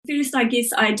first, I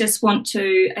guess I just want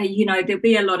to, there'll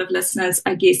be a lot of listeners,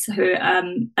 I guess, who are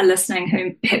listening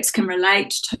who perhaps can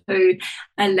relate to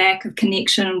a lack of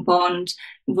connection and bond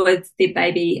with their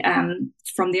baby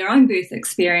from their own birth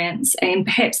experience, and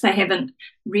perhaps they haven't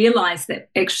realised that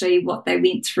actually what they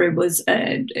went through was,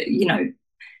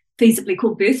 feasibly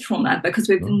called birth trauma, because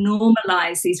we've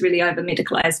normalised these really over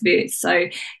medicalised births. So,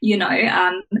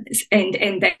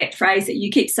 and that phrase that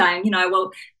you keep saying,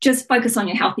 well, just focus on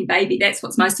your healthy baby. That's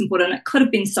what's most important. It could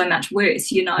have been so much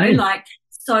worse,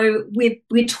 So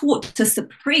we're taught to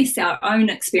suppress our own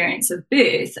experience of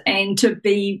birth and to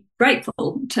be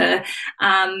grateful to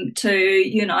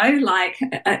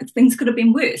things could have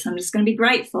been worse. I'm just going to be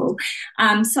grateful.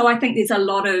 So I think there's a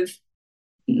lot of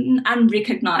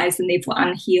unrecognised and therefore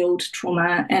unhealed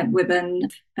trauma within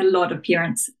a lot of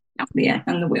parents out there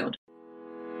in the world.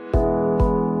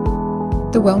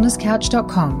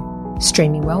 TheWellnessCouch.com,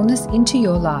 streaming wellness into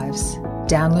your lives.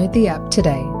 Download the app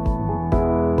today.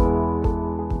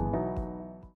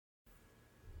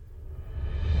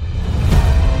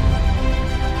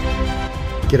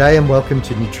 G'day and welcome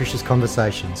to Nutritious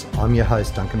Conversations. I'm your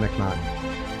host, Duncan McMartin.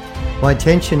 My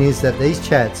intention is that these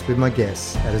chats with my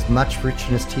guests add as much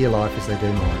richness to your life as they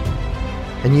do mine.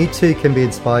 And you too can be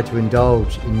inspired to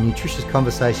indulge in nutritious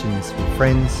conversations with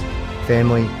friends,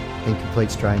 family, and complete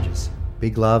strangers.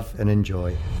 Big love and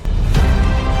enjoy.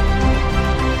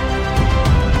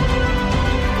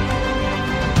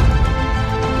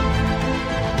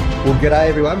 Well, g'day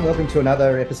everyone. Welcome to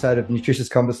another episode of Nutritious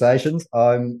Conversations.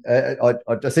 I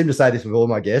seem to say this with all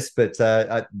my guests, but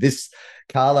this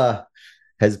Carla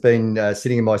has been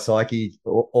sitting in my psyche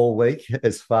all week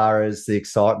as far as the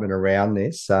excitement around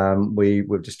this. We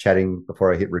were just chatting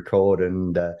before I hit record,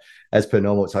 and as per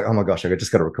normal, it's like, oh my gosh, I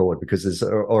just got to record because there's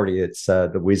already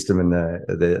the wisdom and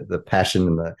the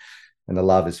passion and the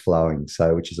love is flowing.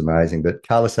 So, which is amazing. But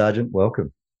Carla Sargent,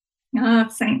 welcome. Oh,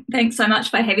 thanks so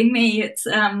much for having me. It's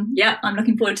I'm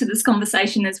looking forward to this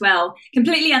conversation as well.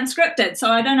 Completely unscripted, so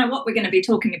I don't know what we're going to be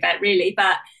talking about really,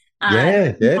 but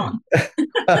yeah.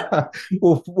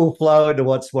 we'll flow into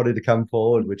what's wanted to come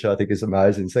forward, which I think is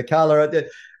amazing. So, Carla,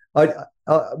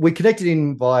 we connected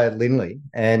in via Linley,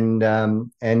 and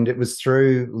it was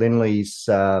through Linley's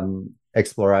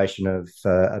exploration of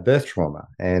a birth trauma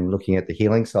and looking at the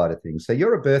healing side of things. So,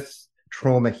 you're a birth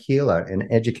trauma healer and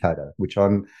educator, which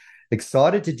I'm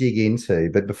excited to dig into.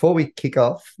 But before we kick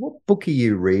off, what book are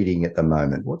you reading at the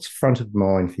moment? What's front of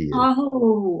mind for you?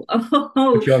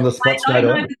 Put you on the spot straight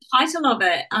on. I don't know the title of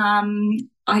it.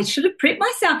 I should have prepped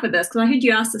myself for this because I heard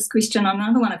you ask this question on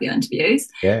another one of your interviews.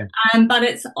 Yeah. But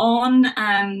it's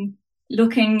on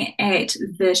looking at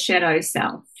the shadow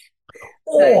self.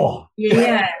 Oh,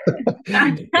 yeah.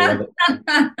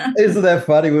 Isn't that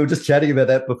funny? We were just chatting about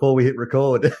that before we hit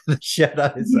record. The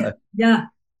shadows. Yeah.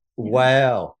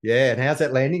 Wow. Yeah. And how's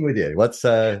that landing with you? What's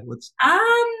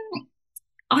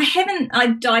I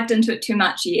dived into it too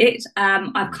much yet.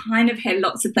 I've kind of had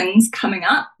lots of things coming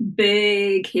up,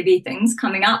 big, heavy things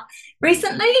coming up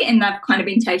recently, and they've kind of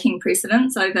been taking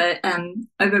precedence over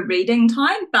reading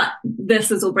time. But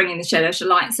this is all bringing the shadow to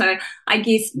light. So I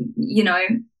guess,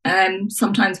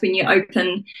 sometimes when you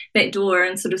open that door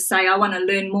and sort of say, I want to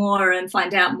learn more and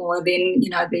find out more, then,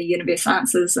 the universe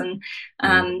answers. And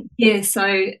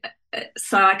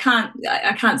so I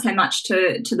can't say much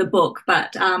to the book,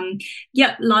 but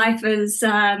life is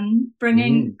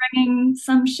bringing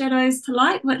some shadows to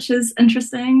light, which is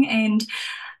interesting and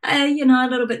a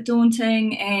little bit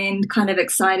daunting and kind of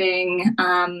exciting.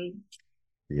 All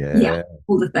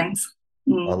the things.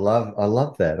 I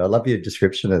love that. I love your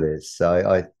description of this.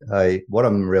 So I what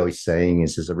I'm really seeing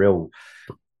is there's a real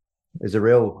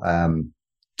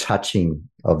touching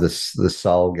of the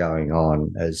soul going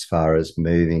on as far as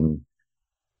moving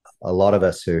a lot of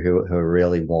us who are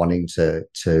really wanting to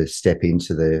step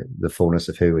into the fullness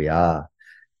of who we are,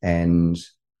 and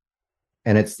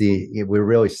it's we're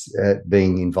really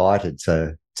being invited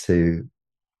to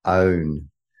own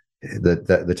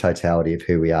the totality of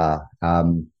who we are.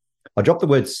 I dropped the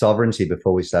word sovereignty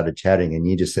before we started chatting, and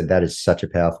you just said that is such a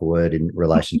powerful word in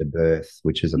relation to birth,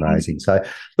 which is amazing. So,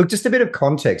 look, just a bit of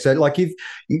context. So, like,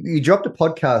 you dropped a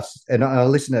podcast, and I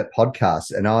listened to that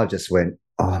podcast, and I just went,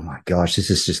 oh my gosh, this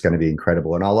is just going to be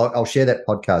incredible. And I'll share that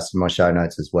podcast in my show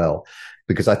notes as well,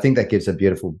 because I think that gives a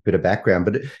beautiful bit of background.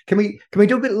 But can we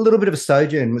do a little bit of a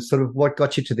sojourn with sort of what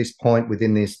got you to this point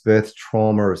within this birth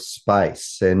trauma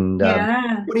space? And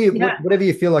whatever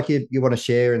you feel like you want to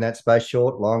share in that space,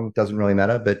 short, long, doesn't really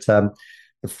matter. But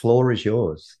The floor is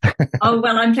yours. Oh,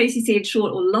 well, I'm pleased you said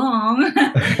short or long.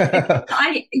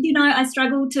 I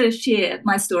struggle to share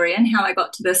my story and how I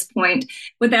got to this point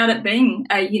without it being,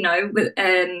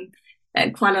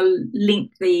 quite a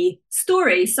lengthy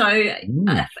story. So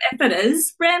if it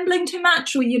is rambling too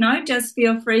much, or, just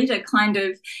feel free to kind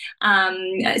of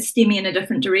steer me in a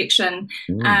different direction.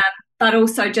 But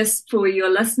also, just for your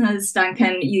listeners,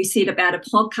 Duncan, you said about a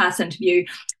podcast interview.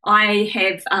 I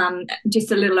have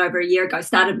just a little over a year ago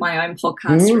started my own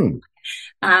podcast,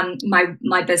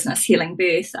 my business, Healing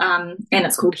Birth, and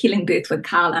it's called Healing Birth with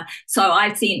Carla. So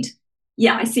I sent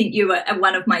you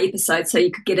one of my episodes so you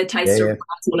could get a taste of what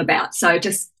it's all about. So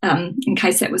just in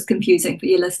case that was confusing for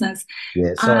your listeners.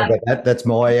 Yeah, sorry about that. That's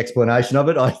my explanation of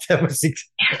it.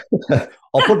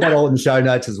 I'll put that all in the show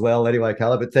notes as well anyway,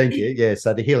 Carla, but thank you. Yeah,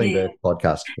 so the Healing Birth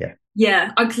podcast, yeah.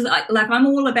 Yeah, because I'm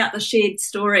all about the shared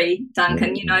story,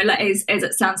 Duncan, as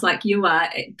it sounds like you are,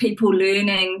 people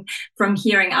learning from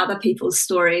hearing other people's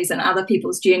stories and other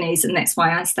people's journeys. And that's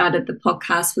why I started the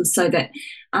podcast, was so that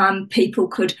people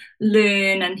could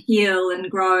learn and heal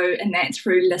and grow, and that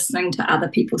through listening to other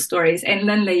people's stories. And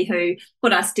Lindley, who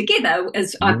put us together,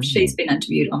 she's been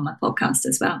interviewed on my podcast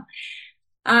as well.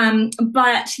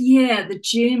 But yeah,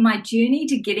 my journey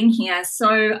to getting here.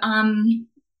 So,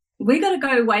 we got to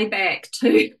go way back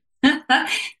to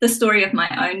the story of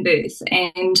my own birth.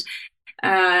 And,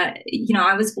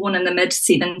 I was born in the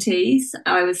mid-70s.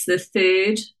 I was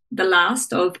the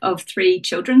last of three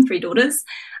children, three daughters.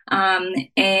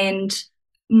 And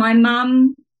my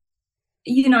mum,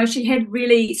 she had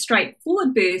really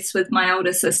straightforward births with my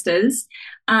older sisters.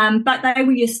 But they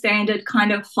were your standard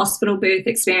kind of hospital birth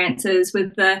experiences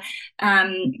with the,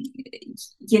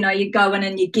 you go in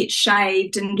and you get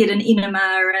shaved and get an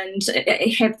enema and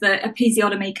have the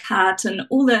episiotomy cut, and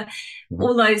all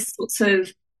those sorts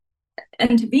of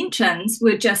interventions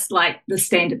were just like the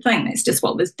standard thing. That's just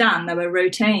what was done. They were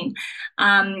routine.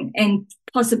 And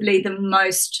possibly the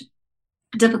most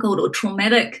difficult or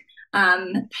traumatic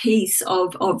piece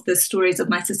of the stories of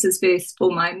my sister's birth for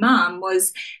my mum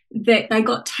was that they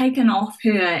got taken off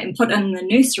her and put in the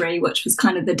nursery, which was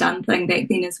kind of the done thing back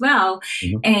then as well,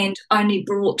 and only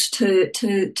brought to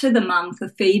the mum for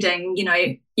feeding,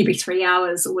 every 3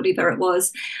 hours or whatever it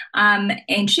was.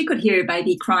 And she could hear her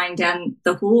baby crying down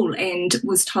the hall and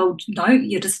was told, no,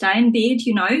 you're to stay in bed,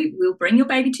 we'll bring your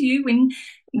baby to you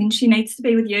when she needs to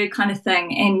be with you, kind of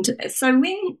thing. And so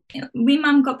when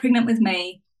mum got pregnant with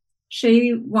me,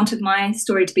 she wanted my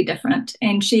story to be different,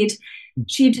 and she'd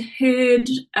heard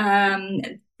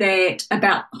that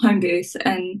about home birth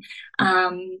and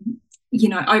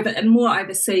more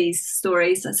overseas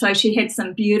stories. So she had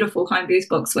some beautiful home birth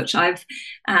books, which I've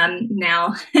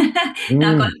now got in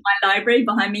my library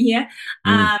behind me here.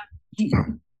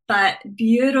 But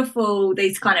beautiful,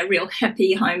 these kind of real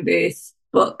hippie home birth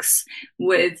books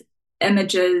with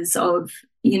images of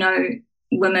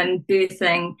women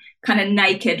birthing kind of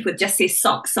naked with just their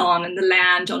socks on in the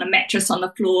lounge on a mattress on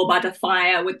the floor by the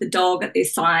fire with the dog at their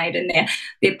side, and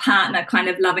their partner kind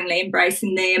of lovingly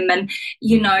embracing them, and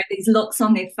these looks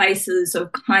on their faces of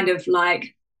kind of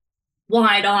like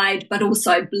wide-eyed but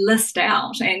also blissed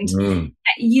out, and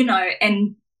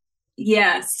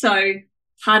so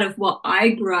part of what I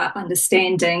grew up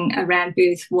understanding around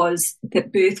birth was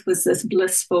that birth was this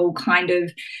blissful kind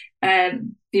of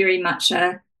very much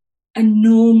a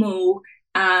normal,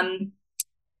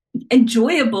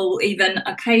 enjoyable even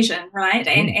occasion, right?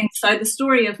 And so the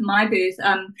story of my birth,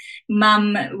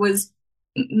 mum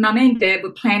and dad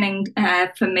were planning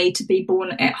for me to be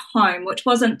born at home, which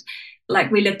wasn't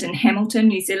like, we lived in Hamilton,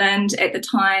 New Zealand at the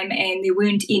time, and there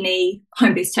weren't any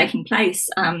home births taking place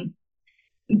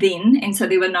then, and so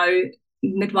there were no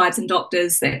midwives and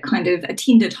doctors that kind of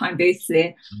attended home births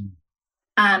there.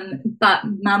 But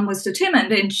mum was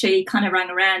determined, and she kind of rang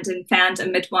around and found a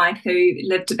midwife who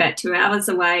lived about 2 hours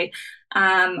away,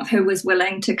 who was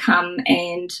willing to come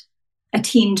and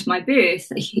attend my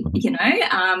birth,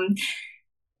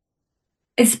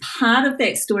 as part of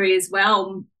that story as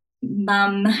well,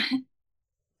 mum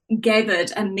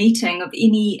gathered a meeting of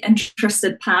any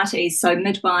interested parties, so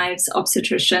midwives,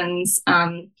 obstetricians,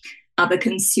 other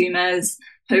consumers,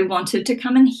 who wanted to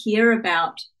come and hear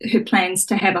about her plans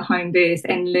to have a home birth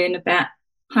and learn about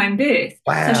home birth.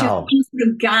 Wow. So she was trying to sort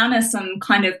of garner some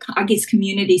kind of, I guess,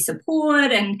 community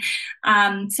support. And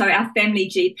so our family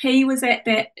GP was at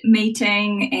that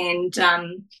meeting, and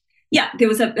there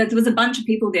was a bunch of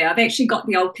people there. I've actually got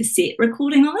the old cassette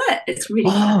recording of it. It's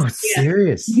really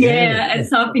serious. Yeah. And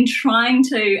so I've been trying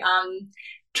to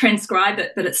transcribe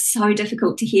it, but it's so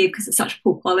difficult to hear because it's such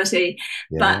poor quality.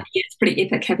 But it's pretty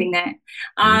epic having that.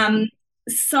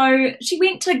 so she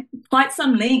went to quite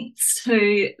some lengths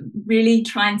to really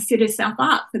try and set herself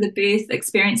up for the birth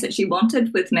experience that she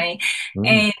wanted with me.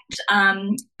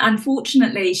 And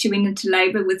unfortunately, she went into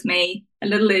labour with me a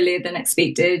little earlier than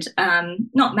expected,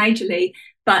 not majorly,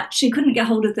 but she couldn't get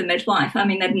hold of the midwife. I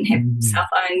mean, they didn't have cell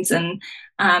phones and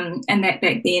that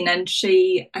back then. And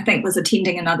she, I think, was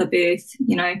attending another birth,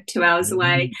 2 hours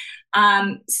away.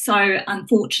 So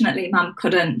unfortunately, Mum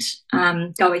couldn't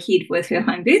go ahead with her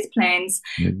home birth plans,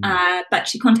 but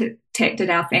she contacted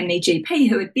our family GP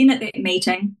who had been at that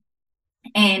meeting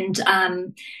and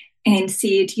said,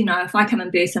 if I come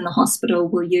and birth in the hospital,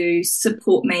 will you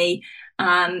support me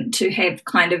to have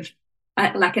kind of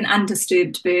like an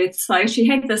undisturbed birth? So she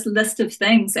had this list of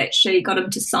things that she got him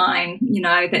to sign,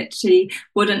 that she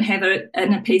wouldn't have an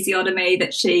episiotomy,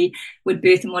 that she would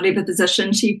birth in whatever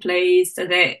position she pleased, so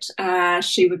that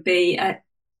she would be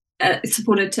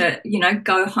supported to,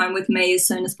 go home with me as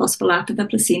soon as possible after the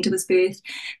placenta was birthed,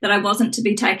 that I wasn't to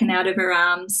be taken out of her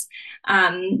arms,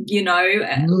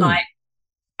 like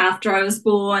after I was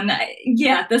born.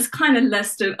 This kind of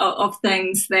list of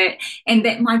things that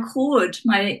my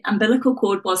umbilical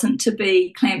cord wasn't to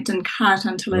be clamped and cut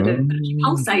until it had finished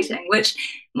pulsating, which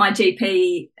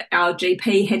our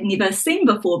GP had never seen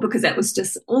before, because that was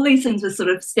just, all these things were sort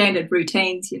of standard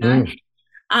routines,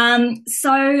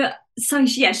 So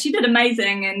she did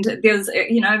amazing, and there was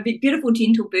a beautiful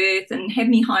gentle birth, and had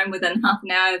me home within half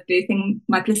an hour of birthing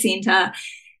my placenta.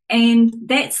 And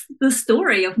that's the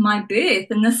story of my birth.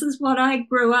 And this is what I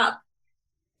grew up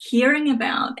hearing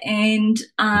about. And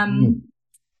I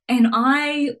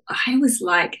was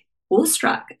like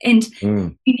awestruck. And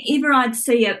whenever I'd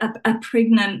see a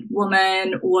pregnant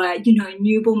woman or, a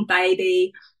newborn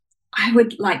baby, I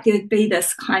would there'd be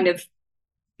this kind of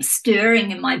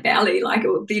stirring in my belly. Like,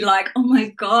 it would be like, oh my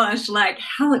gosh, like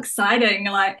how exciting.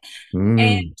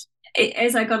 And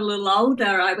as I got a little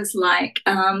older, I was like,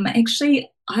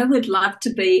 actually, I would love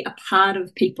to be a part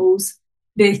of people's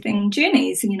birthing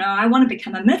journeys. I want to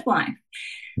become a midwife.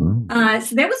 So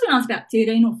that was when I was about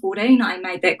 13 or 14. I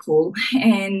made that call,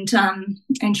 and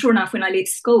sure enough, when I left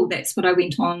school, that's what I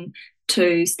went on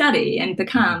to study and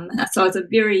become. So I was a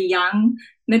very young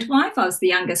midwife. I was the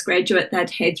youngest graduate they'd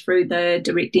had through the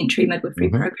direct entry midwifery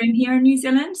program here in New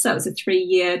Zealand. So it was a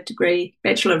 3-year degree,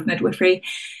 Bachelor of Midwifery.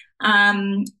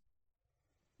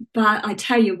 But I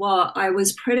tell you what, I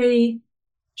was pretty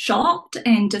shocked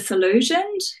and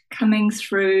disillusioned coming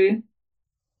through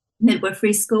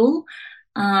midwifery school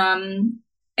at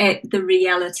the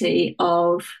reality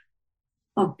of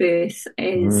birth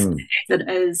as it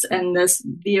is in this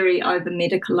very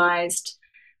over-medicalised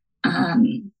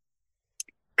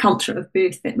culture of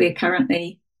birth that we're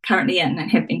currently in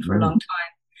and have been for a long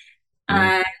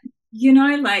time.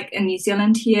 In New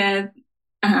Zealand here,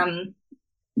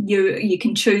 you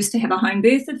can choose to have a home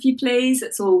birth if you please.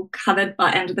 It's all covered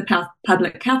under the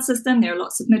public health system. There are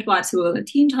lots of midwives who will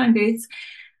attend home births,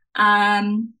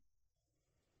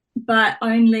 but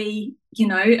only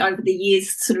over the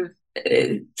years, sort of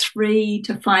 3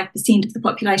 to 5% of the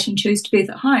population choose to birth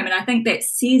at home, and I think that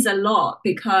says a lot,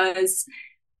 because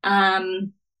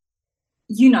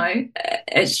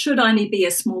it should only be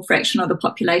a small fraction of the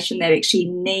population that actually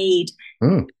need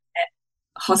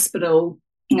hospital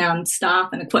staff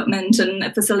and equipment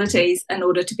and facilities in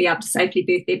order to be able to safely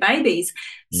birth their babies.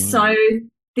 So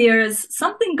there is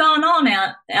something going on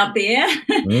out there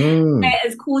that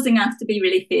is causing us to be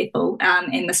really fearful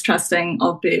and mistrusting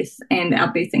of birth and our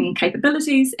birthing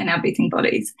capabilities and our birthing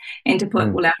bodies, and to put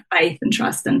all our faith and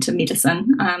trust into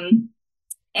medicine.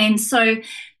 And so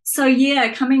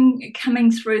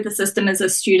coming through the system as a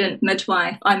student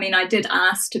midwife, I mean, I did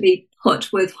ask to be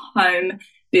put with home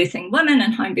birthing women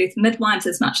and home birth midwives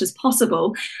as much as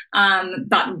possible.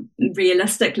 But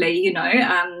realistically,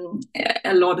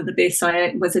 a lot of the births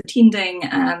I was attending,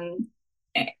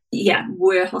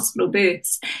 were hospital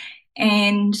births.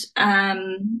 And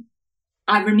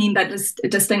I remember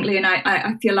distinctly, and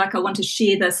I feel like I want to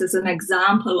share this as an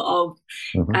example of,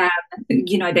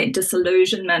 that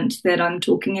disillusionment that I'm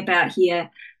talking about here.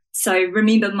 So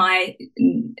remember my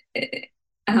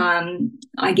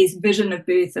vision of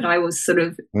birth that I was sort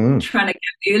of trying to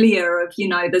get earlier of,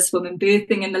 this woman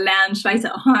birthing in the lounge space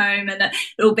at home, and it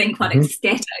all being quite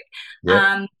ecstatic.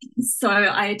 Yep. So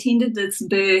I attended this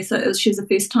birth. She was a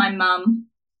first-time mum,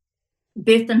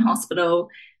 birthed in hospital,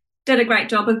 did a great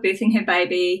job of birthing her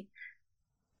baby,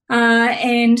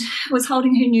 and was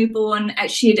holding her newborn.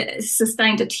 She had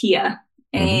sustained a tear,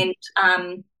 and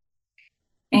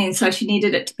so she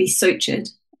needed it to be sutured.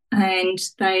 And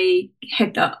they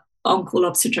had the on-call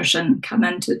obstetrician come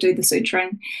in to do the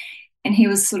suturing, and he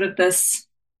was sort of this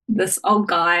this old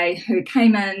guy who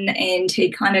came in, and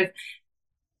he kind of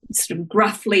sort of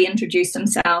gruffly introduced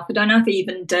himself. I don't know if he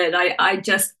even did. I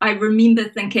remember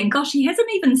thinking, gosh, he hasn't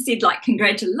even said like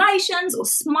congratulations or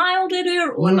smiled at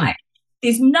her, or like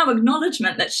there's no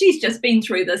acknowledgement that she's just been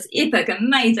through this epic,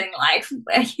 amazing, like,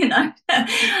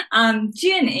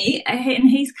 journey. And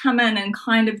he's come in and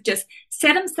kind of just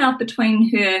sat himself between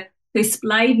her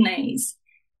splayed knees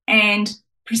and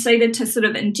proceeded to sort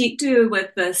of inject her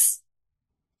with this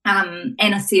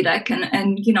anesthetic and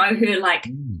her like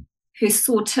her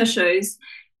sore tissues,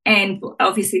 and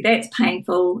obviously that's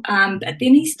painful. But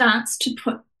then he starts to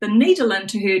put the needle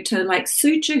into her to like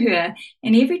suture her,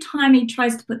 and every time he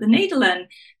tries to put the needle in,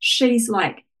 she's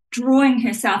like drawing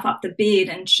herself up the bed,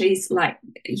 and she's like,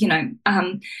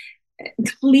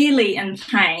 clearly in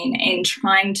pain and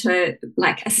trying to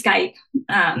like escape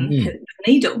the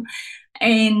needle.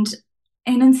 And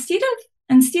instead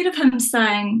of him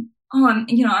saying, oh,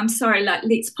 I'm sorry, like,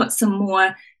 let's put some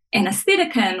more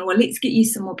anesthetic in, or let's get you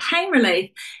some more pain relief,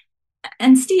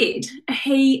 instead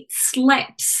he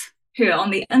slaps her on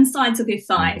the insides of her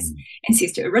thighs and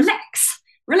says to her, relax,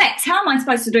 how am I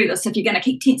supposed to do this if you're going to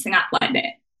keep tensing up like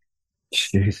that?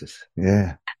 Jesus,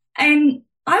 yeah. And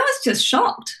I was just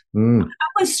shocked. I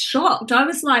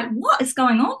was like, what is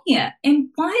going on here? And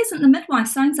why isn't the midwife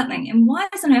saying something? And why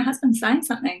isn't her husband saying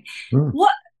something?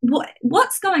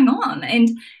 What's going on? And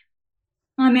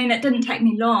I mean, it didn't take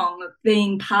me long of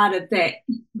being part of that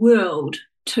world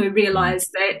to realise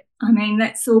that, I mean,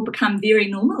 that's all become very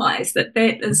normalised, that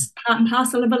is part and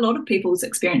parcel of a lot of people's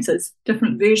experiences,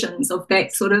 different versions of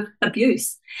that sort of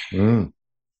abuse. And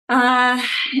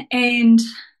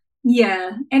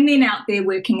then out there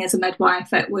working as a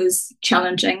midwife, it was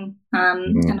challenging in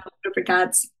a lot of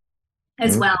regards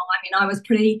as well. I mean, I was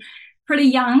pretty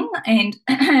young and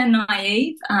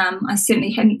naive. I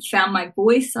certainly hadn't found my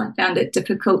voice. I found it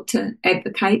difficult to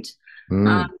advocate.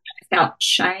 I felt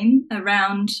shame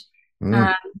around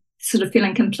sort of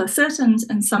feeling complicit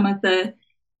in some of the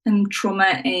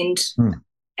trauma and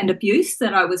abuse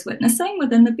that I was witnessing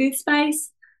within the birth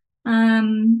space.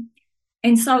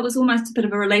 And so it was almost a bit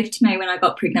of a relief to me when I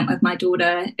got pregnant with my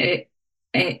daughter at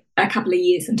a couple of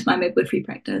years into my midwifery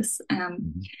practice.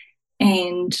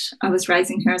 And I was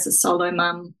raising her as a solo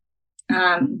mum,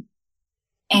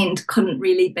 and couldn't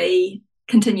really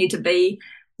continue to be,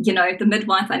 the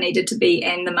midwife I needed to be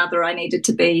and the mother I needed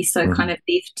to be. So kind of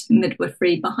left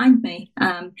midwifery behind me.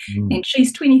 And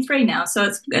she's 23 now,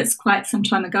 so it's quite some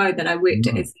time ago that I worked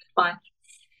as a midwife.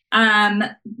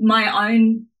 My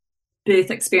own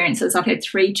birth experiences, I've had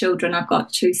 3 children. I've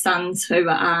got 2 sons who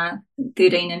are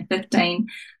 13 and 15,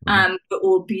 but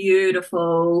all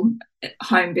beautiful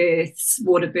home births,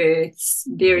 water births,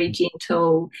 very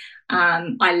gentle.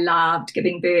 I loved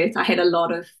giving birth. I had a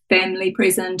lot of family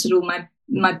present at all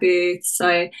my births,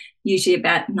 so usually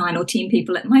about 9 or 10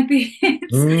 people at my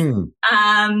births.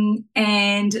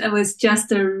 And it was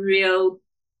just a real,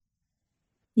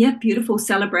 beautiful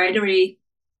celebratory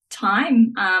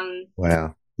time.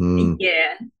 Wow.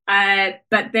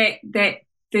 But that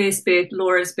first birth,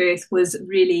 Laura's birth, was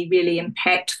really, really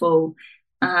impactful.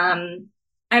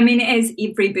 I mean, as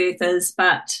every birth is,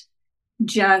 but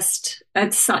just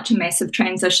it's such a massive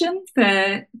transition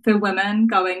for women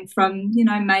going from,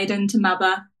 maiden to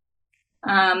mother.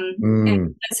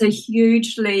 And it's a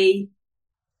hugely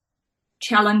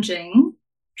challenging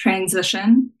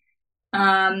transition,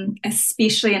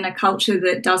 especially in a culture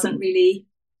that doesn't really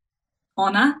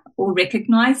honour or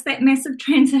recognise that massive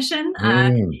transition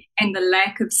and the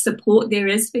lack of support there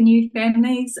is for new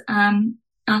families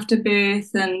after birth,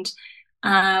 and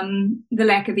the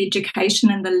lack of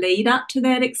education in the lead up to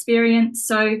that experience.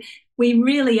 So we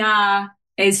really are,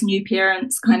 as new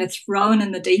parents, kind of thrown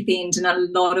in the deep end in a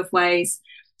lot of ways.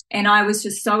 And I was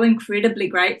just so incredibly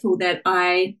grateful that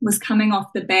I was coming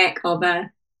off the back of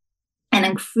an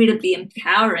incredibly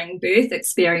empowering birth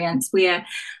experience where,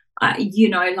 I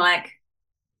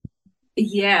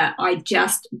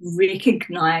just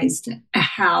recognized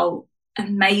how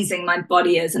amazing my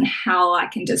body is and how I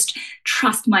can just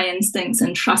trust my instincts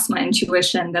and trust my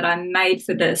intuition, that I'm made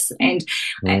for this. And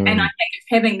I think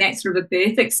having that sort of a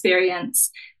birth experience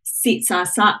sets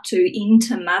us up to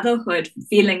enter motherhood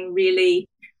feeling really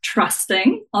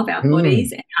trusting of our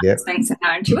bodies and our instincts and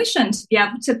our intuition to be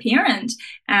able to parent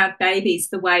our babies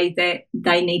the way that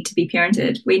they need to be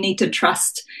parented. We need to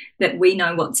trust that we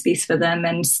know what's best for them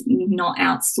and not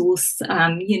outsource,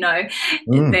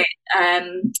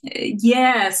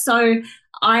 So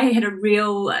I had a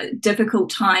real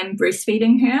difficult time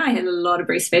breastfeeding her. I had a lot of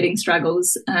breastfeeding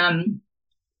struggles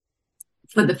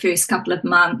for the first couple of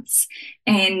months,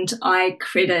 and I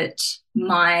credit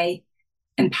my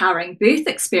empowering birth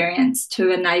experience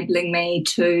to enabling me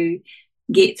to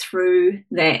get through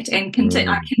that. And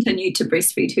I continued to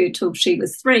breastfeed her till she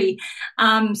was 3.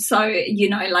 So, you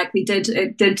know, like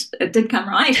it did come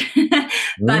right,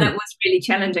 but it was really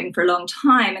challenging for a long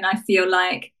time. And I feel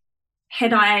like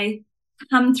had I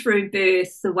come through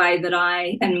birth the way that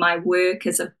I, in my work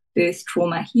as a birth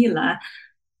trauma healer,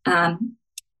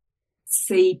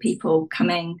 see people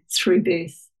coming through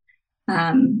birth,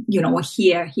 you know, or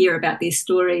hear about their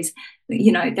stories,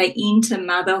 you know, they enter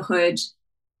motherhood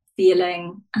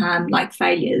feeling like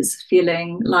failures,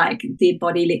 feeling like their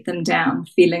body let them down,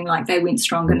 feeling like they weren't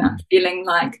strong enough, feeling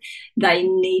like they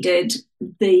needed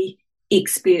the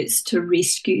experts to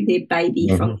rescue their baby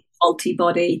from the faulty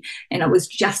body. And it was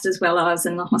just as well I was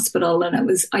in the hospital, and it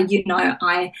was, you know,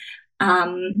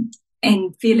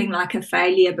 and feeling like a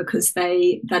failure because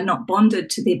they're not bonded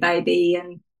to their baby,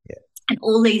 and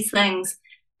all these things.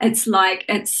 It's like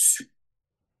it's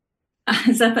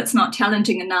as if it's not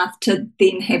challenging enough to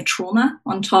then have trauma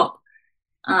on top.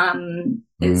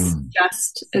 Is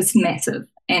massive,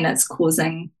 and it's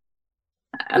causing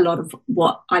a lot of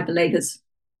what I believe is,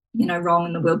 you know, wrong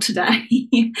in the world today.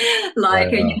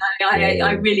 Like, you know,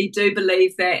 I really do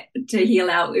believe that to heal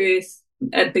our earth,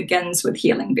 it begins with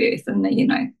healing birth, and you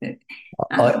know.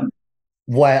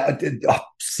 Wow,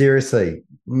 seriously,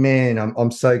 man,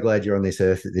 I'm so glad you're on this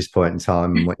earth at this point in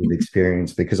time and what you've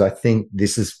experienced, because I think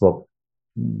this is what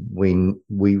we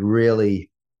really,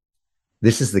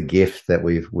 this is the gift that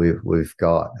we've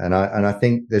got, and I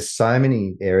think there's so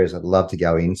many areas I'd love to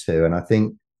go into, and I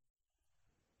think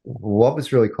what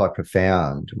was really quite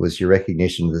profound was your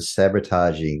recognition of the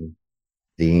sabotaging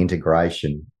the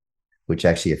integration, which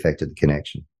actually affected the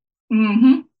connection.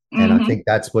 And I think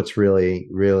that's what's really,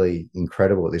 really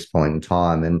incredible at this point in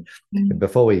time. And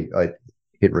before I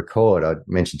hit record, I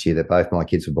mentioned to you that both my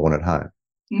kids were born at home.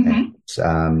 And,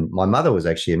 my mother was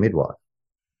actually a midwife.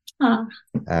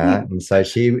 And so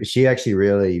she actually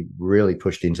really, really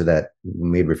pushed into that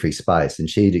midwifery space, and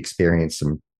she'd experienced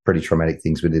some pretty traumatic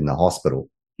things within the hospital.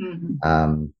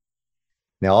 Now,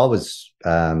 I was,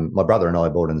 my brother and I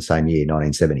were born in the same year,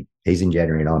 1970. He's in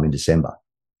January and I'm in December.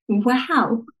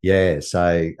 Wow. Yeah.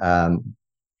 So,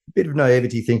 bit of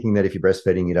naivety thinking that if you're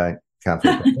breastfeeding, you can't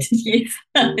feel pregnant. Yes.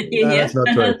 No, that's not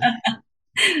true.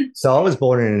 So I was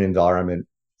born in an environment,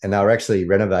 and they were actually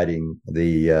renovating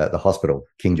the hospital,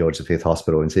 King George V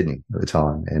Hospital in Sydney at the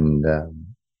time. And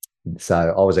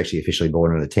so I was actually officially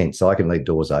born in a tent, so I can leave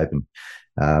doors open.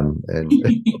 And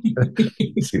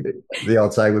the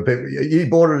old saying with people, you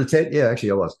born in a tent? Yeah,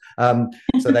 actually I was.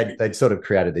 So they'd sort of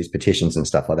created these petitions and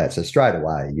stuff like that. So straight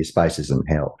away, your space isn't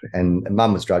held. And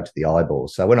Mum was drugged to the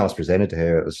eyeballs. So when I was presented to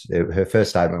her, her first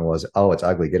statement was, "Oh, it's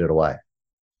ugly, get it away."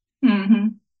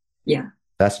 Yeah.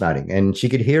 Fascinating. And she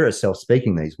could hear herself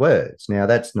speaking these words. Now,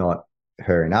 that's not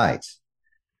her innate.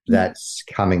 That's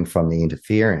coming from the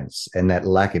interference and that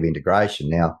lack of integration.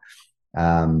 Now,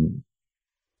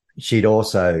 she'd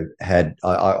also had,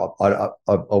 I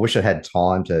wish I had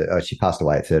time to, she passed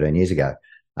away 13 years ago,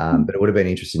 but it would have been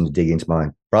interesting to dig into my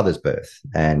brother's birth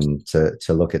and to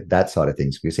look at that side of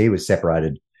things, because he was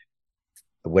separated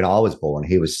when I was born.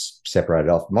 He was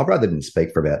separated off. My brother didn't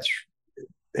speak for about,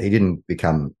 he didn't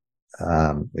become,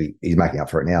 he's making up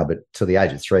for it now, but till the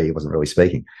age of 3, he wasn't really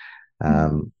speaking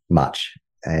much.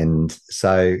 And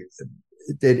so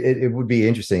it would be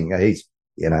interesting. He's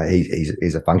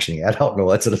a functioning adult and all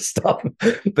that sort of stuff.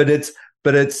 but it's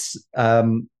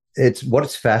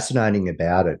what's fascinating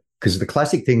about it, because the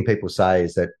classic thing people say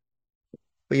is that,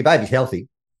 well, your baby's healthy,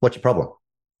 what's your problem?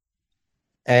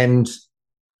 And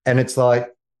it's like,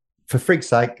 for frig's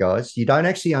sake, guys, you don't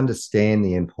actually understand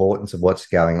the importance of what's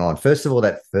going on. First of all,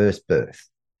 that first birth,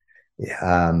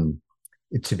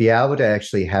 to be able to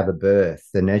actually have a birth,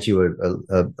 and as you were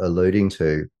alluding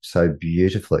to so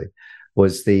beautifully,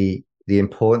 was the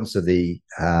importance of the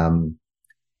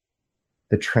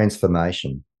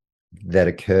transformation that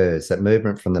occurs, that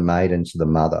movement from the maiden to the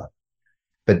mother.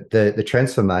 But the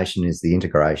transformation is the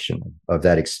integration of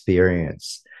that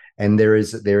experience, and there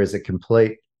is a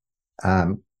complete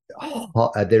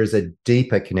there is a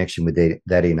deeper connection with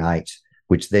that innate,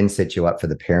 which then sets you up for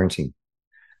the parenting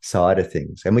side of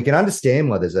things. And we can understand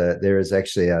why there is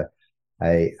actually a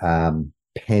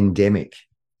pandemic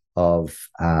of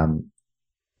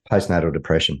postnatal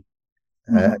depression,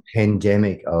 a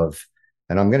pandemic of,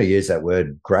 and I'm going to use that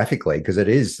word graphically because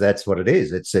that's what it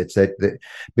is.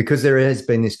 Because there has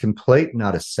been this complete and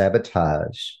utter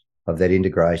sabotage of that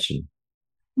integration.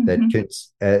 That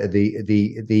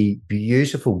the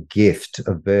beautiful gift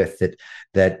of birth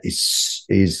that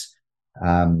is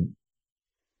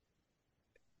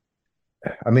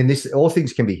I mean, this all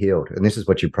things can be healed, and this is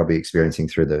what you're probably experiencing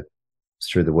through the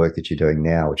work that you're doing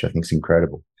now, which I think is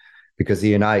incredible, because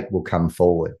the innate will come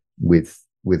forward with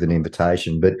an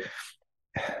invitation. But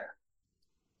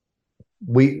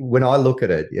when I look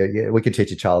at it, we could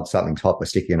teach a child something's hot by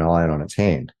sticking an iron on its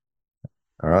hand,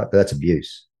 all right, but that's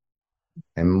abuse.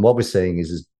 And what we're seeing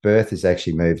is birth is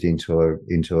actually moved into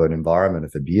an environment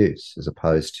of abuse as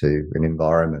opposed to an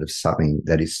environment of something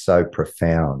that is so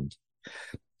profound.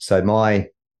 So my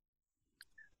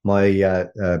the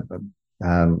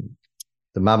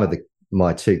mum of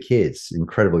my two kids,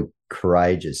 incredibly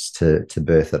courageous to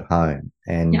birth at home,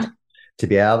 and to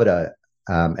be able to,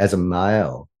 as a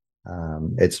male,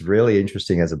 it's really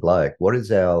interesting as a bloke. What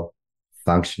is our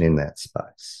function in that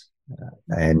space?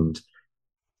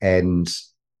 And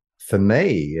for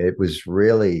me, it was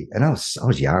really, and I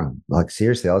was young, like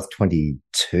seriously, I was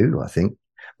 22, I think,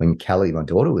 when Callie, my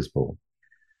daughter, was born,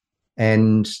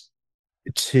 and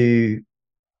to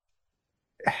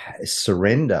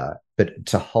surrender, but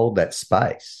to hold that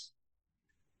space.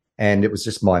 And it was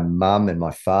just my mum and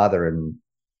my father and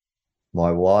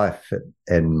my wife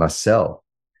and myself.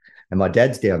 And my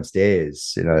dad's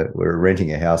downstairs, we're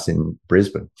renting a house in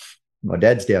Brisbane. My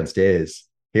dad's downstairs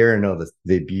hearing all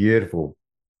the beautiful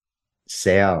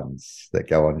sounds that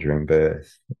go on during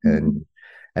birth. And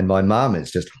my mum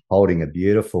is just holding a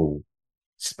beautiful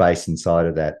space inside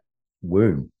of that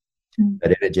womb,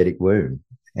 that energetic womb,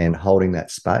 and holding that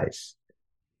space.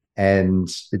 And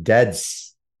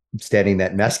dad's standing in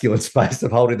that masculine space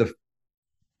of holding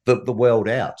the world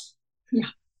out. Yeah.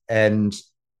 And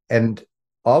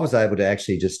I was able to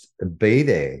actually just be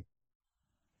there.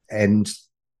 And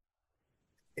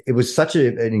it was such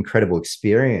an incredible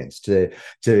experience to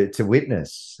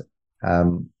witness.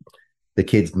 The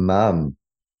kid's mum,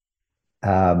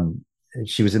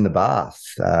 she was in the bath,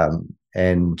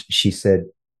 and she said,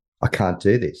 "I can't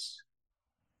do this."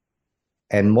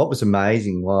 And what was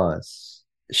amazing was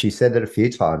she said that a few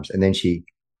times, and then she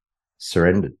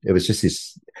surrendered. It was just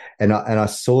this, and I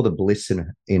saw the bliss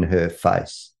in her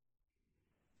face.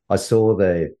 I saw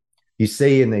you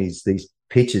see in these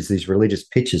pictures, these religious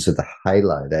pictures of the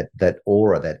halo, that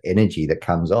aura, that energy that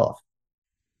comes off.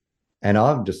 And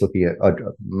I'm just looking at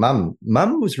mum.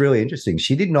 Mum was really interesting.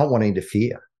 She did not want to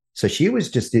interfere. So she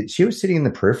was sitting in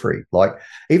the periphery, like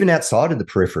even outside of the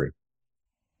periphery,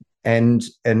 and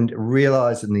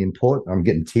realizing the importance. I'm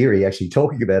getting teary actually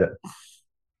talking about it.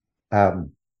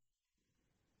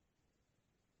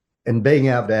 And being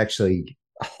able to actually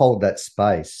hold that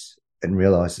space and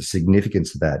realize the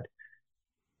significance of that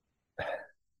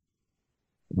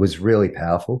was really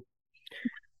powerful.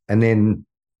 And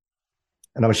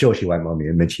I'm sure she won't mind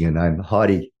me mentioning her name,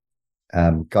 Heidi,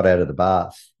 got out of the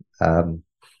bath, and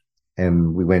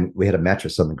we had a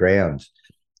mattress on the ground,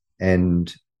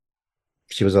 and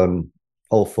she was on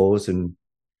all fours, and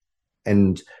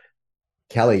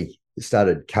Callie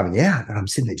started coming out, and I'm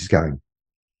sitting there just going,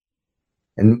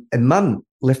 and mum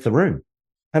left the room,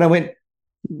 and I went,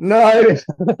 no.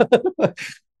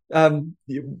 And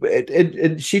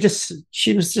she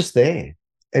was just there,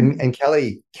 and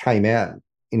Callie came out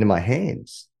into my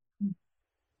hands,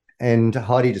 and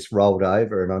Heidi just rolled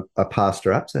over, and I passed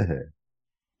her up to her,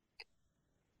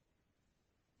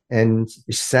 and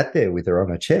she sat there with her on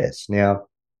her chest. Now,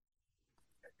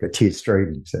 got tears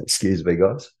streaming, so excuse me,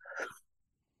 guys,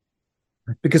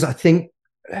 because I think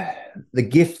the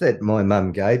gift that my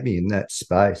mum gave me in that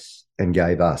space and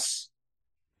gave us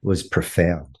was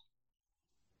profound.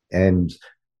 And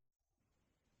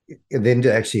then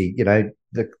to actually,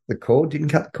 the cord didn't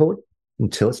cut the cord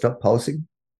until it stopped pulsing.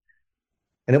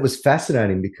 And it was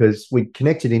fascinating because we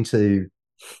connected into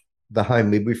the Home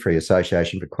Midwifery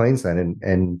Association for Queensland,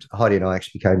 and Heidi and I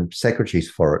actually became secretaries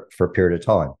for it for a period of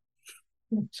time.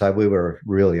 So we were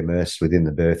really immersed within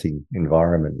the birthing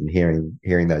environment and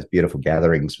hearing those beautiful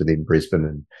gatherings within Brisbane,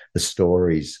 and the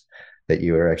stories that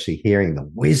you were actually hearing, the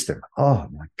wisdom. Oh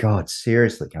my God,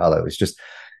 seriously, Carla, it was just,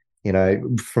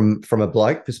 from a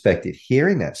bloke perspective,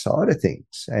 hearing that side of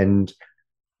things. And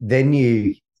then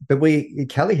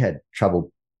Callie had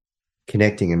trouble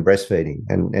connecting and breastfeeding,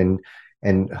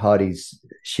 and Heidi's,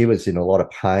 she was in a lot of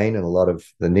pain, and a lot of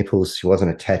the nipples, she wasn't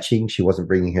attaching, she wasn't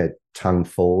bringing her tongue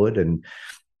forward, and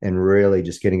really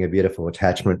just getting a beautiful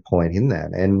attachment point in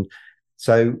that. And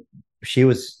so she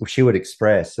would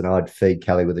express, and I'd feed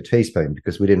Callie with a teaspoon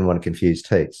because we didn't want to confuse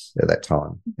teats at that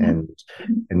time. And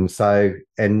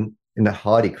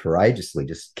Heidi courageously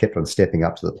just kept on stepping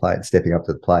up to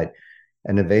the plate,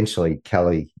 and eventually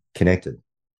Callie connected.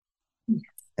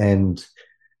 And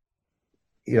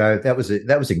that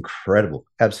was incredible,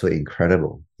 absolutely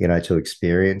incredible, to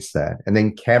experience that. And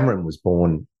then Cameron was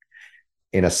born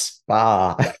in a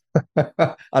spa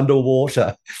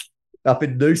underwater up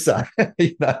in Noosa,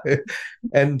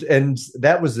 and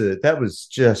that was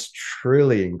just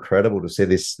truly incredible to see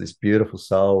this beautiful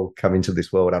soul come into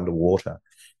this world underwater,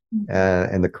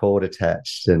 and the cord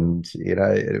attached, and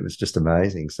it was just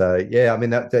amazing. So yeah, I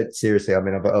mean that seriously, I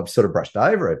mean I've sort of brushed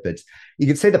over it, but you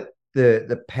can see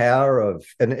the power of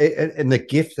and the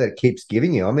gift that it keeps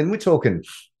giving you. I mean, we're talking,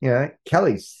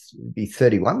 Kelly's be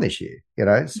 31 this year,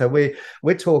 so we're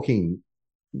talking,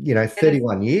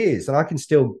 31 years, and I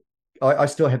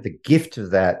still have the gift of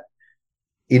that,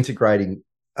 integrating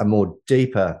a more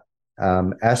deeper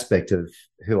aspect of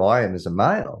who I am as a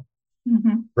male,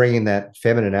 bringing that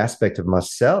feminine aspect of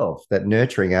myself, that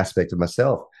nurturing aspect of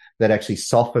myself that actually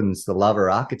softens the lover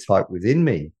archetype within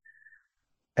me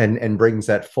and brings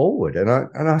that forward. And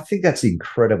I think that's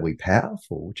incredibly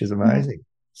powerful, which is amazing.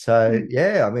 So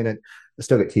yeah, I mean, I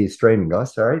still get tears streaming,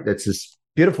 guys. Sorry, that's this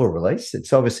beautiful release.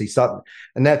 It's obviously something,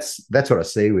 and that's what I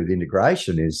see with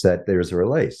integration, is that there is a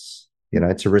release,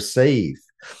 to receive.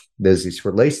 There's this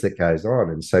release that goes on,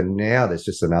 and so now there's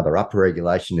just another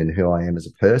upregulation in who I am as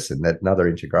a person, that another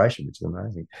integration, which is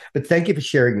amazing. But thank you for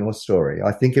sharing your story.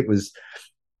 I think it was,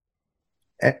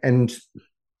 and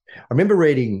I remember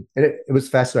reading, and it was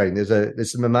fascinating.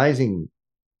 There's some amazing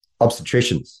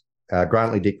obstetricians.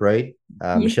 Grantley Dick Reed,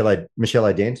 Michelle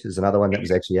O'Dent is another one that was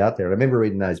actually out there. I remember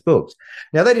reading those books.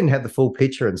 Now, they didn't have the full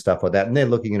picture and stuff like that, and they're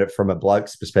looking at it from a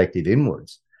bloke's perspective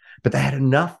inwards, but they had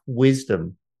enough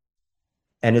wisdom,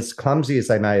 and as clumsy as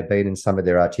they may have been in some of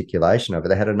their articulation of it,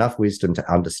 they had enough wisdom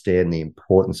to understand the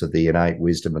importance of the innate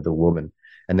wisdom of the woman,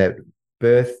 and that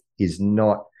birth is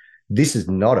not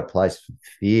a place for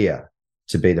fear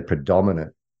to be the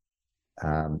predominant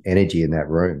energy in that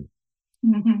room.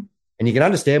 And you can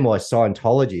understand why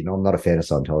Scientology, and I'm not a fan of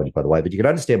Scientology, by the way, but you can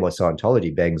understand why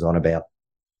Scientology bangs on about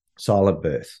silent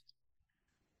birth,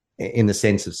 in the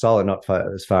sense of silent, not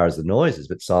as far as the noises,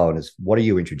 but silent as what are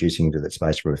you introducing into that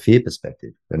space from a fear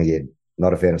perspective. And again,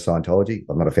 not a fan of Scientology.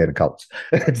 I'm not a fan of cults,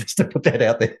 just to put that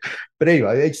out there. But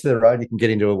anyway, each to their own. You can get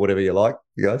into it whatever you like,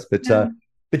 you guys. But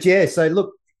yeah, so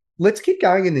look, let's keep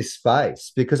going in this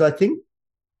space, because I think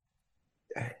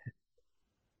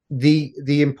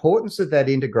the importance of that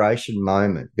integration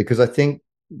moment, because I think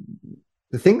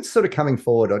the thing that's sort of coming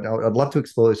forward, I'd love to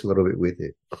explore this a little bit with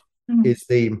you, is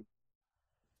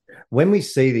when we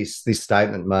see this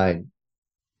statement made,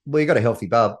 well, you got a healthy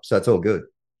bub, so it's all good.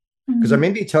 Because I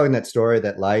remember you telling that story of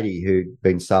that lady who'd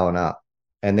been sewn up,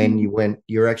 and then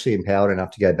you're actually empowered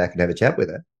enough to go back and have a chat with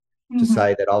her to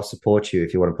say that I'll support you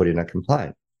if you want to put in a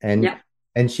complaint. And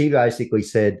she basically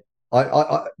said,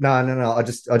 no, I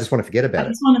just want to forget about it. I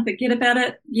just want to forget about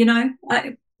it.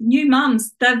 New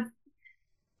mums, they've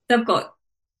got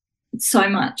so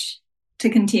much to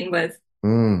contend with,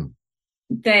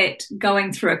 that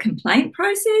going through a complaint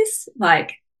process,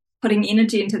 like putting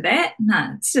energy into that,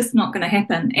 it's just not going to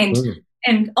happen.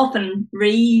 And often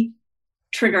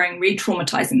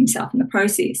re-traumatizing themselves in the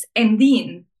process. And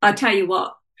then I tell you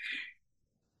what,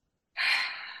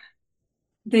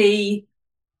 the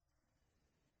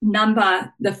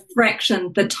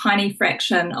tiny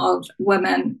fraction of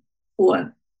women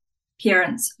or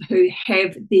parents who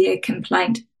have their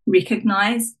complaint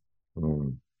recognised,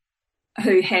 who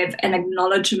have an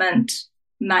acknowledgement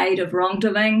made of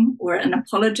wrongdoing or an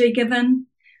apology given,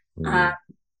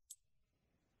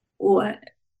 or,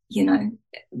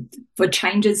 for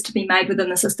changes to be made within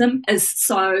the system, is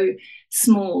so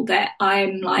small that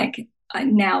I'm like,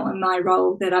 now in my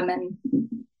role that I'm in,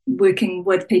 working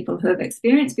with people who have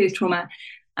experienced birth trauma,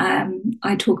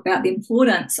 I talk about the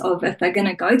importance of, if they're going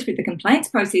to go through the complaints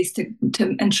process, to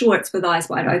ensure it's with eyes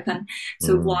wide open.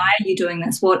 So why are you doing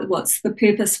this? What's the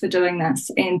purpose for doing this?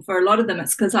 And for a lot of them,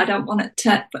 it's because I don't want it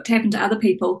to happen to other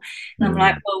people. And I'm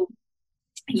like, well,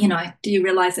 do you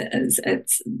realize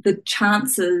it's the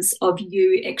chances of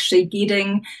you actually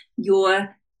getting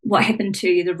what happened to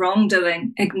you, the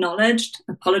wrongdoing, acknowledged,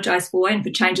 apologised for, and for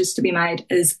changes to be made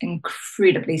is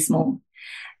incredibly small.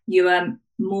 You are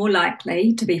more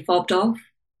likely to be fobbed off,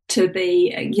 to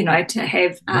be, to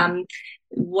have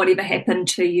whatever happened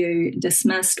to you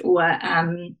dismissed or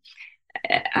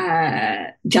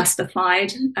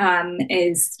justified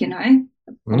as,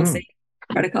 policy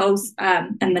protocols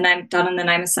done in the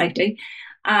name of safety.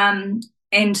 And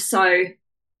so,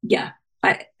 yeah.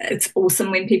 It's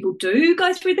awesome when people do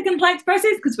go through the complaints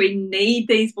process, because we need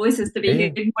these voices to be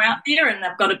heard more out there, and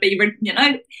they've got to be,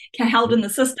 held in the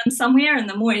system somewhere. And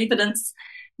the more evidence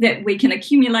that we can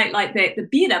accumulate like that, the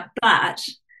better. But,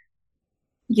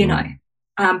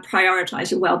 prioritise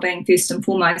your well-being first and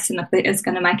foremost. And if that is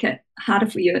going to make it harder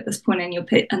for you at this point in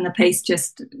the piece,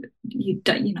 just you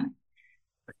don't,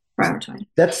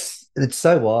 prioritize. It's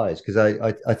so wise, because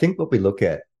I think what we look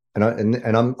at, and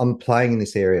I'm playing in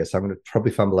this area, so I'm going to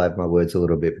probably fumble over my words a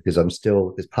little bit, because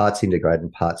there's parts integrated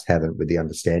and parts haven't with the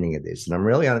understanding of this. And I'm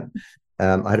really I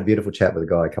had a beautiful chat with a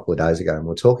guy a couple of days ago, and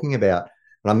we're talking about,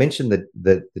 and I mentioned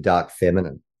the dark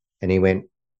feminine, and he went,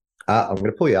 I'm going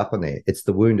to pull you up on there. It's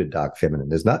the wounded dark feminine.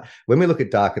 When we look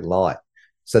at dark and light.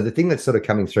 So the thing that's sort of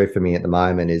coming through for me at the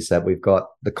moment is that we've got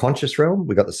the conscious realm,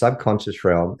 we've got the subconscious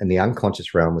realm, and the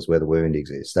unconscious realm is where the wound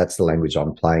exists. That's the language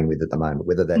I'm playing with at the moment,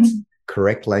 whether that's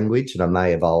correct language, and I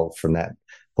may evolve from that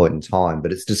point in time,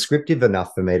 but it's descriptive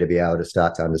enough for me to be able to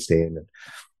start to understand it.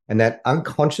 And that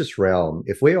unconscious realm,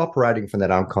 if we're operating from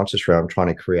that unconscious realm, trying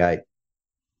to create,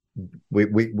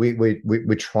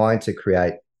 we're trying to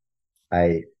create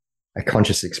a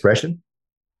conscious expression,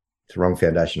 it's the wrong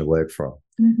foundation to work from.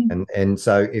 And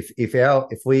so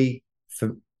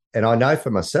and I know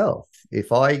for myself,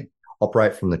 if I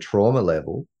operate from the trauma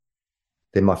level,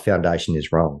 then my foundation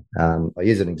is wrong. I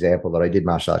use an example that I did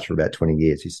martial arts for about 20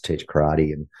 years. I used to teach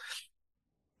karate,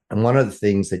 and one of the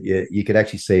things that you could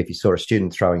actually see if you saw a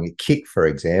student throwing a kick, for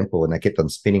example, and they kept on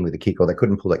spinning with the kick, or they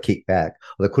couldn't pull that kick back,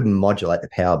 or they couldn't modulate the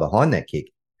power behind that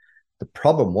kick. The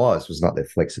problem was not their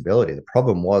flexibility. The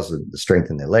problem wasn't the strength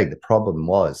in their leg. The problem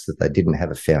was that they didn't have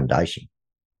a foundation.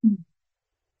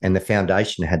 And the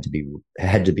foundation had to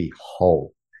be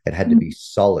whole. It had to be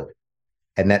solid.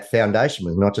 And that foundation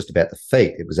was not just about the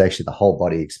feet. It was actually the whole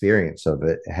body experience of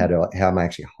it. How am I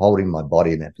actually holding my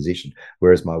body in that position?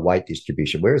 Where is my weight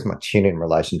distribution? Where is my chin in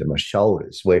relation to my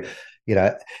shoulders?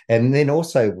 And then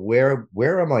also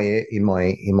where am I in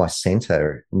my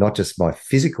center, not just my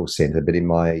physical center, but in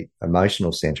my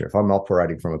emotional center. If I'm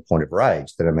operating from a point of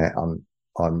rage, then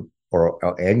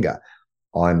or anger,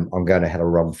 I'm going to have a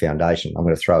wrong foundation. I'm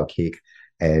going to throw a kick,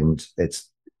 and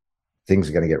things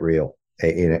are going to get real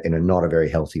in a not a very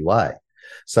healthy way.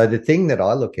 So the thing that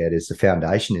I look at is the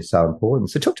foundation is so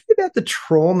important. So talk to me about the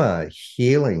trauma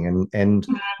healing and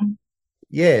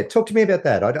yeah, talk to me about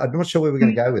that. I'm not sure where we're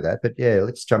going to go with that, but yeah,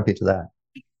 let's jump into that.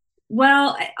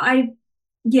 Well,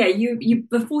 you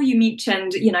before you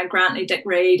mentioned, Grantley Dick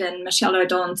Reed and Michelle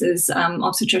O'Donnell's as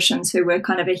obstetricians who were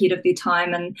kind of ahead of their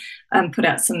time and put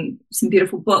out some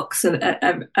beautiful books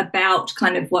about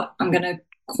kind of what I'm going to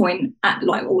coin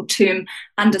or term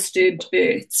undisturbed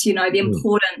births, the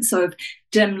importance of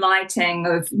dim lighting,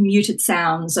 of muted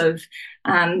sounds, of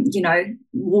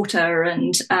water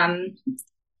and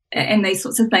these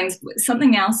sorts of things.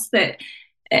 Something else that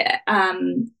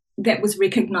was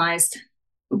recognized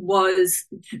was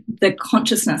the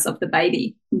consciousness of the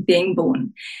baby being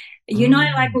born.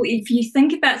 If you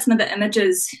think about some of the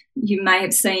images you may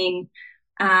have seen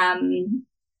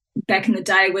back in the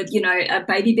day with, a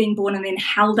baby being born and then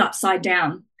held upside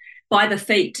down by the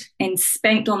feet and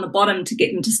spanked on the bottom to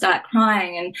get them to start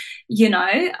crying, and,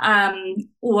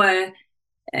 or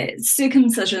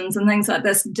circumcisions and things like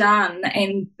this done,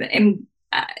 and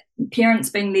parents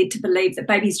being led to believe that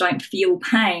babies don't feel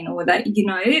pain, or that,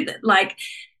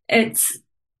 it's,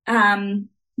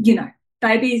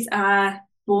 babies are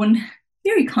born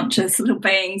very conscious little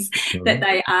beings that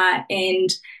they are, and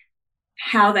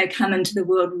how they come into the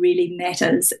world really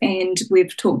matters. And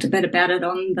we've talked a bit about it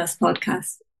on this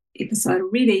podcast episode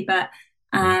already, but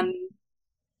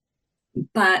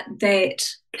that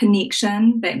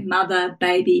connection, that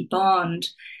mother-baby bond,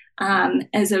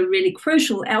 is a really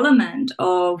crucial element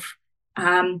of,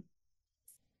 the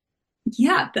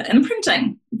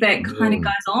imprinting that kind of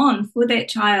goes on for that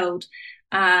child.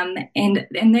 And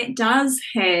that does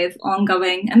have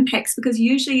ongoing impacts, because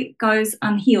usually it goes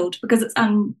unhealed because it's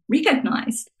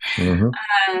unrecognized. And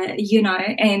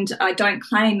I don't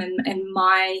claim in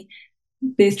my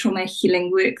birth trauma healing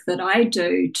work that I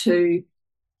do to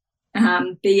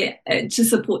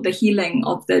support the healing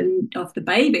of the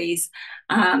babies.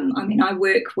 I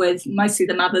work with mostly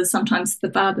the mothers, sometimes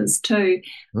the fathers too.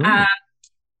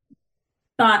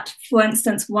 But for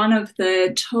instance, one of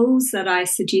the tools that I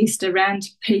suggest around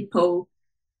people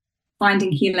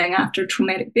finding healing after a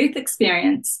traumatic birth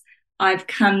experience, I've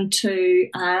come to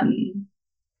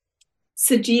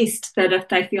suggest that if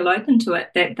they feel open to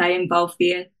it, that they involve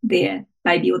their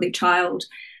baby or their child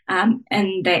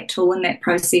in that tool, in that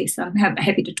process. I'm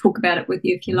happy to talk about it with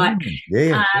you if you like.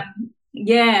 Please,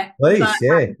 yeah.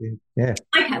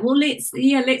 Okay, well, let's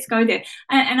go there.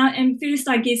 And first,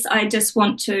 I guess I just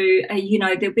want to,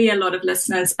 there'll be a lot of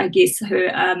listeners, I guess, who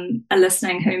are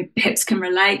listening who perhaps can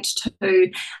relate to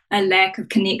a lack of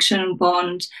connection and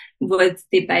bond with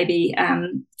their baby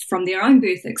from their own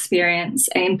birth experience,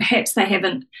 and perhaps they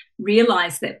haven't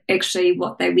realised that actually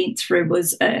what they went through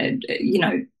was,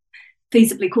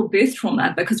 feasibly called birth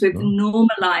trauma, because we've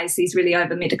normalized these really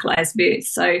over medicalized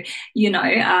births. So,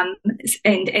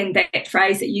 and that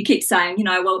phrase that you keep saying,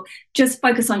 well, just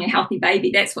focus on your healthy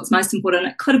baby. That's what's most important.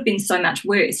 It could have been so much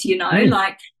worse,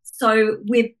 so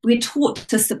we're taught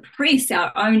to suppress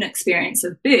our own experience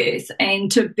of birth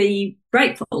and to be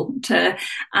grateful things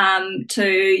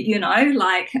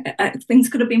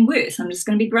could have been worse. I'm just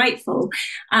going to be grateful.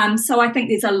 So I think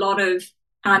there's a lot of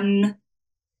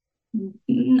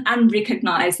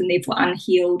unrecognized and therefore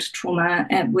unhealed trauma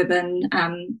within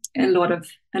a lot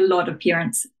of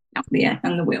parents out there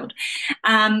in the world.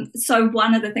 So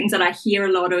one of the things that I hear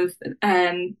a lot of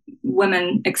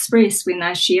women express when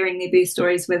they're sharing their birth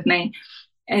stories with me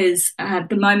is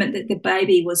the moment that the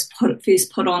baby was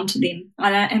first put onto them.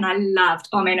 And I loved,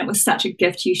 it was such a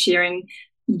gift, you sharing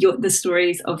the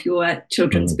stories of your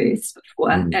children's births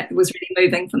before. It was really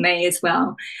moving for me as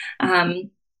well. And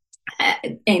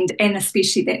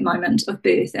especially that moment of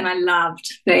birth. And I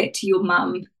loved that your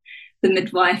mum, the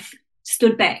midwife,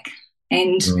 stood back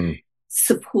and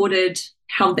supported,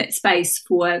 held that space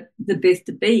for the birth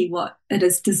to be what it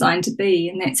is designed to be.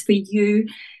 And that's for you,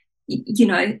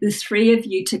 the three of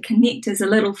you to connect as a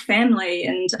little family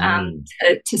and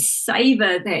to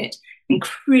savor that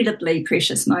incredibly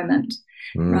precious moment,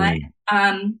 right?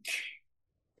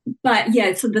 But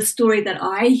yeah, so the story that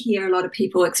I hear a lot of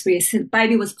people express, the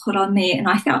baby was put on me and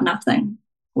I felt nothing,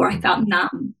 or I felt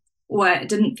numb, or it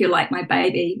didn't feel like my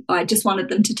baby. I just wanted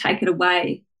them to take it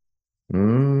away.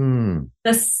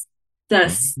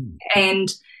 This,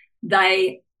 and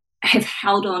they have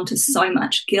held on to so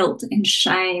much guilt and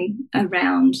shame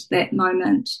around that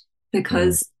moment,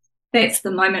 because that's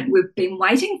the moment we've been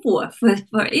waiting for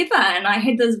forever. And I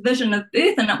had this vision of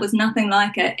birth and it was nothing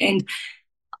like it. And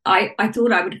I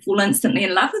thought I would fall instantly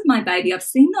in love with my baby. I've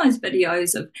seen those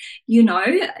videos of,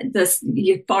 this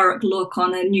euphoric look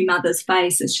on a new mother's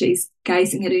face as she's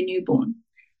gazing at her newborn.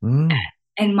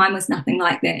 And mine was nothing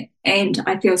like that. And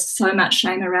I feel so much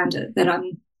shame around it that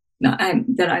I'm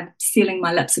sealing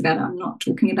my lips about it. I'm not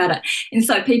talking about it. And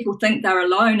so people think they're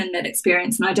alone in that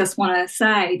experience. And I just want to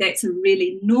say that's a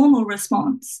really normal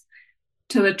response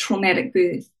to a traumatic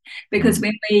birth, because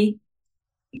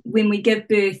when we give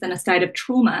birth in a state of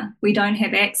trauma, we don't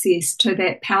have access to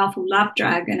that powerful love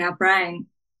drug in our brain,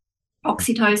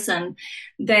 oxytocin,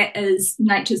 that is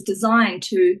nature's design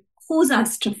to cause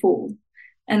us to fall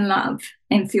in love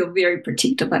and feel very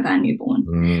protective of our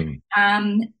newborn.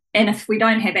 And if we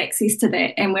don't have access to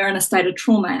that and we're in a state of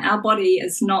trauma, our body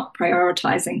is not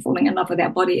prioritizing falling in love with our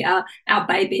body. Our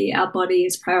body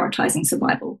is prioritizing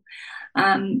survival.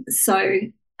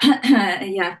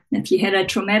 If you had a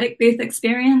traumatic birth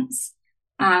experience,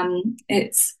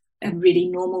 it's a really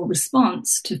normal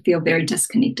response to feel very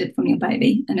disconnected from your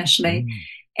baby initially.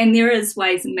 And there is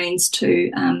ways and means to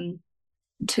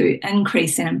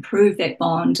increase and improve that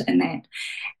bond and that.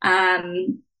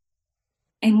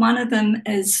 And one of them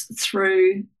is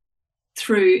through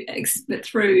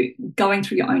going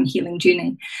through your own healing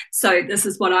journey. So this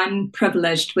is what I'm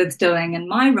privileged with doing in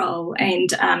my role.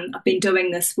 And I've been doing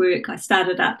this work. I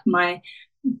started up my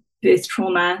birth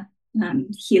trauma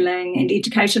healing and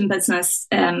education business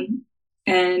in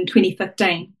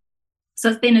 2015.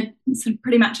 So it's been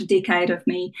pretty much a decade of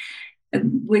me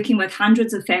working with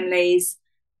hundreds of families,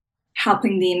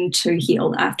 helping them to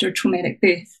heal after a traumatic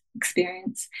birth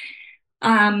experience.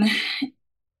 And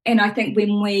I think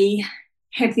when we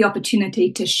have the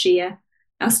opportunity to share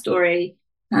our story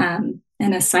in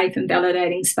a safe and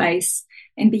validating space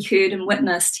and be heard and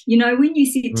witnessed, when you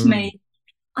said to me,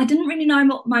 I didn't really know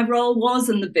what my role was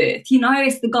in the birth,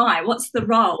 as the guy, what's the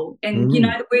role? And,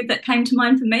 the word that came to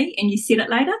mind for me, and you said it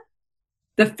later,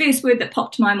 the first word that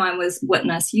popped to my mind was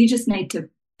witness. You just need to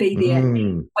be there,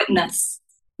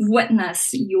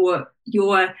 witness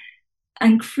your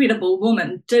incredible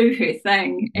woman do her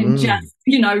thing and just,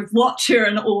 watch her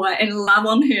in awe and love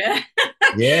on her.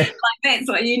 Yeah. That's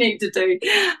what you need to do.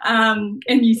 And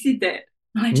you said that.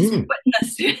 I just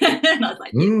witnessed her. And I was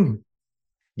like,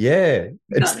 yeah.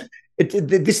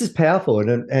 This is powerful.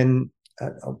 And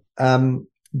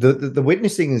the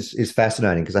witnessing is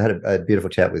fascinating, because I had a beautiful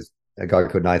chat with a guy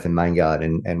called Nathan Maingard,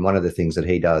 and one of the things that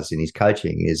he does in his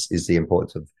coaching is the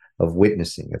importance of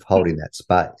witnessing, of holding that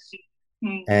space.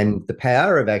 And the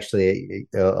power of actually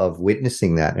of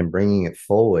witnessing that and bringing it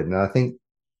forward. And I think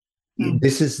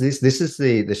this is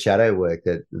the shadow work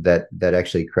that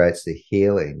actually creates the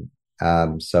healing,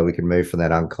 so we can move from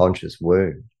that unconscious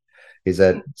wound, is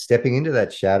that stepping into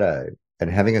that shadow and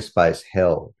having a space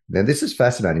held. Now this is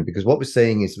fascinating, because what we're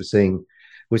seeing is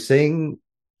we're seeing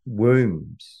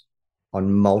wombs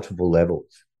on multiple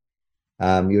levels.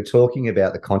 You're talking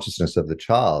about the consciousness of the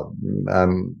child.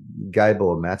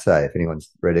 Gabor Mate, if anyone's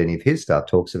read any of his stuff,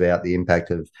 talks about the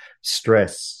impact of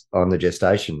stress on the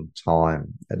gestation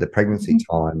time, the pregnancy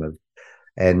time of,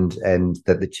 and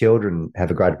that the children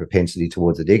have a greater propensity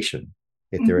towards addiction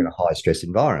if they're in a high stress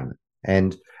environment.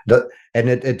 And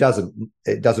it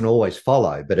doesn't always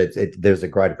follow, but there's a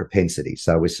greater propensity.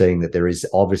 So we're seeing that there is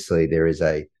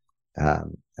a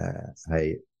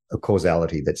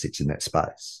causality that sits in that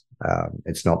space.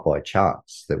 It's not by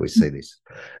chance that we see this.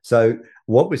 So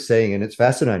what we're seeing, and it's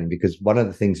fascinating because one of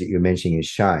the things that you're mentioning is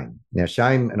shame. Now,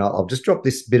 shame, and I'll just drop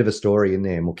this bit of a story in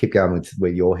there and we'll keep going with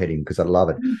where you're heading because I love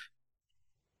it.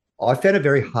 I found it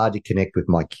very hard to connect with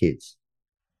my kids.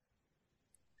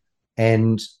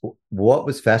 And what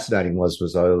was fascinating was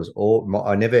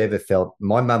I never ever felt,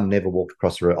 my mum never walked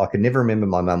across the room. I can never remember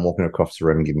my mum walking across the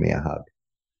room and giving me a hug.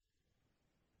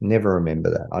 Never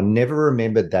remember that. I never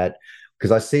remembered that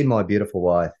because I see my beautiful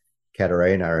wife,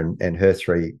 Katerina, and her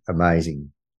three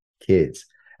amazing kids.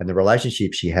 And the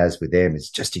relationship she has with them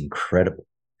is just incredible.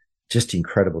 Just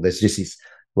incredible. There's just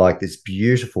this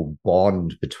beautiful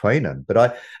bond between them.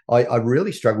 But I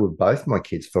really struggled with both my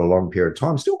kids for a long period of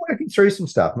time, still working through some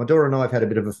stuff. My daughter and I have had a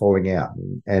bit of a falling out.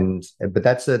 But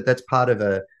that's part of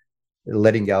a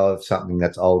letting go of something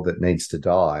that's old that needs to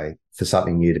die for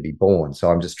something new to be born. So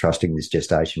I'm just trusting this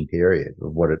gestation period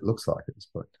of what it looks like at this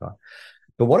point in time.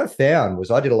 But what I found was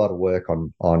I did a lot of work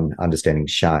on understanding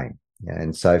shame.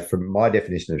 And so from my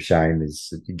definition of shame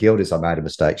is guilt is I made a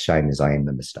mistake, shame is I am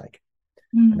the mistake.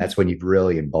 And that's when you've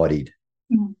really embodied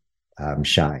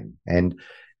shame. And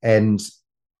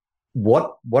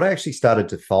what I actually started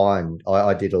to find,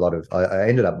 I did a lot of, I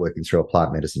ended up working through a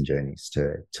plant medicine journeys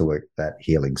to work that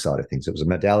healing side of things. It was a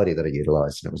modality that I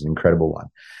utilized and it was an incredible one.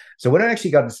 So when I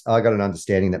got an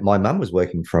understanding that my mum was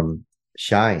working from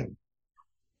shame,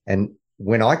 and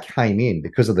when I came in,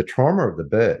 because of the trauma of the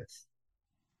birth,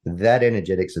 that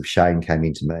energetics of shame came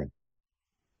into me.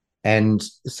 And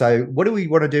so what do we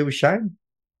want to do with shame?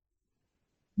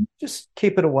 Just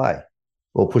keep it away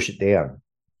or push it down.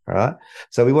 All right.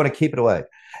 So we want to keep it away.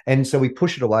 And so we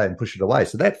push it away and push it away.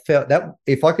 So that felt that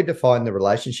if I could define the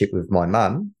relationship with my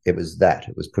mum, it was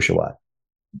push away.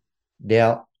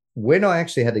 Now, when I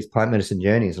actually had these plant medicine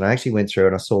journeys and I actually went through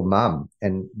and I saw mum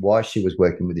and why she was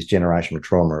working with this generational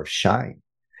trauma of shame.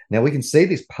 Now we can see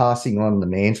this passing on the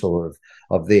mantle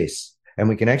of this, and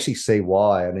we can actually see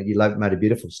why. And you made a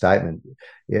beautiful statement.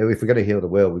 If we're going to heal the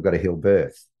world, we've got to heal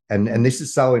birth. And this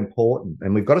is so important.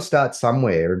 And we've got to start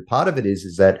somewhere. And part of it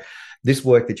is that this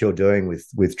work that you're doing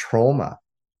with trauma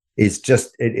is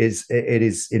just it is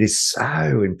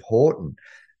so important.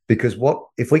 Because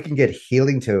if we can get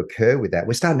healing to occur with that,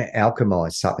 we're starting to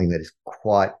alchemize something that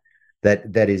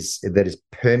is that is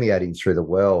permeating through the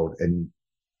world, and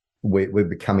we're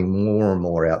becoming more and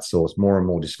more outsourced, more and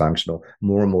more dysfunctional,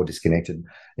 more and more disconnected,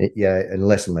 and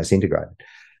less integrated.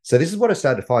 So this is what I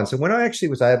started to find. So when I actually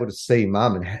was able to see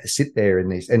mum and sit there in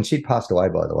this, and she'd passed away,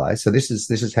 by the way. So this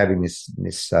is having this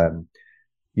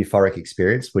euphoric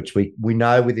experience, which we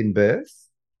know within birth,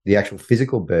 the actual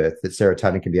physical birth, that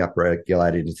serotonin can be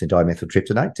upregulated into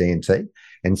dimethyltryptamate, DMT.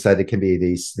 And so there can be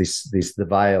the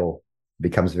veil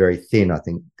becomes very thin. I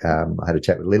think I had a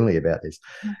chat with Lindley about this,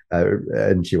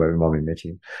 and she won't remind me to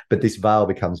mention, but this veil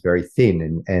becomes very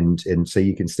thin, and so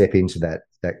you can step into that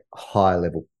high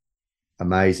level,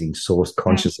 amazing source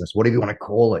consciousness, whatever you want to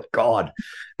call it, God,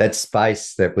 that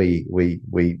space that we're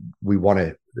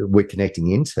connecting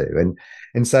into,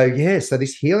 and so so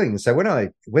this healing. So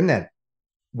when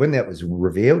that was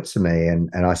revealed to me, and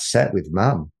I sat with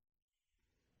mum,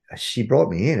 she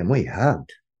brought me in and we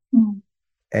hugged.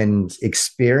 And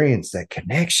experience that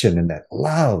connection and that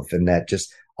love, and that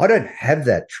just, I don't have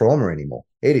that trauma anymore.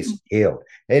 It is healed.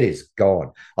 It is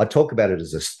gone. I talk about it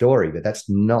as a story, but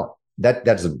that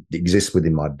doesn't exist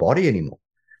within my body anymore.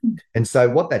 And so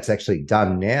what that's actually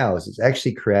done now is it's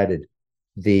actually created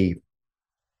the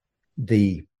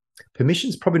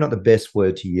permission's probably not the best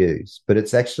word to use, but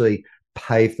it's actually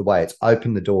paved the way. It's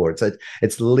opened the door.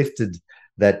 It's lifted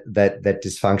that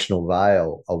dysfunctional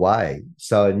veil away,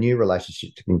 so a new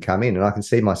relationship can come in. And I can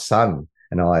see my son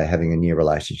and I having a new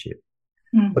relationship.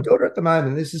 My daughter at the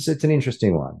moment, it's an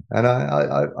interesting one, and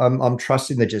I'm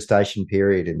trusting the gestation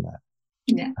period in that.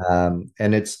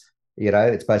 And it's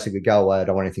basically go away. I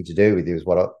don't want anything to do with you, is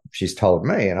what she's told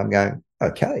me, and I'm going,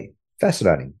 okay,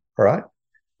 fascinating. All right,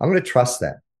 I'm going to trust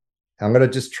that. I'm going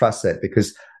to just trust that,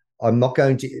 because I'm not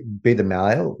going to be the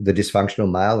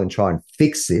dysfunctional male, and try and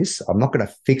fix this. I'm not going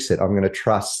to fix it. I'm going to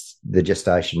trust the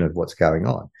gestation of what's going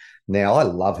on. Now, I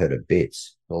love her to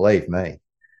bits, believe me,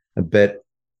 but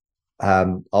I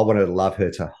wanted to love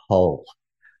her to whole.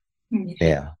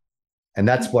 Yeah. And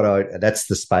that's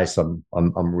the space I'm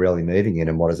really moving in.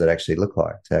 And what does it actually look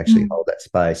like to actually hold that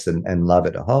space and love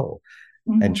it whole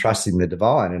and trusting the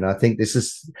divine? And I think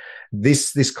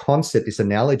this concept, this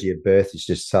analogy of birth is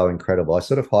just so incredible. I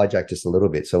sort of hijacked just a little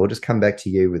bit. So we'll just come back to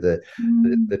you with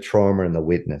the trauma and the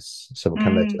witness. So we'll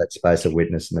come back to that space of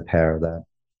witness and the power of that.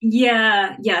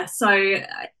 Yeah, yeah. So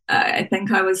I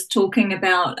think I was talking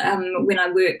about when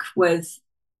I work with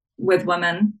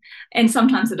women, and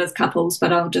sometimes it is couples,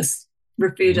 but I'll just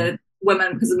refer to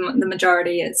women because the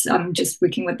majority is I'm just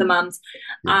working with the mums.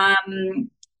 Yeah.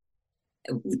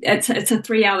 It's a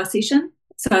 3-hour session,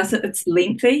 so it's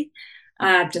lengthy.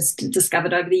 I've just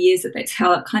discovered over the years that that's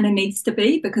how it kind of needs to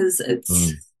be, because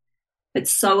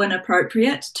it's so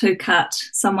inappropriate to cut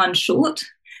someone short.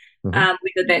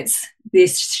 Whether that's they're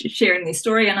sharing their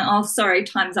story and, oh, sorry,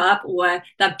 time's up, or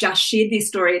they've just shared their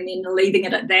story and then leaving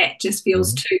it at that just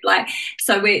feels too like.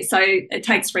 So it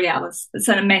takes 3 hours. It's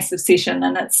a massive session,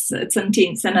 and it's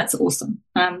intense and it's awesome.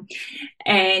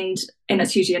 And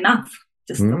it's usually enough,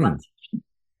 just the one.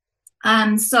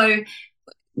 So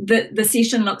the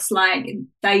session looks like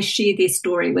they share their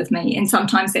story with me, and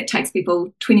sometimes that takes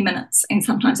people 20 minutes, and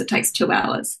sometimes it takes 2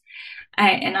 hours.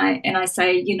 And I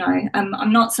say,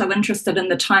 I'm not so interested in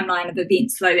the timeline of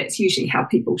events, though that's usually how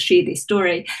people share their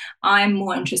story. I'm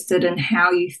more interested in how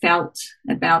you felt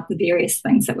about the various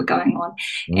things that were going on.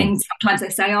 And sometimes they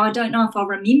say, oh, I don't know if I'll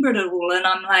remember it all. And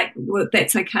I'm like, well,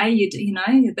 that's okay.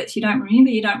 But you don't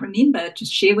remember.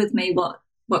 Just share with me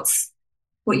what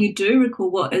you do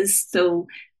recall, what is still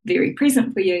very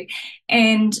present for you.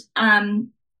 And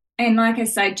like I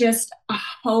say, just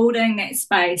holding that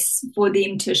space for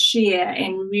them to share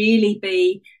and really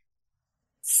be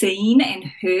seen and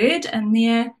heard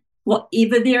in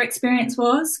whatever their experience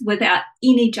was, without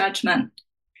any judgment.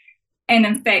 And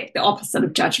in fact, the opposite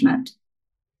of judgment,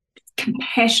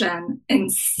 compassion,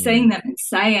 and seeing them and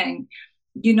saying,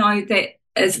 that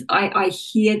is, I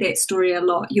hear that story a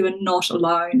lot. You are not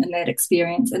alone in that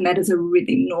experience, and that is a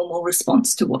really normal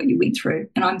response to what you went through.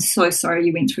 And I'm so sorry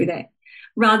you went through that.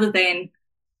 Rather than,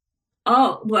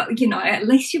 oh, well, at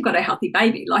least you've got a healthy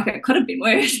baby. Like, it could have been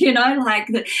worse,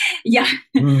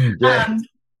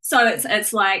 So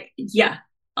it's like, yeah,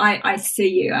 I see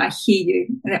you, I hear you.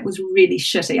 That was really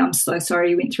shitty. I'm so sorry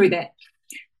you went through that.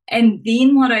 And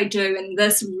then what I do, and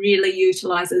this really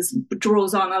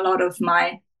draws on a lot of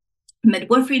my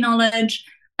midwifery knowledge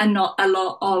and not a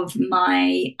lot of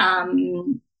my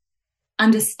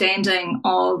understanding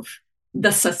of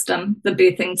the system, the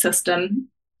birthing system,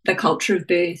 the culture of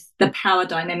birth, the power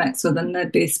dynamics within the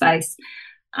birth space,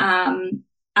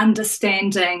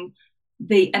 understanding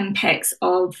the impacts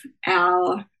of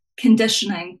our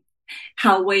conditioning,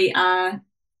 how we are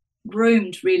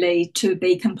groomed really to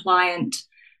be compliant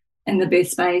in the birth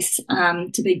space,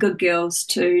 to be good girls,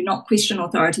 to not question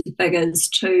authority figures,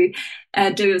 to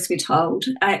do as we're told.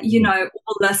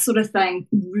 All this sort of thing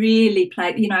really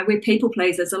play. We're people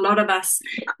pleasers. A lot of us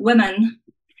women,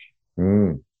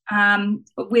 we're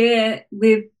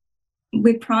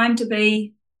primed to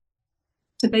be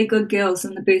good girls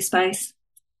in the birth space,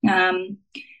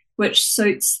 which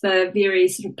suits the very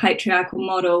sort of patriarchal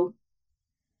model.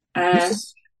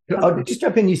 I'll just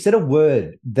jump in. You said a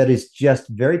word that is just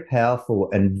very powerful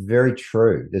and very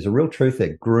true. There's a real truth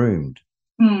there, groomed.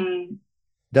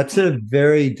 That's a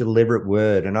very deliberate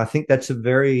word, and I think that's a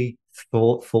very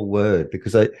thoughtful word,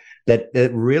 because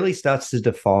that really starts to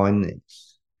define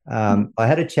this. I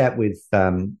had a chat with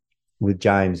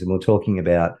James, and we're talking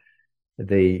about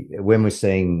when we're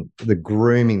seeing the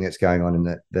grooming that's going on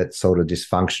in that sort of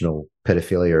dysfunctional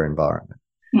pedophilia environment.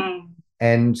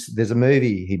 And there's a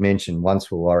movie he mentioned, Once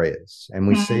Were Warriors, and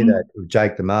we see that with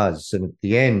Jake the Muz, and at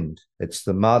the end, it's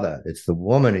the mother, it's the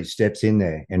woman who steps in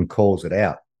there and calls it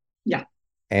out. Yeah.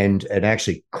 And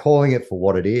actually calling it for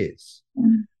what it is.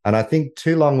 And I think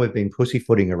too long we've been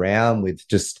pussyfooting around with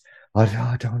just, I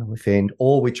don't want to offend,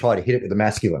 or we try to hit it with the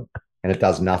masculine and it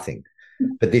does nothing.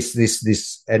 But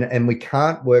this, and we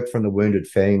can't work from the wounded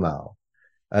female,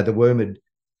 the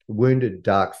wounded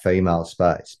dark female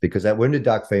space, because that wounded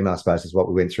dark female space is what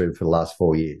we went through for the last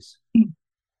 4 years.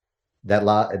 It's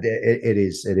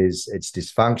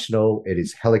dysfunctional. It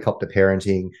is helicopter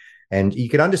parenting, and you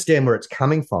can understand where it's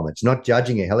coming from. It's not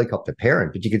judging a helicopter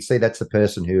parent, but you can see that's the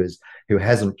person who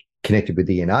hasn't connected with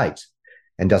the innate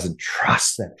and doesn't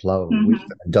trust that flow of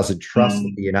wisdom, and doesn't trust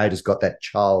that the innate has got that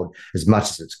child as much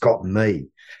as it's got me.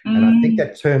 And I think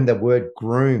that term, the word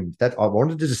groomed, that I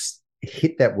wanted to just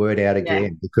hit that word out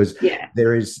again, because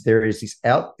there is this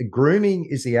grooming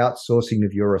is the outsourcing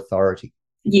of your authority.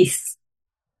 Yes.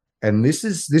 And this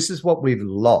is what we've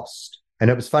lost. And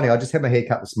it was funny. I just had my hair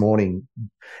cut this morning,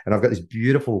 and I've got this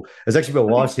beautiful. It's actually my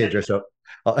wife's hairdresser.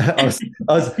 My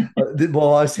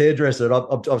wife's hairdresser, and I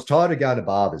was tired of going to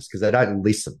barbers because they don't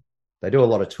listen. They do a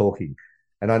lot of talking,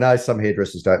 and I know some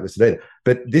hairdressers don't listen either.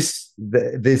 But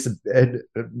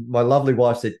my lovely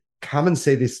wife said, "Come and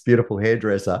see this beautiful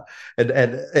hairdresser," and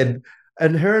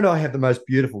her and I have the most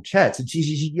beautiful chats. And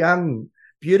she's a young,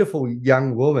 beautiful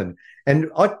young woman.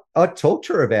 And I talked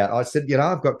to her about. I said,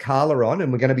 I've got Carla on,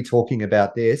 and we're going to be talking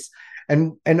about this.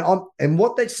 And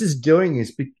what this is doing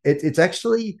is it's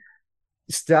actually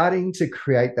starting to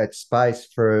create that space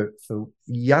for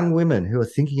young women who are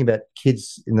thinking about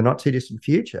kids in the not too distant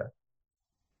future.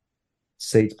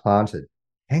 Seeds planted.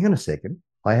 Hang on a second.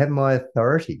 I have my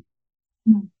authority.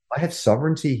 I have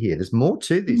sovereignty here. There's more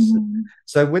to this.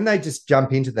 So when they just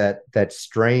jump into that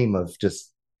stream of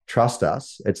just trust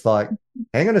us, it's like,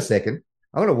 hang on a second.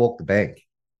 I'm going to walk the bank.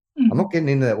 I'm not getting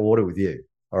into that water with you.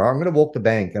 All right, I'm going to walk the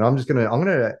bank, and I'm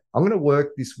going to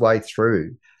work this way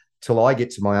through till I get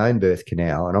to my own birth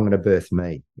canal, and I'm going to birth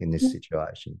me in this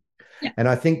situation. Yeah. And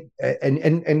I think,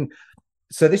 and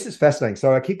so this is fascinating.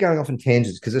 So I keep going off in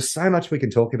tangents because there's so much we can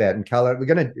talk about. And Carla,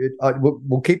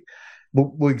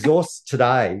 we'll exhaust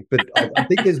today, but I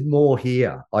think there's more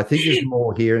here. I think there's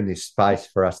more here in this space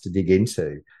for us to dig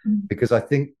into, because I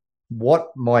think what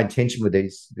my intention with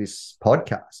this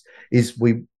podcast is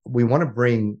we want to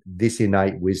bring this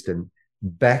innate wisdom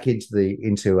back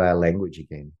into our language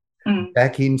again.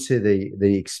 Back into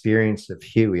the experience of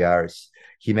who we are as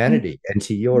humanity. And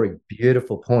to your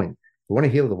beautiful point, if we want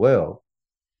to heal the world,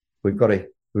 we've got to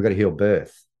heal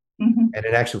birth, and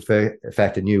in actual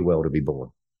fact, a new world to be born,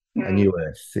 a new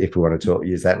earth, if we want to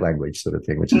use that language sort of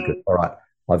thing, which is good. All right,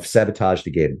 I've sabotaged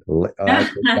again. No, I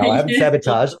haven't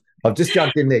sabotaged. I've just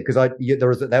jumped in there because there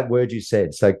was that word you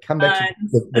said. So come back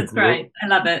to that's great. I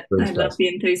love it. I love the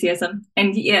enthusiasm.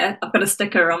 And yeah, I've got a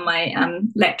sticker on my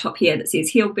laptop here that says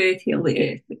 "Heal birth, heal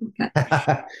the earth."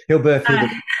 Okay. Heal birth, heal the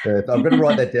earth. I'm going to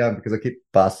write that down because I keep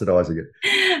bastardizing it.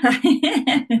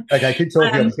 Okay, keep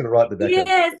talking. I'm just going to write the back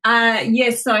down.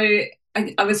 Yes. So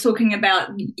I was talking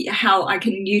about how I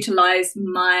can utilize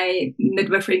my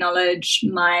midwifery knowledge,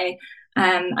 my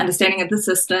understanding of the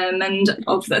system and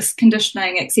of this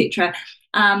conditioning, etc.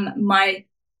 My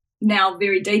now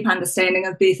very deep understanding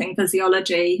of birthing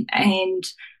physiology and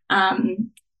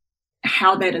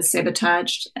how that is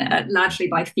sabotaged largely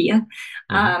by fear,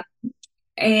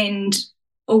 and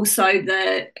also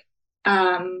the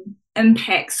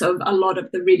impacts of a lot of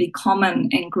the really common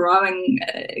and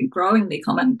growingly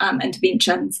common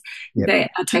interventions that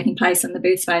are taking place in the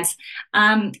birth space.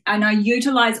 And I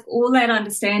utilize all that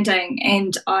understanding,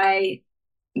 and I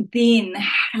then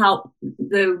help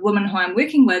the woman who I'm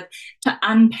working with to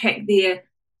unpack their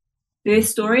birth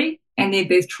story and their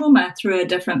birth trauma through a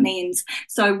different lens.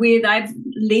 So where they've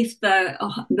left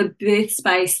the birth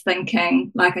space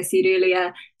thinking, like I said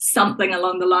earlier, something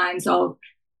along the lines of,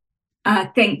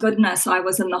 thank goodness I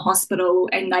was in the hospital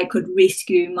and they could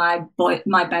rescue my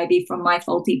baby from my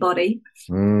faulty body.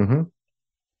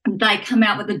 They come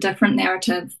out with a different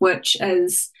narrative, which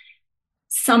is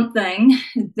something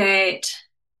that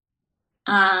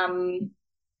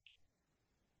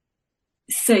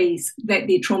sees that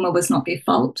their trauma was not their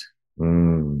fault,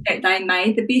 that they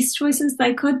made the best choices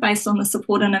they could based on the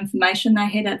support and information they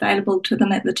had available to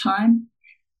them at the time,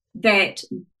 that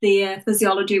their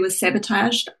physiology was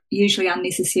sabotaged, usually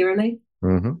unnecessarily,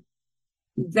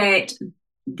 that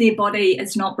their body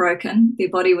is not broken, their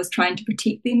body was trying to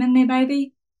protect them and their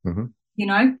baby.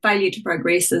 Failure to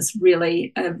progress is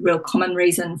really a real common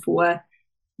reason for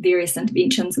various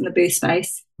interventions in the birth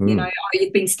space.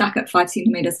 You've been stuck at 5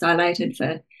 centimetres dilated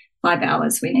for 5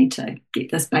 hours, we need to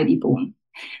get this baby born.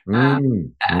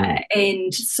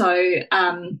 And so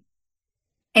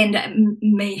and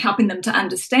me helping them to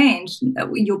understand that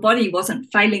your body wasn't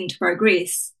failing to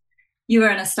progress. You were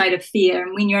in a state of fear.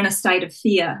 And when you're in a state of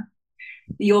fear,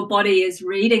 your body is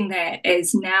reading that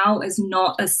as now is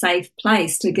not a safe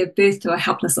place to give birth to a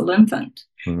helpless little infant.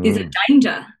 There's a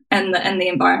danger in the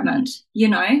environment,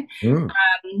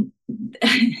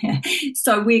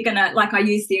 So we're gonna, like I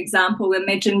use the example,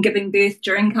 imagine giving birth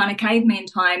during kind of caveman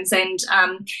times, and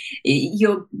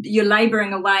you're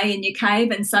labouring away in your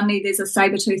cave, and suddenly there's a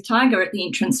saber-toothed tiger at the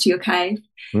entrance to your cave.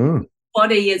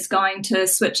 Body is going to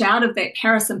switch out of that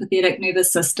parasympathetic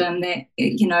nervous system that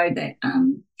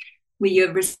where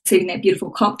you're receiving that beautiful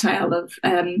cocktail of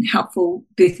helpful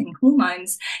birthing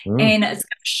hormones, and it's going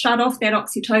to shut off that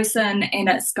oxytocin, and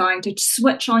it's going to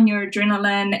switch on your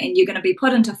adrenaline, and you're going to be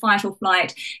put into fight or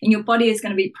flight, and your body is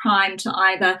going to be primed to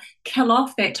either kill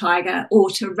off that tiger or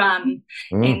to run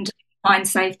and find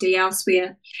safety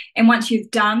elsewhere. And once you've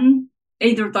done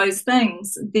either of those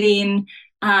things, then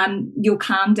you'll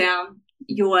calm down,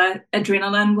 your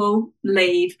adrenaline will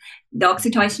leave, the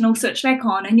oxytocin will switch back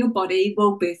on, and your body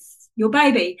will birth your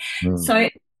baby. So,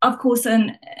 of course,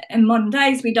 in modern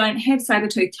days, we don't have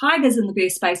saber-toothed tigers in the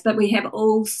birth space, but we have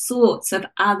all sorts of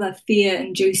other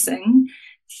fear-inducing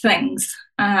things.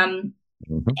 And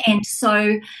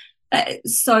so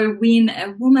when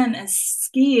a woman is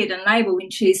scared in labour,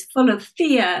 when she's full of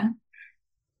fear,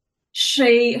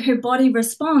 her body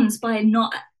responds by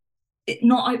not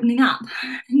opening up,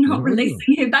 not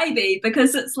releasing her baby,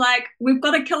 because it's like, we've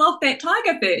got to kill off that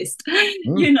tiger first.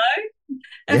 You know,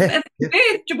 if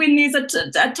birthed when there's a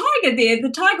tiger there,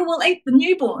 the tiger will eat the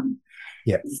newborn.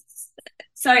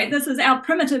 So this is our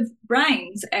primitive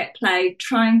brains at play,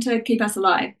 trying to keep us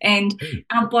alive, and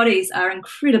our bodies are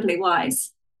incredibly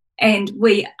wise, and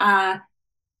we are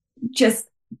just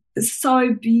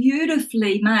so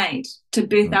beautifully made to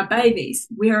birth our babies.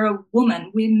 We're a woman,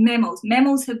 we're mammals.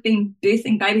 Mammals have been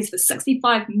birthing babies for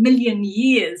 65 million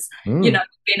years, you know,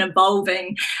 been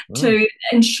evolving to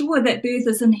ensure that birth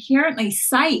is inherently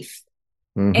safe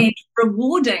and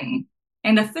rewarding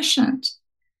and efficient.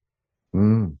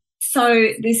 So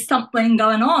there's something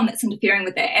going on that's interfering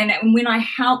with that. And when I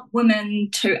help women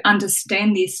to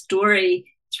understand their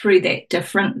story through that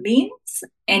different lens,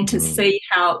 and to see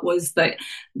how it was that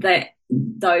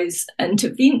those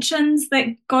interventions that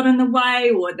got in the way,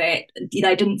 or that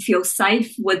they didn't feel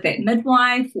safe with that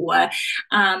midwife, or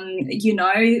you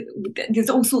know, there's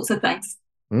all sorts of things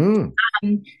that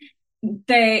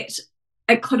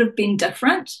it could have been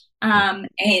different.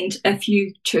 And if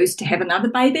you choose to have another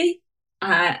baby,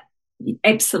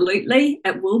 absolutely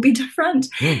it will be different.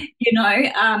 You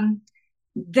know,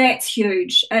 that's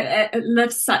huge. It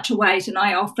lifts such a weight, and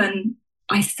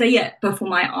I see it before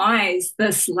my eyes,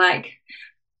 this like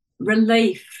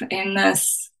relief and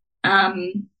this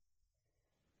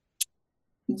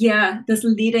this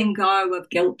letting go of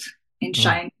guilt and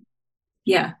shame.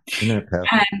 And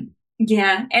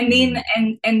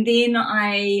then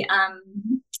I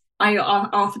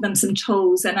offer them some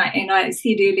tools, and I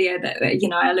said earlier that, you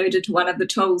know, I alluded to one of the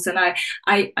tools, and I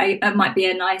it might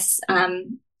be a nice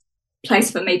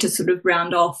place for me to sort of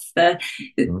round off the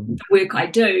work I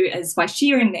do is by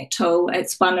sharing that tool.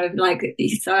 It's one of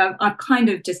so I've kind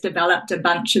of just developed a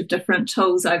bunch of different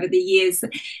tools over the years,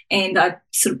 and I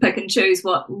sort of pick and choose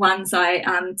what ones I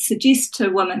suggest to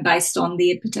women based on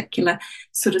their particular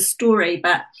sort of story.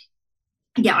 But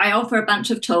yeah, I offer a bunch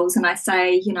of tools, and I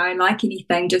say, you know, like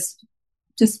anything, just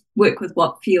work with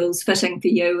what feels fitting for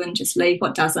you, and just leave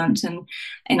what doesn't. And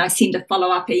I send a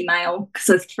follow-up email, because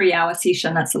a 3-hour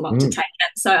session, that's a lot to take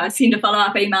in. So I send a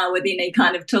follow-up email with any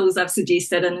kind of tools I've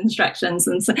suggested and instructions.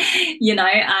 And so, you know,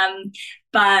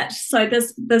 but so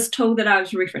this tool that I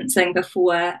was referencing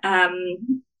before,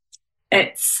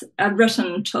 it's a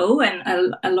written tool,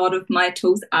 and a lot of my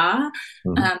tools are.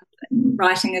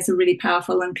 Writing is a really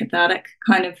powerful and cathartic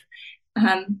kind of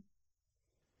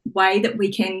way that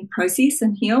we can process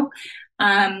and heal.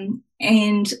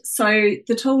 And so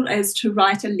the tool is to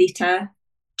write a letter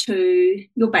to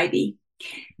your baby.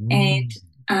 And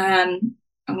I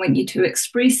want you to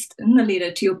express in the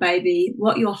letter to your baby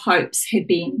what your hopes had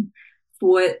been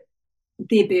for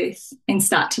their birth and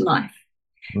start to life.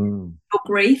 Your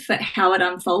grief at how it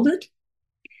unfolded,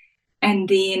 and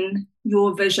then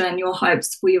your vision, your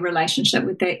hopes for your relationship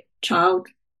with that child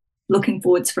looking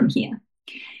forwards from here.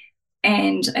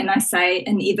 And I say,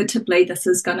 inevitably,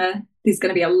 there's gonna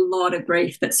be a lot of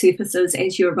grief that surfaces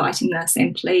as you're writing this,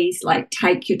 and please, like,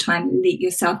 take your time, let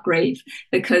yourself grieve,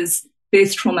 because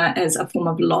birth trauma is a form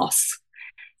of loss.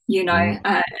 You know,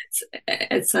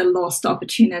 it's a lost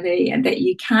opportunity, and that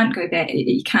you can't go back,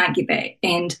 you can't get back.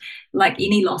 And like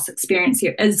any loss experience,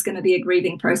 there is going to be a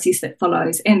grieving process that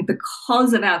follows. And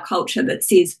because of our culture that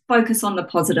says focus on the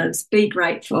positives, be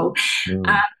grateful,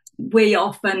 we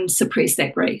often suppress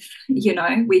that grief. You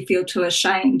know, we feel too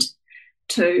ashamed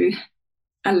to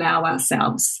allow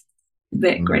ourselves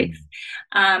that grief.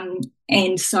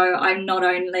 And so I'm not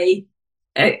only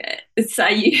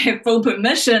say you have full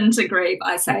permission to grieve,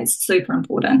 I say it's super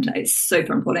important. It's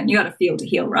super important. You got to feel to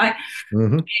heal, right?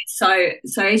 So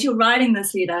as you're writing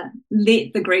this letter,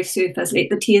 let the grief surface, let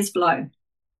the tears flow.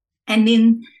 And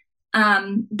then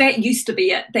that used to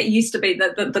be it. That used to be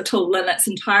the tool in its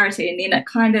entirety, and then it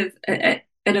kind of it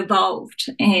evolved.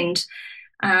 And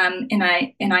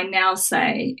I now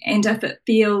say, and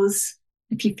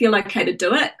if you feel okay to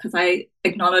do it, because I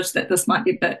acknowledge that this might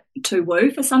be a bit too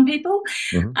woo for some people,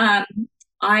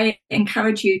 I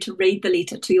encourage you to read the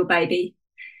letter to your baby.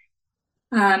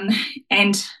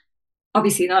 And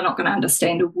obviously they're not going to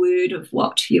understand a word of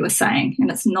what you are saying,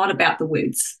 and it's not about the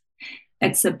words.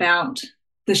 It's about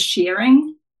the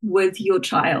sharing with your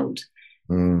child,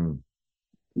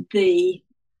 the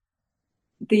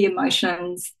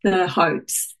emotions, the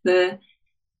hopes, the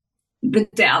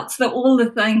doubts, all the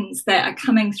things that are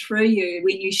coming through you.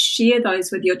 When you share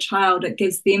those with your child, it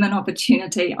gives them an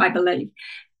opportunity, I believe,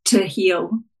 to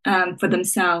heal for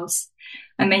themselves.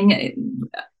 I mean,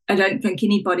 I don't think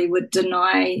anybody would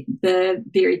deny the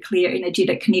very clear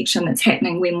energetic connection that's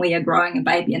happening when we are growing a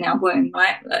baby in our womb,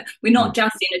 right? We're not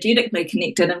just energetically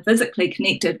connected and physically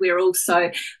connected, we're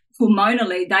also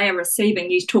hormonally, they are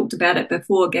receiving. You talked about it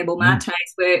before, Gabor Mate's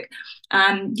work.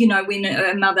 When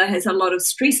a mother has a lot of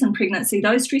stress in pregnancy,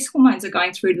 those stress hormones are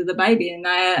going through to the baby, and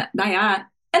they are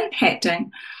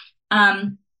impacting.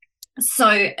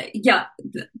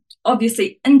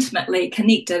 Obviously intimately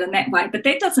connected in that way, but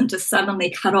that doesn't just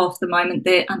suddenly cut off the moment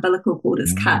that umbilical cord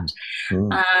is cut.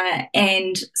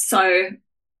 And so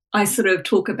I sort of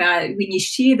talk about when you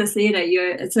share this letter,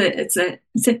 it's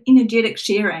an energetic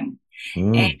sharing.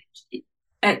 And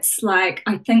it's like,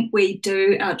 I think we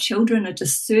do our children a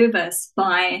disservice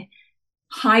by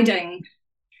hiding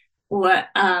or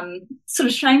sort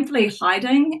of shamefully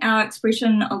hiding our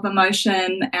expression of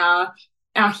emotion.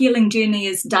 Our healing journey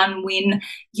is done when,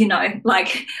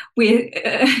 like when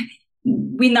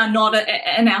they're not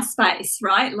in our space,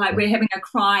 right? Like we're having a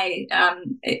cry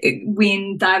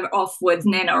when they're off with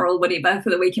Nana or whatever for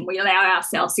the weekend. We allow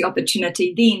ourselves the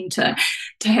opportunity then to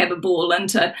have a ball and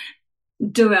to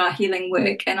do our healing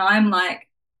work. And I'm like,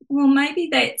 well, maybe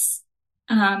that's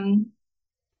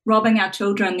robbing our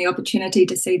children the opportunity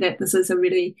to see that this is a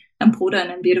really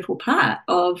important and beautiful part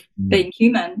of being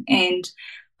human and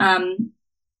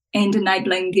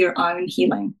enabling their own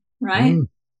healing, right?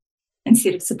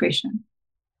 Instead of suppression.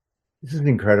 This is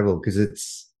incredible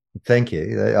because thank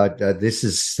you. This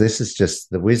is just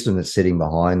the wisdom that's sitting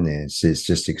behind this is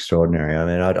just extraordinary. I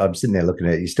mean, I'm sitting there looking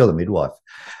at it. You're still a midwife,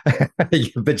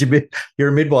 but you're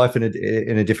a midwife in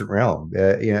a different realm.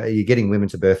 You're getting women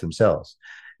to birth themselves,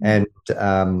 and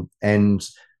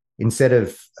instead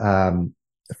of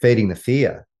feeding the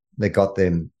fear that got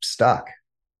them stuck,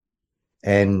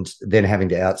 and then having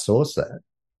to outsource that,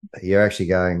 you're actually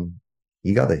going,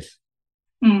 you got this.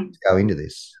 Let's go into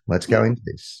this. Let's go into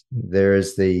this. There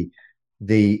is the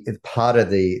part of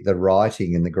the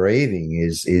writing and the grieving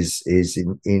is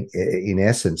in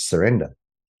essence surrender.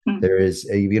 There is,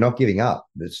 you're not giving up.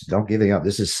 It's not giving up.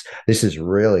 This is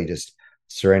really just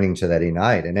surrendering to that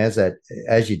innate. And as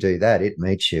you do that, it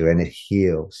meets you and it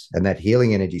heals, and that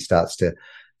healing energy starts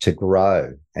to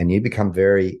grow, and you become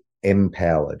very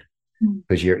empowered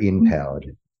because you're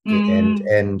empowered.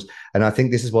 And I think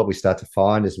this is what we start to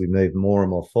find as we move more and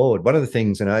more forward. One of the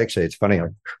things, and actually it's funny, I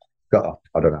don't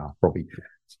know, probably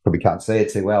can't see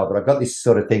it too well, but I've got this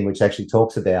sort of thing which actually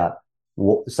talks about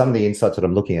some of the insights that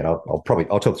I'm looking at. I'll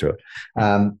talk through it.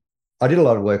 I did a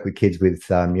lot of work with kids with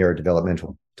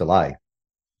neurodevelopmental delay,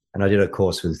 and I did a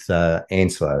course with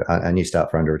ANSWO, a New Start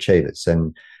for Underachievers,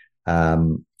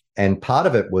 and part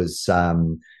of it was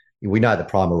we know the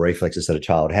primal reflexes that a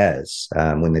child has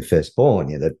when they're first born,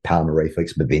 the Palmar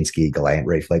reflex, Babinski, Galant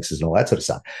reflexes, and all that sort of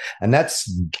stuff. And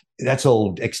that's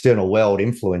all external world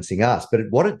influencing us. But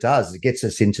what it does is it gets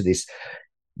us into this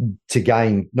to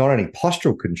gain not only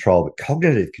postural control but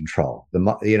cognitive control.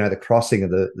 The crossing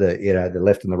of the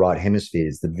left and the right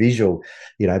hemispheres, the visual,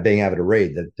 being able to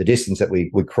read the distance that we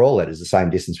crawl at is the same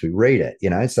distance we read it.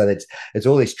 So it's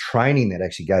all this training that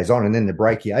actually goes on, and then the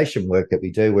brachiation work that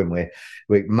we do when we're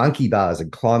monkey bars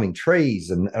and climbing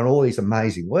trees and all these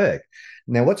amazing work.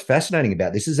 Now, what's fascinating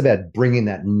about this is about bringing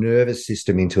that nervous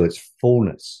system into its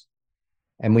fullness.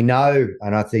 And we know,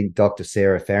 and I think Dr.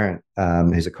 Sarah Farrant,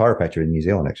 who's a chiropractor in New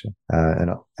Zealand, actually,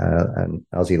 an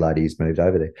Aussie lady who's moved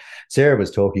over there. Sarah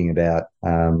was talking about, I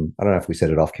don't know if we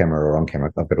said it off camera or on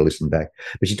camera, I've got to listen back,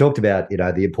 but she talked about,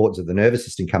 the importance of the nervous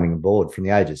system coming on board from the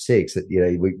age of 6, that,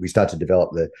 we start to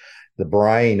develop the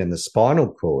brain and the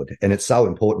spinal cord, and it's so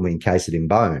important we encase it in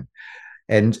bone.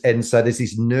 And so there's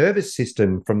this nervous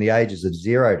system from the ages of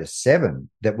 0 to 7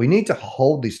 that we need to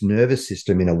hold this nervous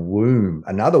system in a womb,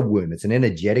 another womb. It's an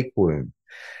energetic womb.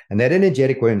 And that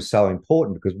energetic womb is so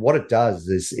important because what it does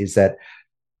is that,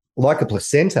 like a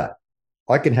placenta,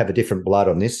 I can have a different blood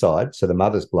on this side, so the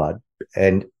mother's blood,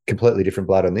 and completely different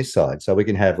blood on this side. So we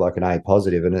can have like an A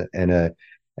positive and an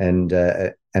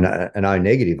O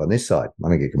negative on this side. I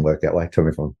think it can work that way. Tell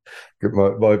me if I'm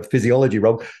getting my physiology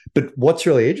wrong. But what's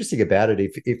really interesting about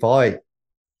it, if I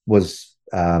was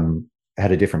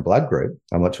had a different blood group,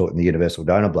 I'm not talking the universal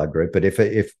donor blood group, but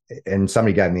if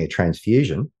somebody gave me a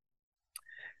transfusion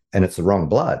and it's the wrong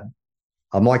blood,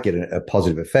 I might get a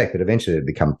positive effect, but eventually it'd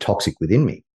become toxic within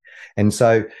me. And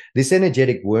so this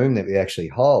energetic womb that we actually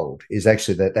hold is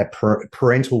actually that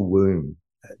parental womb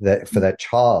that for that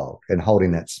child and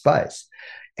holding that space.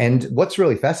 And what's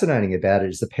really fascinating about it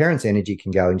is the parent's energy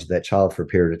can go into that child for a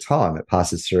period of time. It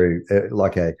passes through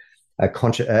like a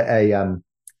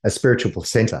spiritual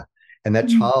placenta, and that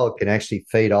child can actually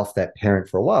feed off that parent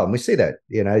for a while. And we see that,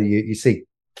 you see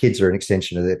kids are an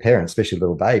extension of their parents, especially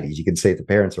little babies. You can see if the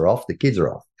parents are off, the kids are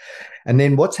off. And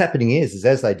then what's happening is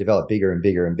as they develop bigger and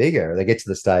bigger and bigger, they get to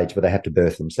the stage where they have to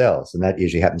birth themselves. And that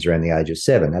usually happens around the age of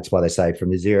 7. That's why they say from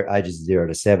the ages 0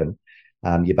 to 7,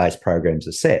 your base programs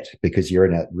are set because you're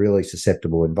in a really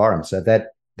susceptible environment. So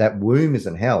that womb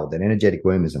isn't held, that energetic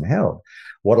womb isn't held.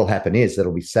 What'll happen is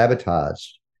that'll be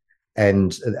sabotaged,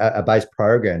 and a base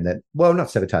program not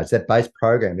sabotaged, that base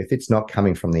program, if it's not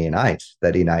coming from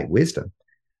that innate wisdom,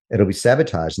 it'll be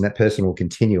sabotaged, and that person will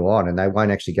continue on, and they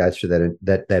won't actually go through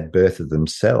that birth of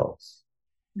themselves.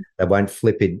 They won't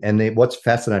flip in. And what's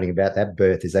fascinating about that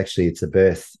birth is actually it's a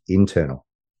birth internal.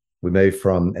 We move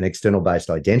from an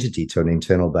external-based identity to an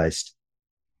internal-based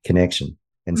connection.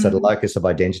 And so the locus of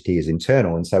identity is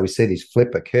internal. And so we see this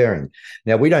flip occurring.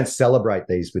 Now, we don't celebrate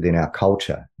these within our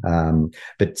culture,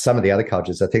 but some of the other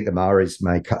cultures, I think the Maoris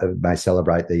may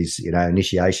celebrate these,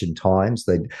 initiation times.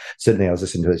 Certainly, I was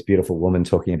listening to this beautiful woman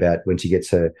talking about when she gets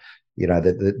her,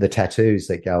 the tattoos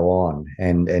that go on.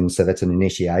 And so that's an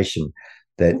initiation.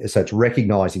 So it's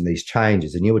recognizing these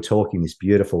changes. And you were talking this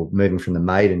beautiful moving from the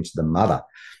maiden to the mother.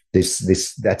 And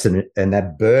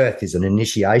that birth is an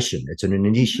initiation. It's an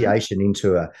initiation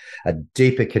into a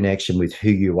deeper connection with who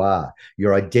you are.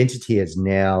 Your identity has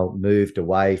now moved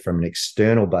away from an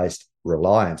external based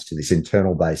reliance to this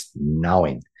internal based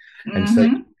knowing. And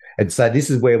so this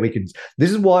is where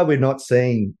this is why we're not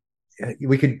seeing,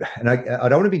 and I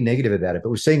don't want to be negative about it,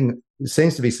 but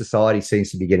society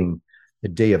seems to be getting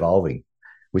de-evolving.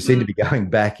 We seem to be going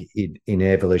back in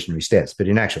evolutionary steps, but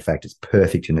in actual fact, it's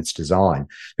perfect in its design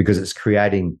because it's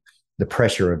creating the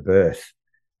pressure of birth.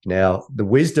 Now, the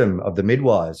wisdom of the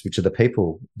midwives, which are the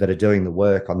people that are doing the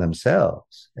work on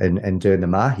themselves and doing the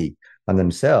mahi on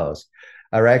themselves,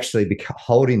 are actually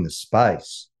holding the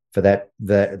space for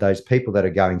those people that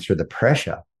are going through the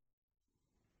pressure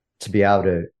to be able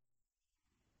to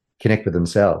connect with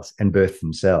themselves and birth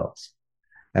themselves.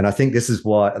 And I think this is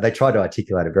why they try to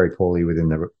articulate it very poorly within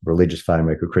the religious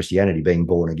framework of Christianity, being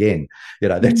born again.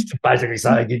 That's basically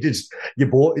saying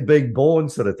you're being born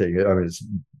sort of thing. I mean, it's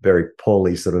very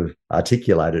poorly sort of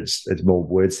articulated. It's more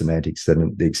word semantics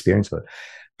than the experience of it.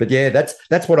 But yeah,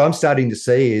 that's what I'm starting to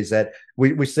see is that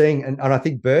we're seeing, and I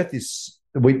think birth is,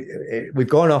 we've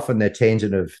gone off on the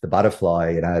tangent of the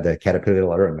butterfly, the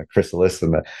caterpillar and the chrysalis,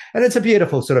 and it's a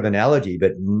beautiful sort of analogy.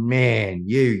 But man,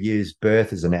 you use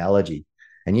birth as an analogy.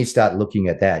 And you start looking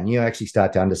at that and you actually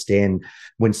start to understand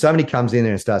when somebody comes in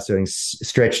there and starts doing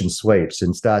stretch and sweeps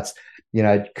and starts,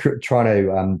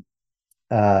 trying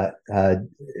to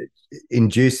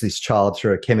induce this child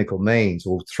through a chemical means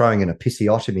or throwing in a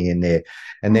episiotomy in there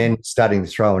and then starting to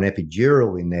throw an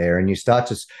epidural in there. And you start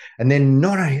to, and then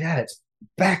not only that, it's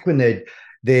back when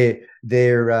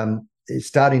they're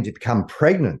starting to become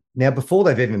pregnant. Now, before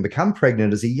they've even become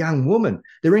pregnant as a young woman,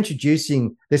 they're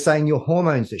saying your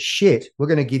hormones are shit. We're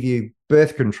going to give you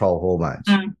birth control hormones.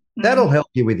 That'll help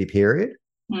you with your period.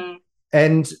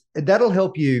 And that'll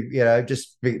help you,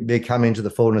 just become into the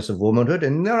fullness of womanhood.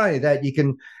 And not only that, you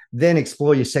can then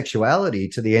explore your sexuality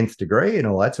to the nth degree and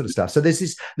all that sort of stuff. So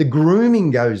there's the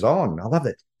grooming goes on. I love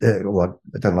it. Well,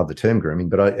 I don't love the term grooming,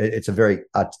 but it's a very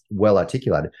well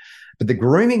articulated. But the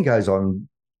grooming goes on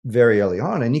very early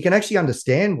on, and you can actually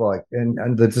understand why.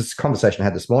 And this conversation I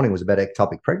had this morning was about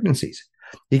ectopic pregnancies.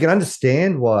 You can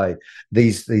understand why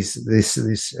this,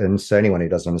 and so anyone who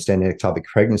doesn't understand ectopic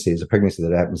pregnancy is a pregnancy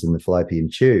that happens in the fallopian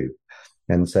tube,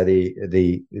 and so the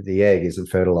egg isn't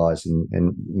fertilized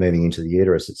and moving into the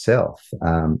uterus itself,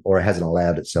 or it hasn't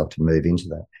allowed itself to move into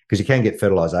that, because you can get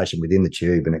fertilization within the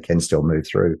tube and it can still move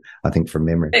through. I think from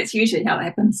memory, that's usually how it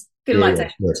happens.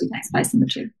 Fertilization takes place in the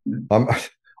tube.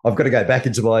 I've got to go back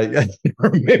into my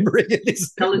remembering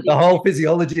the whole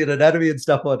physiology and anatomy and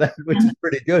stuff like that, which is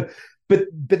pretty good. But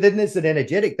then there's an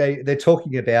energetic. They're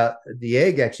talking about the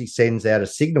egg actually sends out a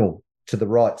signal to the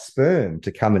right sperm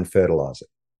to come and fertilize it.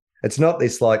 It's not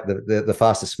this like the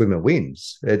fastest swimmer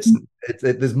wins. There's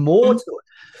more to it.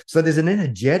 So there's an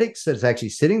energetics that's actually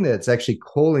sitting there. It's actually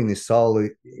calling this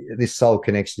soul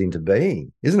connection into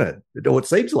being, isn't it? Or it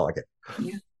seems like it.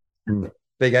 Yeah.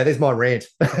 There you go. There's my rant.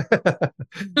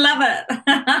 Love it.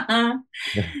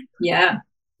 Yeah.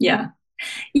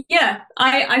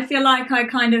 I feel like I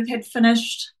kind of had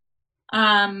finished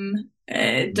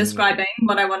describing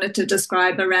what I wanted to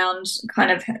describe around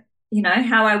kind of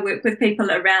how I work with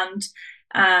people around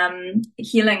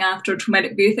healing after a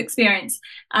traumatic birth experience.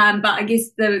 But I guess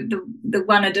the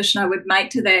one addition I would make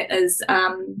to that is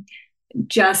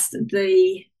just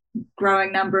the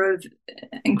growing number of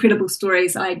incredible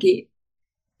stories I get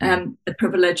the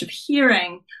privilege of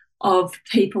hearing of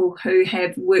people who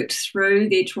have worked through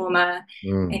their trauma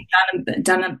and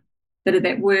done a bit of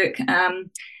that work, and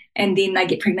then they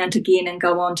get pregnant again and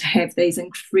go on to have these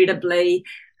incredibly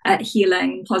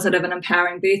healing, positive and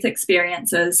empowering birth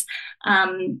experiences.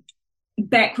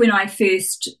 Back when I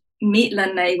first met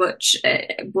Lindley, which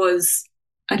was,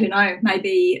 I don't know,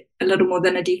 maybe a little more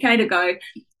than a decade ago,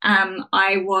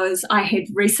 I had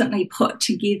recently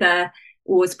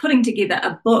was putting together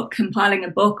a book, compiling a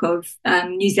book of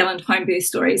New Zealand home birth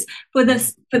stories for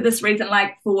this reason,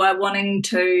 like for wanting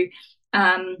to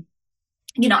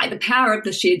the power of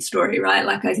the shared story, right?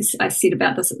 Like I said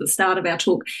about this at the start of our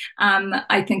talk.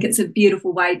 I think it's a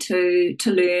beautiful way to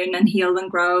learn and heal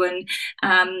and grow and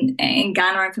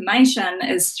garner information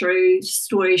is through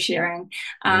story sharing.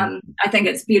 I think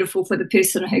it's beautiful for the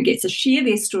person who gets to share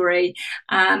their story,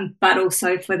 but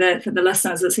also for the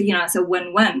listeners. It's a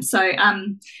win-win.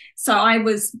 So I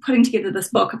was putting together this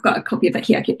book. I've got a copy of it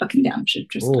here. I kept looking down. I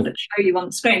should just put it, show you on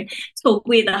the screen. It's called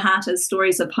Where the Heart Is,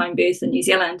 Stories of Home Birth in New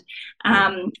Zealand.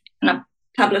 And I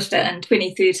published it in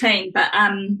 2013. But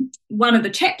one of the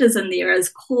chapters in there is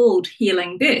called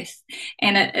Healing Birth.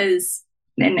 And that's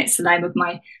the name of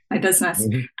my business.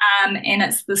 And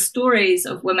it's the stories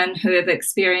of women who have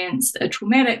experienced a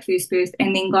traumatic first birth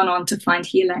and then gone on to find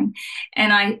healing.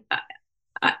 And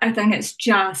I think it's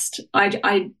just,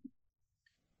 I'm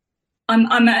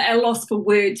at a loss for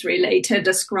words, really, to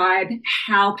describe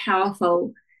how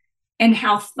powerful and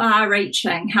how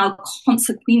far-reaching, how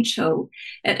consequential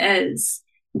it is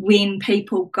when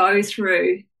people go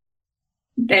through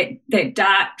that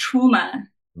dark trauma,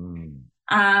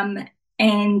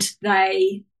 and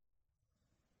they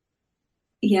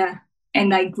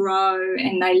grow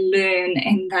and they learn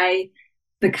and they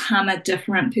become a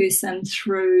different person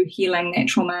through healing that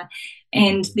trauma.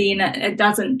 And then it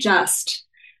doesn't just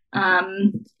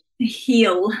help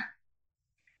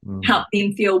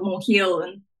them feel more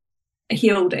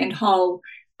healed and whole.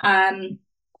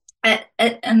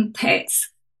 It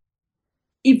impacts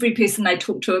every person they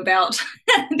talk to about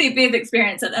their birth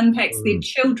experience. It impacts their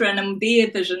children and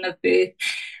their vision of birth.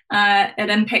 It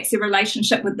impacts their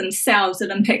relationship with themselves.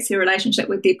 It impacts their relationship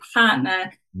with their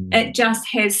partner. It just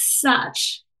has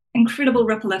such incredible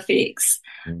ripple effects.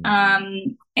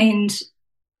 And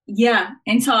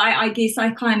so I guess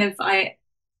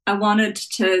I wanted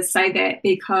to say that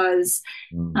because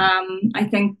I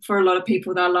think for a lot of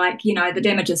people they're like, the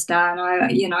damage is done.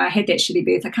 I had that shitty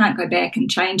birth. I can't go back and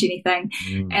change anything.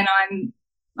 And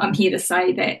I'm here to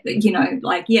say that,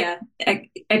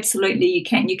 absolutely you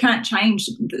can. You can't change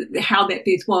how that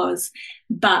birth was,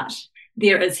 but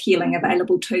there is healing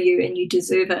available to you and you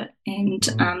deserve it. And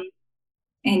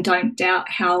don't doubt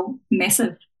how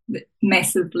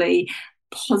massively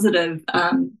positive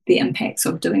the impacts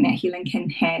of doing that healing can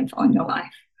have on your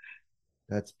life.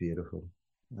 That's beautiful.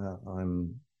 I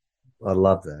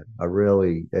love that. I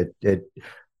really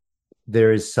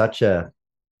there is so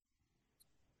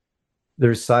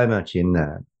much in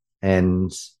that,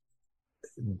 and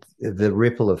the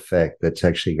ripple effect that's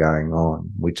actually going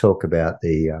on. We talk about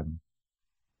the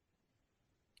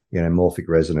morphic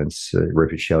resonance.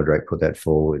 Rupert Sheldrake put that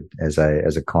forward as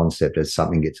a concept, as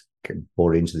something gets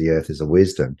brought into the earth as a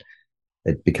wisdom.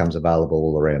 It becomes available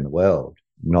all around the world,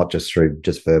 not just through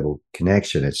just verbal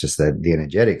connection. It's just the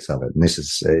energetics of it.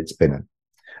 And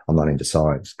I'm not into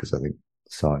science because I think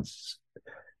science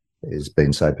has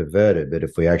been so perverted. But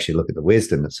if we actually look at the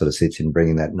wisdom that sort of sits in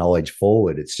bringing that knowledge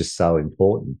forward, it's just so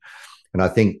important. And I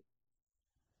think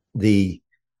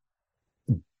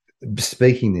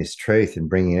speaking this truth and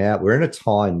bringing it out, we're in a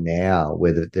time now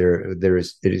where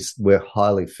we're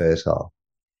highly fertile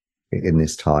in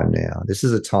this time now. This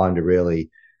is a time to be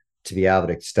able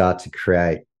to start to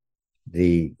create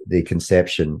the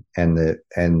conception and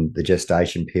the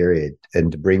gestation period,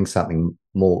 and to bring something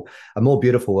a more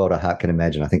beautiful world a heart can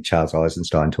imagine. I think Charles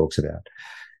Eisenstein talks about.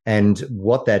 And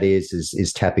what that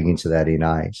is tapping into that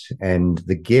innate, and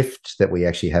the gift that we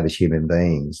actually have as human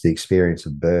beings, the experience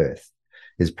of birth,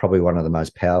 is probably one of the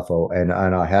most powerful. And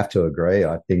I have to agree.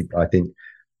 I think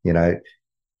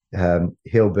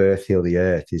heal birth, heal the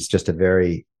earth is just there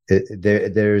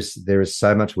is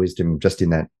so much wisdom just in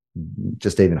that,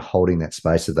 just even holding that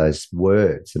space of those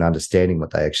words and understanding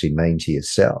what they actually mean to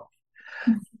yourself.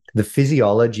 The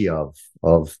physiology of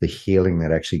the healing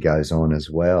that actually goes on as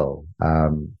well,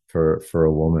 for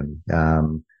a woman.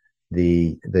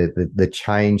 the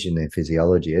change in their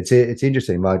physiology. It's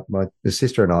interesting. My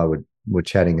sister and I were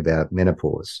chatting about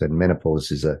menopause, and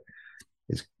menopause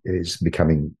is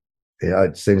becoming.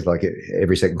 It seems like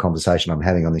every second conversation I'm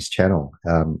having on this channel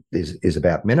is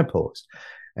about menopause.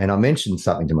 And I mentioned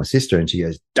something to my sister, and she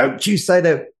goes, "Don't you say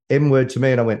that M word to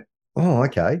me." And I went, "Oh,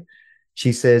 okay."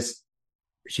 She goes,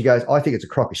 "I think it's a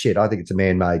crock of shit. I think it's a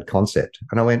man-made concept."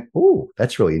 And I went, "Oh,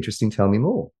 that's really interesting. Tell me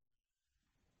more."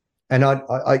 And I'm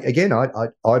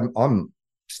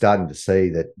starting to see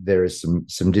that there are some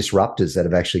disruptors that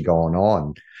have actually gone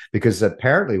on, because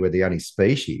apparently we're the only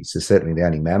species, or certainly the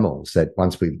only mammals, that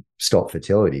once we stop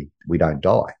fertility, we don't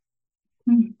die.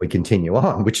 Mm. We continue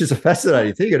on, which is a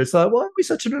fascinating thing. And it's like, why are we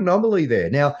such an anomaly there?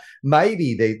 Now,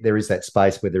 maybe there is that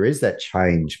space where there is that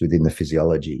change within the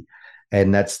physiology,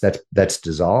 and that's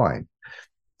design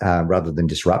rather than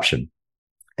disruption.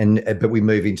 But we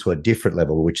move into a different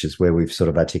level, which is where we've sort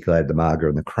of articulated the Marga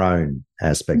and the crone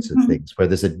aspects of things, where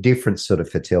there's a different sort of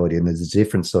fertility and there's a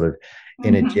different sort of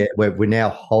energy, where we're now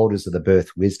holders of the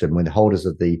birth wisdom, we're holders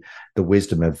of the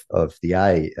wisdom of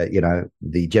the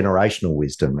the generational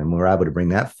wisdom, and we're able to bring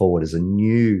that forward as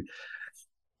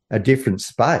a different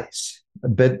space.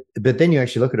 But then you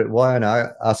actually look at it, why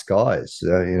aren't us guys,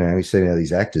 we've seen how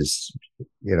these actors,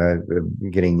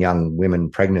 getting young women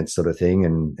pregnant sort of thing,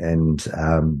 and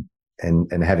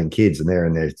having kids, and they're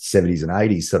in their 70s and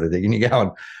 80s sort of thing. And you're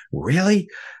going, really?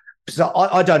 So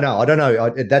I don't know.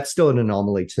 That's still an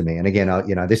anomaly to me. And again,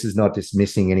 this is not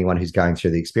dismissing anyone who's going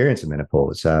through the experience of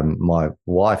menopause. My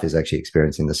wife is actually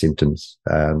experiencing the symptoms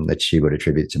that she would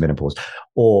attribute to menopause,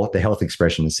 or the health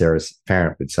expression, as Sarah's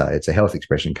parent would say. It's a health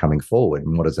expression coming forward.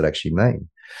 And what does it actually mean?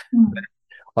 Mm.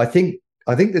 I think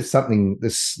there's something,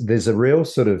 there's a real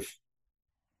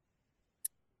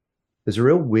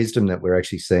wisdom that we're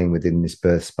actually seeing within this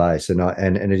birth space.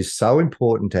 And it is so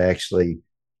important to actually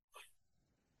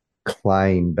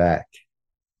claim back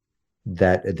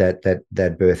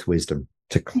that birth wisdom,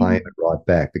 to claim it right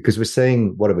back, because we're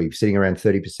seeing, what are we sitting around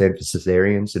 30% for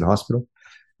cesareans in hospital?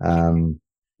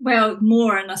 Well,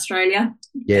 more in Australia.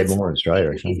 Yeah, more in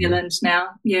Australia, actually. New Zealand now.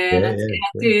 A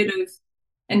third of,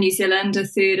 in New Zealand, a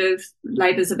third of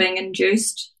labours are being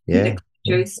induced.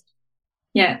 Induced.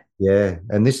 Yeah. Yeah,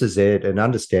 and this is it, and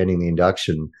understanding the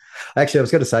induction. Actually, I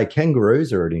was going to say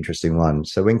kangaroos are an interesting one.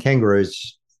 So when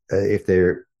kangaroos, if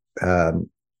they're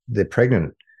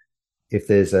pregnant, if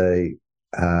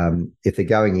they're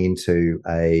going into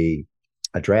a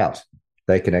drought,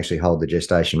 they can actually hold the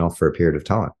gestation off for a period of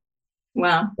time.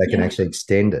 Wow. They can actually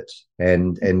extend it.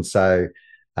 And so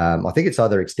I think it's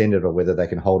either extended or whether they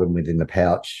can hold them within the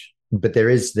pouch. But there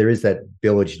is that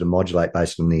ability to modulate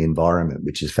based on the environment,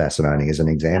 which is fascinating as an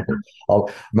example. I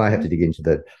might have to dig into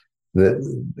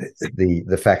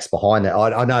the facts behind that.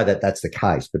 I know that that's the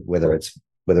case, but whether it's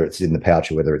in the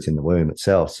pouch or whether it's in the womb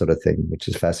itself, sort of thing, which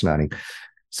is fascinating.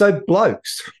 So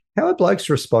blokes, how are blokes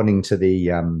responding to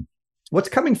the what's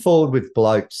coming forward with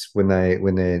blokes when they're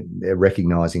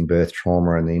recognising birth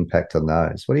trauma and the impact on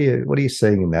those? What are you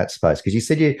seeing in that space? Because you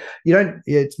said you don't.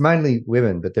 It's mainly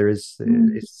women, but there is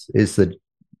the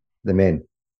men.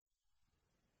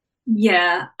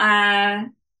 Yeah, I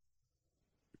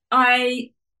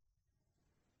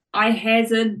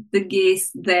hazard the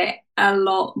guess that a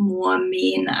lot more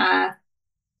men are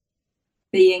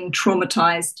being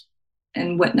traumatized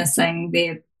and witnessing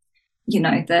their,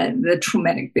 the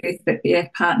traumatic birth that their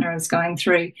partner is going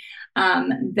through,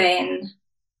 than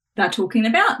they're talking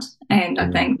about. And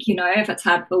I think, if it's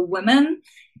hard for women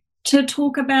to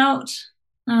talk about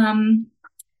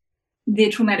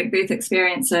their traumatic birth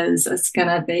experiences, it's going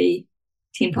to be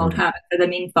tenfold harder for the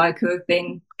men folk who have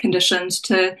been conditioned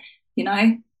to,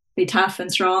 be tough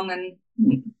and strong and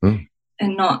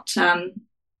not,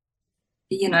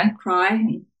 cry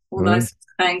and all those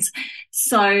things.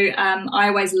 So I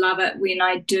always love it when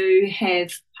I do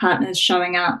have partners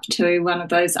showing up to one of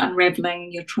those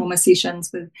unraveling your trauma sessions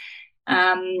with,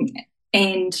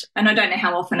 and I don't know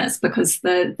how often it's because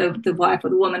the wife or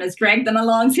the woman has dragged them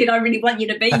along, said, "I really want you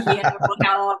to be here," or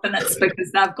how often it's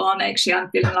because they've gone, "Actually, I'm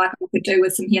feeling like I could do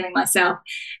with some healing myself."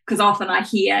 Because often I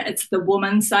hear it's the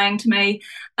woman saying to me,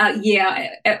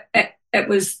 it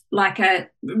was like a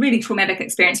really traumatic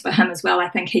experience for him as well. I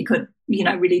think he could,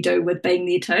 really do with being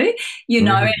there too, and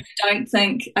I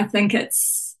think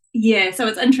it's, so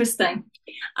it's interesting.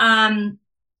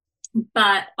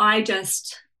 But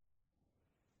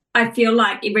I feel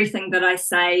like everything that I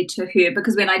say to her,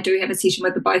 because when I do have a session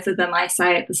with the both of them, I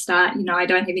say at the start, I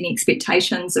don't have any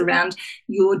expectations around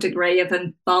your degree of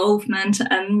involvement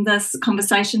in this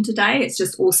conversation today. It's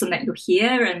just awesome that you're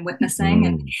here and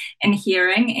witnessing and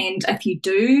hearing. And if you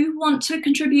do want to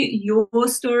contribute your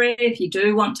story, if you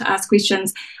do want to ask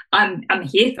questions, I'm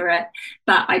here for it,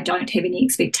 but I don't have any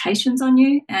expectations on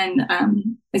you. And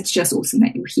it's just awesome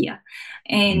that you're here.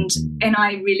 And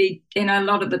I really, a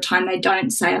lot of the time they don't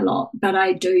say a lot, but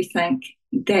I do think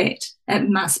that it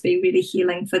must be really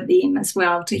healing for them as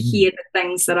well to hear the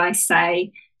things that I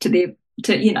say to their,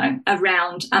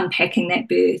 around unpacking that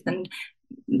birth and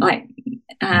like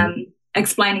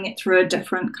explaining it through a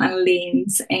different kind of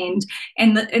lens, and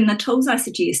the tools I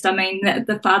suggest. I mean,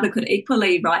 the father could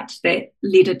equally write that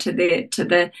letter to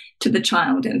the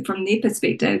child, and from their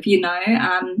perspective,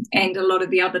 and a lot of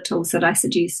the other tools that I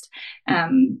suggest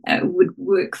would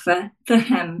work for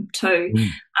him too.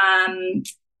 I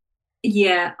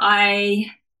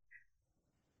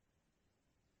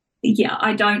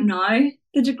don't know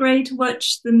the degree to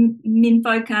which the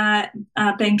menfolk are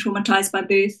being traumatized by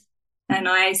birth. And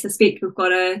I suspect we've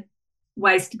got a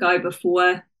ways to go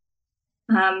before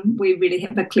we really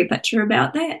have a clear picture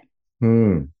about that.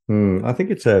 I think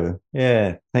it's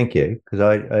thank you, because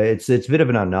it's a bit of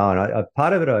an unknown.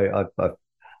 Part of it,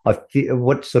 I feel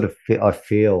what sort of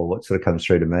comes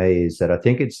through to me is that I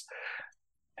think it's,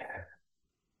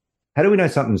 how do we know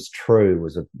something's true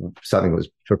was something that was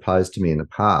proposed to me in the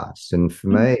past, and for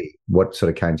me, what sort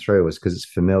of came through was because it's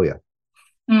familiar.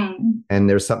 And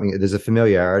there's a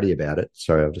familiarity about it.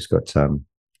 Sorry, I've just got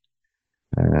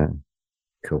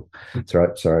cool. It's all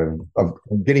right. Sorry, I'm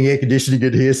getting air conditioning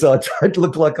in here, so I try to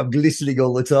look like I'm listening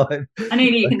all the time. I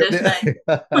need air conditioning.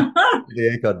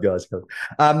 The aircon guys come.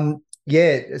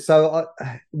 So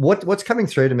what's coming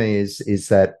through to me is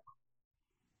that,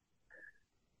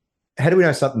 how do we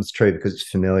know something's true? Because it's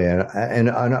familiar, and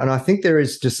I think there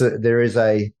is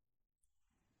a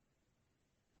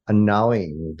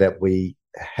knowing that we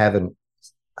haven't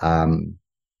been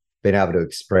able to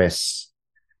express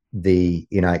the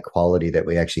innate quality that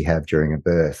we actually have during a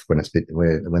birth when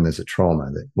there's a trauma,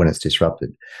 when it's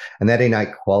disrupted, and that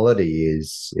innate quality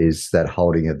is that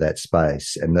holding of that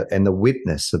space and the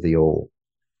witness of the all.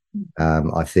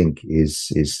 I think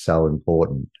is so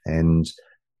important, and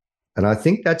I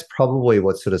think that's probably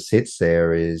what sort of sits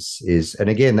there is and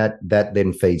again that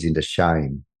then feeds into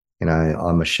shame.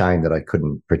 I'm ashamed that I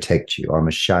couldn't protect you. I'm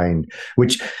ashamed,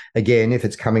 which again, if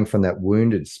it's coming from that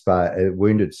wounded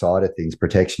side of things,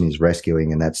 protection is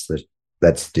rescuing, and that's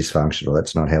dysfunctional.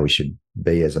 That's not how we should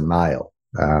be as a male.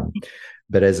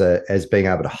 But as being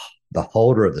able to, the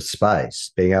holder of the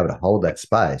space, being able to hold that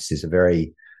space is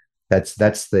that's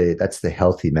the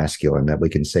healthy masculine that we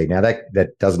can see. Now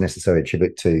that doesn't necessarily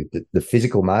attribute to the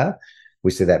physical male.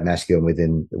 We see that masculine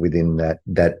within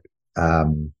that.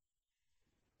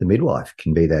 The midwife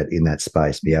can be that in that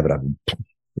space, be able to,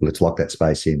 let's lock that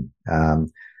space in.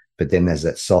 But then there's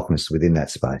that softness within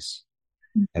that space,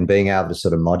 and being able to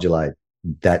sort of modulate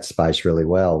that space really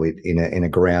well in a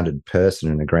grounded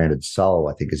person and a grounded soul,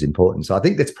 I think is important. So I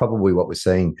think that's probably what we're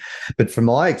seeing. But from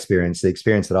my experience, the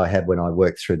experience that I had when I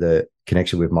worked through the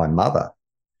connection with my mother,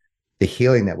 the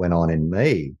healing that went on in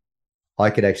me, I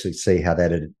could actually see how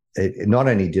that it not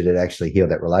only did it actually heal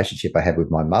that relationship I had with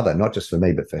my mother, not just for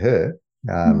me, but for her.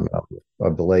 I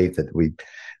believe that we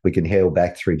can heal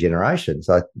back 3 generations.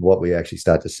 What we actually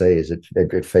start to see is it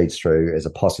feeds through as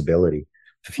a possibility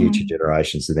for future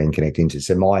generations to then connect into.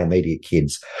 So my immediate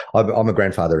kids, I'm a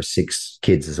grandfather of 6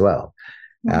 kids as well,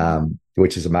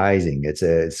 which is amazing. It's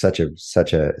such a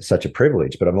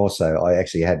privilege. But I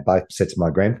actually had both sets of my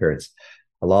grandparents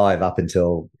alive up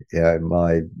until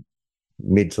my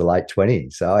mid to late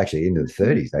 20s, so actually into the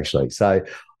 30s actually. So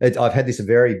I've had this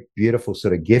very beautiful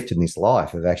sort of gift in this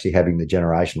life of actually having the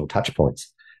generational touch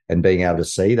points and being able to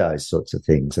see those sorts of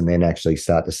things, and then actually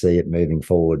start to see it moving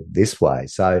forward this way.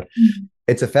 So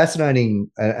it's a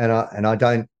fascinating, and I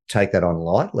don't take that on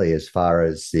lightly as far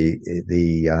as the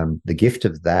gift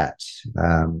of that,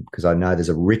 because I know there's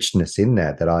a richness in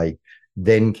that I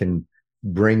then can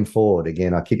bring forward.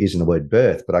 Again, I keep using the word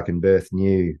birth, but I can birth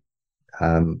new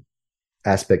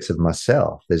aspects of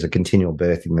myself. There's a continual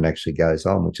birthing that actually goes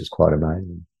on, which is quite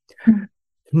amazing.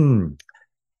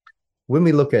 When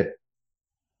we look at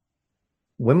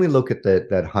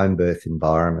that home birth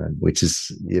environment, which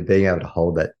is being able to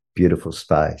hold that beautiful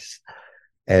space,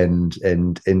 and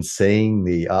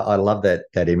seeing I love that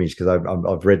image, because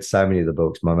I've read so many of the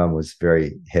books. My mum was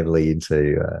very heavily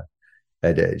into.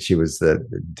 She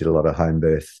did a lot of home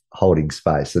birth holding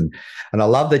space, and I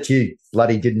love that you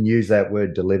bloody didn't use that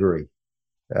word delivery.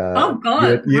 Oh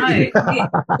God, no.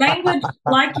 Language,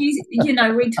 like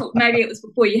we talked, maybe it was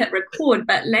before you hit record,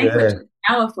 but language yeah. is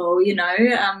powerful.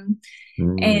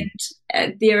 And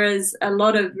there is a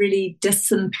lot of really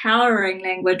disempowering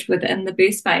language within the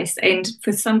birth space. And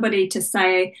for somebody to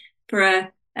say, for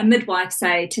a midwife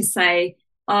to say,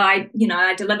 oh, I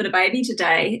delivered a baby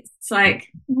today. It's like,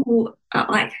 well,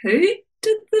 like who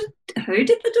did the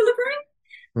delivering?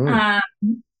 Mm.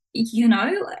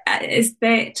 Is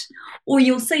that, or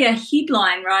you'll see a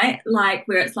headline, right? Like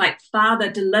where it's like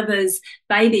father delivers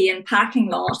baby in parking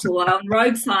lot or on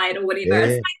roadside or whatever.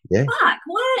 Yeah, It's yeah. like, fuck,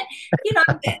 what?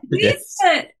 Yes.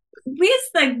 Where's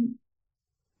the,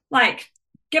 like,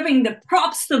 giving the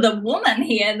props to the woman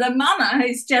here, the mama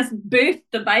who's just birthed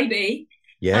the baby.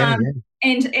 Yeah,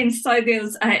 yeah. And so there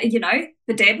was,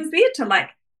 the dad was there to like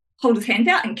hold his hands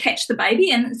out and catch the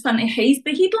baby, and suddenly he's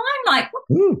the headline. Like,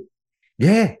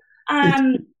 yeah.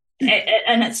 and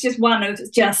it's just one of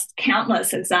just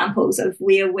countless examples of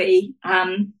where we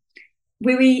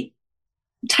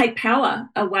take power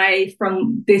away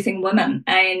from birthing women,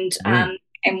 and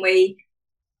we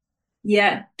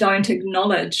don't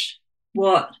acknowledge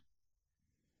what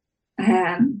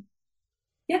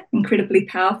incredibly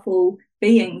powerful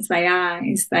beings they are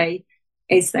as they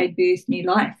birth new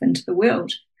life into the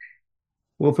world.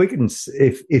 Well, if we can,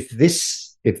 if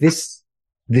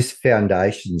this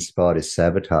foundation spot is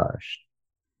sabotaged,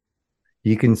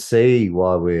 you can see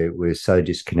why we're so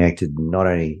disconnected, not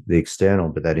only the external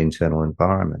but that internal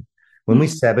environment. When we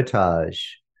sabotage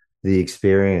the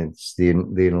experience, the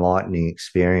enlightening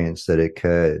experience that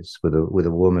occurs with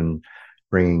a woman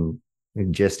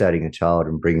gestating a child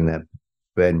and bringing that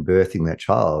and birthing that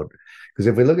child, because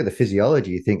if we look at the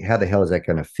physiology, you think, how the hell is that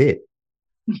going to fit?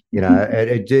 But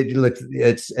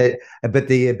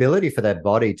the ability for that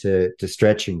body to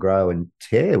stretch and grow and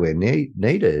tear where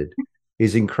needed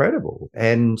is incredible.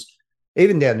 And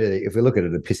even down to, if we look at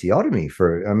an episiotomy,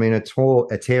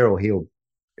 a tear or heal,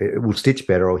 it will stitch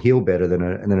better or heal better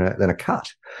than a cut.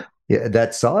 Yeah,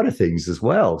 that side of things as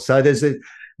well. So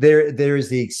there is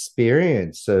the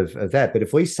experience of that. But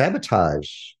if we sabotage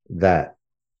that,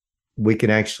 we can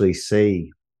actually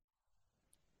see.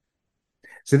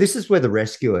 So this is where the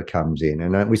rescuer comes in,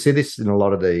 and we see this in a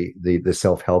lot of the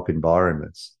self-help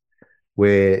environments,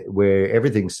 where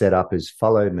everything's set up as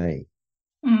follow me.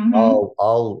 Mm-hmm.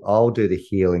 I'll do the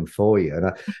healing for you,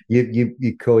 and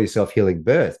you call yourself healing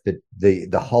birth, but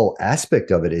the whole aspect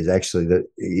of it is actually that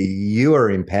you are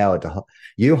empowered to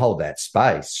you hold that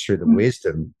space through the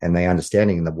wisdom and the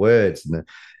understanding and the words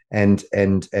and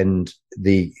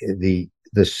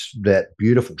that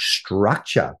beautiful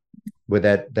structure where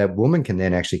that woman can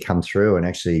then actually come through and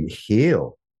actually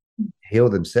heal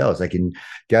themselves. They can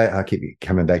go, I keep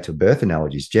coming back to birth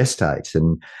analogies, gestate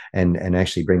and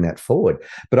actually bring that forward.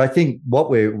 But I think what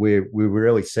we're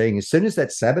really seeing, as soon as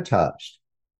that's sabotaged,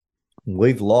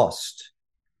 we've lost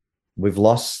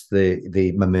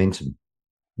the momentum.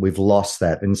 We've lost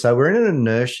that. And so we're in an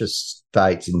inertia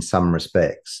state in some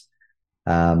respects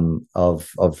and no,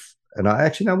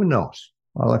 we're not.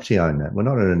 I'll actually own that. We're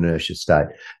not in an inertia state.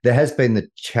 There has been the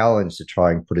challenge to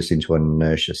try and put us into an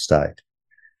inertia state.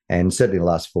 And certainly the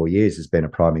last 4 years has been a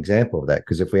prime example of that,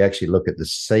 because if we actually look at the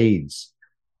seeds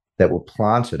that were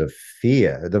planted of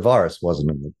fear, the virus was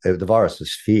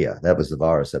fear. That was the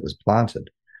virus that was planted.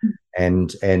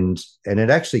 And it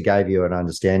actually gave you an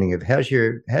understanding of how's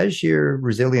your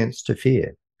resilience to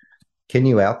fear? Can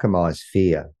you alchemize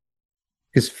fear?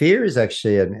 Because fear is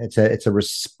actually it's a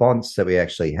response that we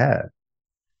actually have.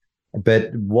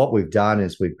 But what we've done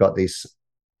is we've got this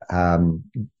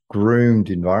groomed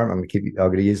environment. I'm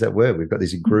going to use that word. We've got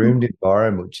this groomed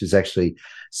environment which has actually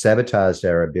sabotaged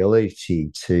our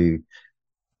ability to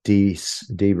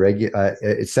deregulate.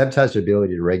 It's sabotaged our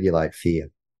ability to regulate fear,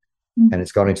 and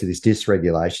it's gone into this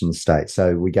dysregulation state.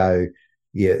 So we go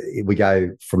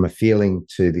from a feeling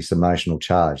to this emotional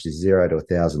charge, this 0 to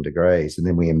 1,000 degrees, and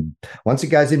then once it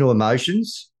goes into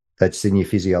emotions, that's in your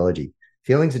physiology.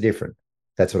 Feelings are different.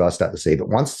 That's what I start to see. But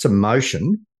once it's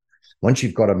emotion, once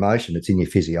you've got emotion, it's in your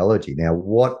physiology. Now,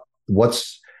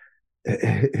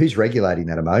 who's regulating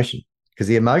that emotion? Because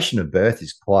the emotion of birth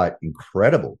is quite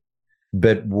incredible.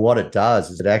 But what it does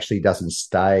is it actually doesn't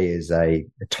stay as a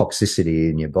toxicity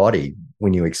in your body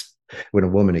when a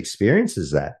woman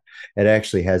experiences that. It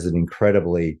actually has an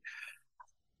incredibly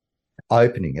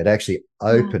opening. It actually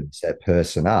opens that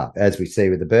person up, as we see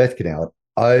with the birth canal.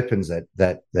 Opens that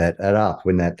up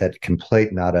when that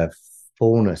complete and utter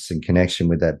fullness and connection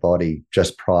with that body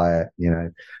just prior,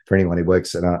 for anyone who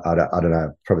works, and I don't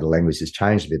know, probably the language has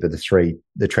changed a bit, but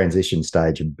the transition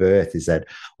stage of birth is that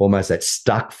almost that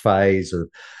stuck phase of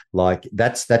like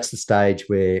that's the stage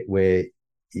where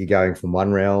you're going from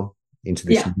one realm into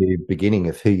this Yeah. new beginning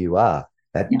of who you are.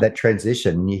 That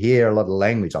transition, you hear a lot of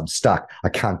language. I'm stuck. I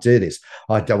can't do this.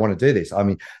 I don't want to do this. I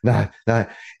mean, no.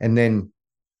 And then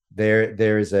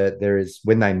there is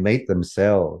when they meet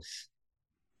themselves,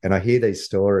 and I hear these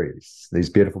stories, these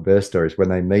beautiful birth stories, when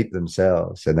they meet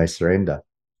themselves and they surrender.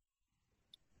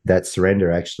 That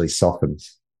surrender actually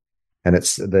softens, and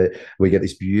we get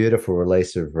this beautiful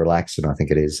release of relaxin, I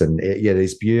think it is, and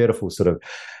this beautiful sort of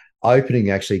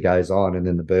opening actually goes on, and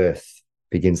then the birth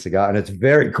begins to go, and it's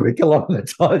very quick a lot of the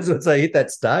times once they hit that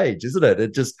stage, isn't it?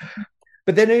 It just,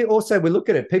 but then also we look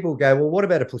at it, people go, well, what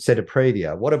about a placenta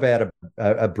previa? What about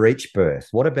a breech birth?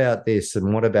 What about this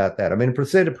and what about that? I mean,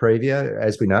 placenta previa,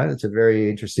 as we know, it's a very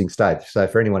interesting state. So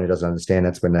for anyone who doesn't understand,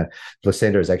 that's when the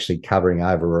placenta is actually covering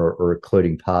over or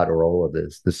occluding part or all of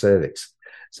the cervix,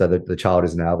 so that the child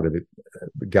isn't able to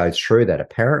go through that,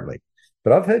 apparently.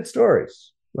 But I've heard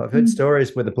stories. I've heard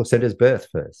stories where the placenta is birthed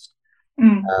first.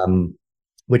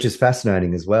 Which is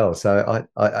fascinating as well. So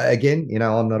I again,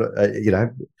 I'm not,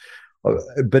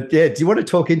 but yeah, do you want to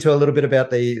talk into a little bit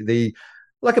about the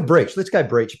like a breech? Let's go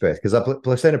breech birth, because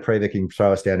placenta previa can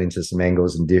throw us down into some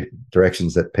angles and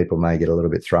directions that people may get a little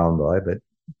bit thrown by.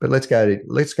 But let's go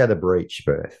the breech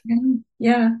birth.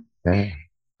 Yeah.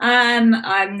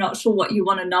 I'm not sure what you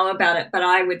want to know about it, but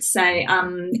I would say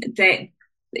that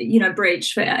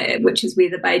breech, which is where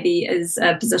the baby is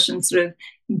positioned sort of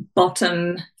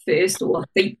bottom first or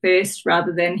feet first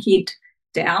rather than head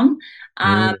down.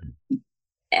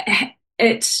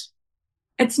 It's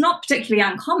not particularly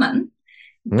uncommon,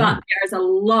 but there is a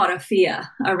lot of fear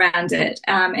around it,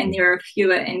 and there are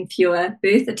fewer and fewer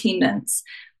birth attendants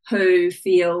who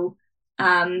feel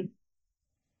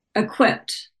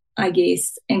equipped, I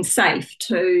guess, and safe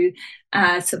to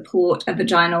support a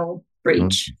vaginal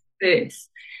breech birth,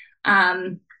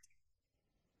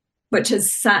 which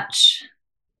is such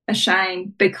a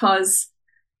shame, because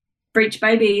breech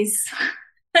babies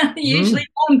usually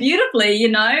born beautifully,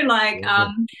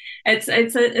 it's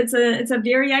a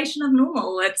variation of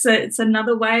normal. It's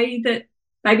another way that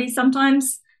babies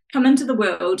sometimes come into the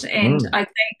world, and I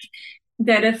think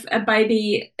that if a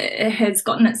baby has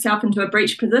gotten itself into a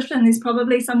breech position, there's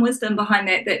probably some wisdom behind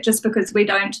that just because we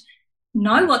don't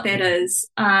know what that is,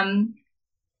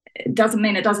 doesn't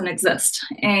mean it doesn't exist.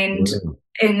 And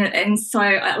so,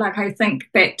 I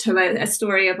think back to a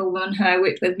story of a woman who I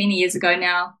worked with many years ago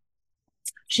now.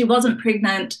 She wasn't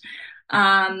pregnant.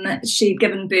 She'd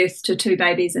given birth to 2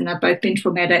 babies, and they've both been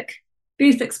traumatic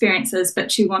birth experiences,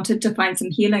 but she wanted to find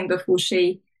some healing before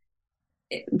she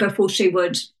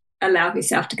would allow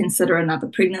herself to consider another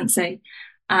pregnancy,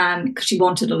 because she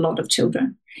wanted a lot of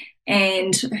children.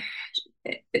 And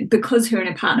because her and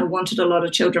her partner wanted a lot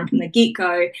of children from the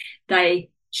get-go,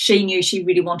 she knew she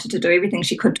really wanted to do everything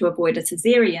she could to avoid a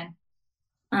cesarean,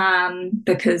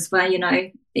 because,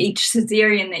 each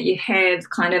cesarean that you have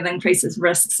kind of increases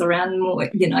risks around more,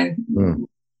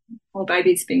 more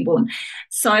babies being born.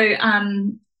 So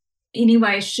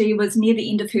anyway, she was near the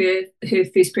end of her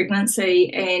first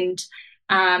pregnancy, and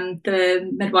the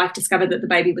midwife discovered that the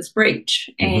baby was breech,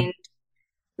 and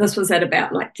this was at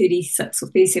about 36 or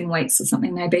 37 weeks or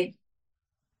something maybe.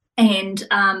 And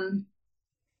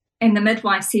the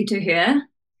midwife said to her,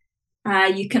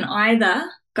 you can either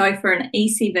go for an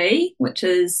ECV, which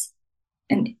is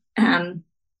an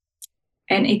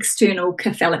external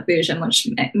cephalic version, which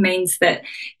means that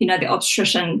the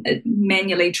obstetrician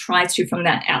manually tries to, from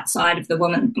the outside of the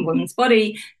woman's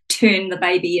body, turn the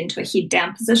baby into a head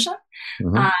down position,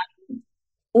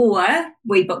 or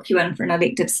we book you in for an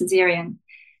elective cesarean.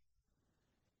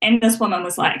 And this woman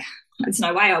was like, there's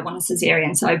no way I want a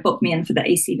cesarean, so book me in for the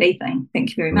ECV thing,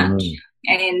 thank you very much.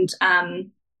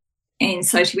 And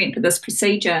so she went for this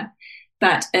procedure.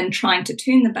 But in trying to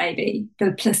turn the baby,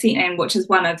 the placenta, which is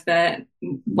one of the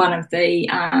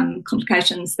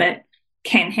complications that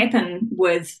can happen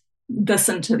with this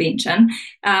intervention,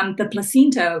 the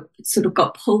placenta sort of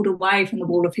got pulled away from the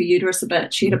wall of her uterus a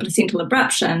bit. She had a placental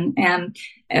abruption,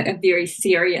 a very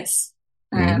serious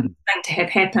thing to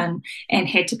have happen, and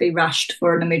had to be rushed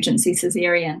for an emergency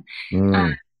cesarean.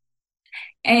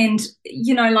 And,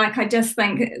 I just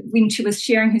think when she was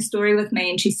sharing her story with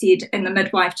me, and she said, and the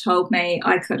midwife told me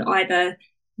I could either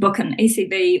book an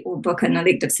ECV or book an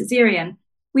elective cesarean,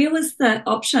 where was the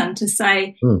option to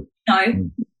say,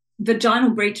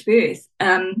 vaginal breech birth?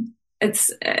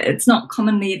 It's not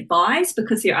commonly advised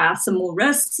because there are some more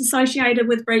risks associated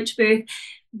with breech birth,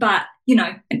 but,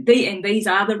 and these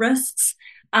are the risks.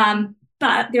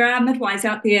 But there are midwives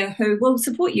out there who will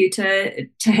support you to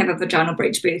have a vaginal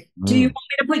breech birth. Do you want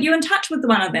me to put you in touch with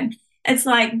one of them? It's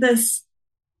like this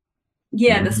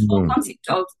yeah, this whole Mm. concept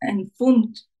of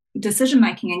informed decision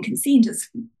making and consent has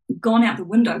gone out the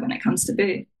window when it comes to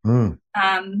birth. Mm.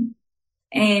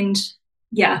 And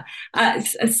yeah,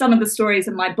 some of the stories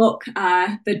in my book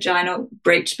are vaginal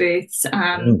breech births.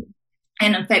 Mm.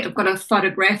 And in fact, I've got a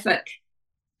photographic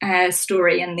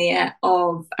story in there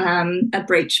of a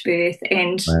breech birth,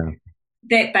 and Wow.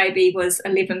 that baby was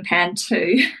 11 pound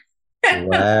too.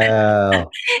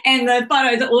 Wow. And the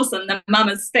photos are awesome. The mum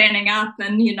is standing up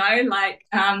and, like,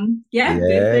 Yeah,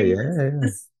 birthing yeah.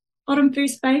 this bottom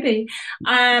first baby.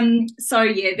 So,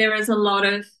 yeah, there is a lot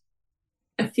of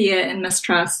fear and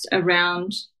mistrust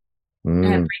around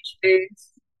Mm. breech births.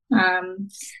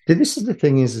 This is the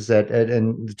thing is that,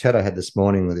 and the chat I had this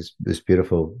morning with this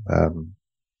beautiful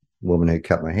woman who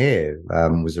cut my hair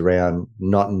was around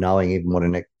not knowing even what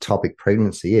an ectopic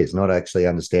pregnancy is, not actually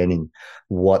understanding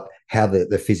how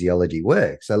the physiology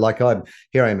works. So, like I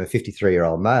am a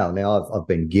 53-year-old male now. I've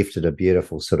been gifted a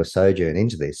beautiful sort of sojourn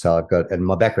into this. So and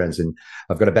my background's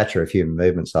I've got a Bachelor of Human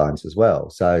Movement Science as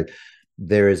well. So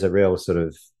there is a real sort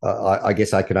of I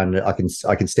guess I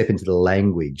can step into the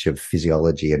language of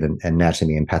physiology and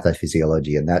anatomy and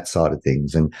pathophysiology and that side of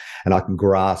things, and I can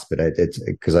grasp it. It's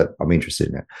because I'm interested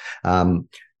in it.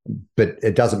 But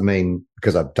it doesn't mean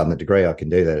because I've done the degree I can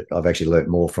do that. I've actually learnt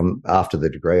more from after the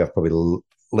degree. I've probably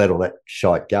let all that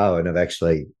shite go and I've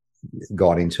actually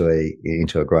gone into a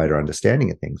greater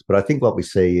understanding of things. But I think what we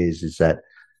see is that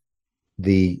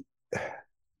the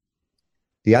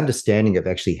understanding of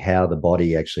actually how the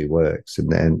body actually works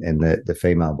and the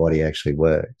female body actually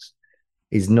works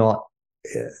is not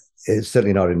it's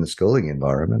certainly not in the schooling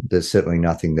environment. There's certainly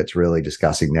nothing that's really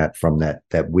discussing that from that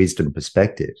wisdom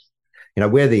perspective.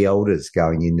 We're the elders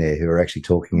going in there who are actually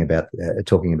talking about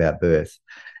birth,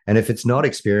 and if it's not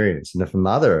experienced, and if a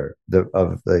mother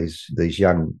of these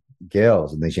young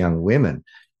girls and these young women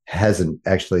hasn't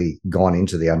actually gone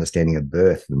into the understanding of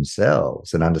birth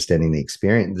themselves and understanding the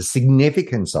experience, the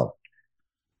significance of it,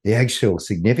 the actual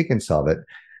significance of it,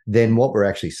 then what we're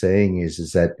actually seeing is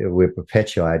that we're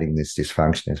perpetuating this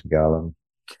dysfunction as we go along.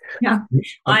 Yeah,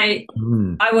 I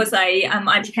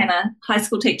became a high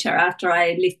school teacher after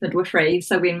I left midwifery.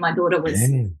 So when my daughter was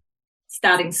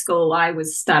starting school, I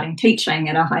was starting teaching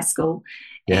at a high school,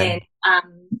 and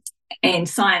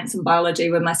science and biology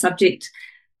were my subjects,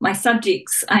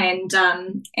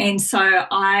 and so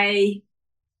I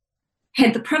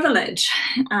had the privilege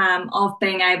of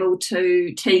being able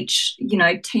to teach,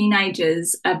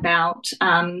 teenagers about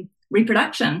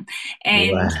reproduction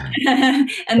and Wow.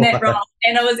 and that role.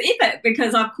 And it was epic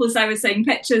because, of course, I was seeing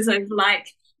pictures of like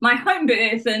my home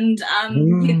birth and,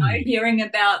 hearing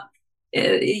about,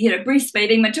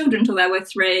 breastfeeding my children till they were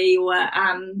 3 or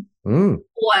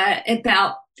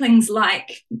about things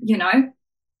like,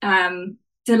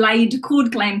 delayed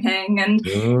cord clamping and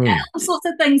all sorts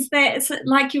of things that it's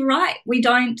like, you're right, we're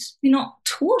not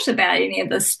taught about any of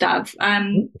this stuff.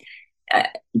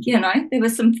 There were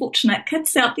some fortunate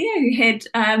kids out there who had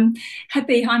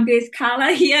hippie home birth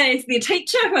Carla here as their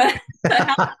teacher.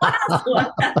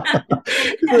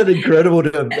 Isn't it incredible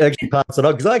to actually pass it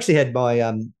on? Because I actually had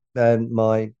my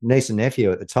niece and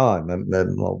nephew at the time.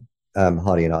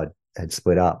 Heidi and I had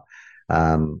split up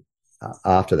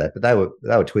after that, but they were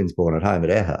twins born at home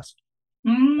at our house,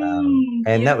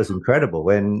 and that was incredible.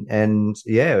 And an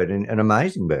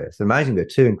amazing birth,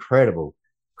 two incredible,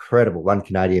 one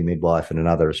Canadian midwife and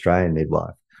another Australian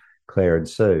midwife, Claire and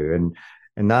Sue,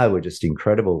 and they were just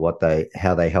incredible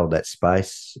how they held that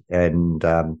space. And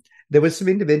there was some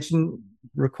intervention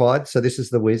required. So this is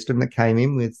the wisdom that came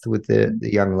in with the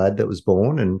young lad that was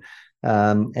born,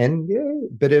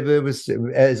 but it was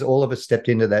as all of us stepped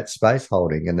into that space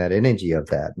holding and that energy of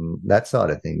that and that side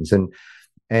of things. And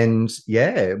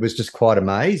it was just quite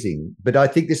amazing. But I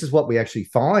think this is what we actually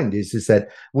find is that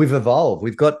we've evolved.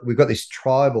 We've got this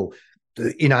tribal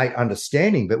innate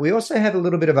understanding, but we also have a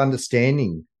little bit of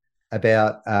understanding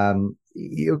about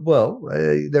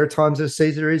there are times that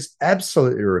Caesar is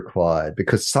absolutely required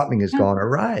because something has gone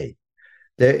awry.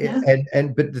 But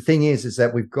the thing is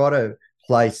that we've got to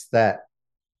place that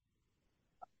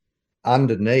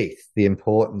underneath the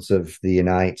importance of the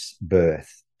innate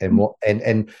birth.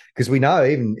 And because we know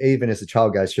even as the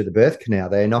child goes through the birth canal,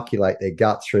 they inoculate their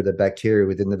gut through the bacteria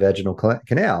within the vaginal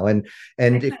canal. And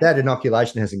if that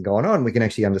inoculation hasn't gone on, we can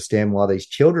actually understand why these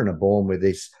children are born with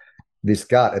this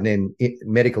gut. And then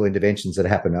medical interventions that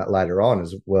happen later on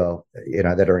as well,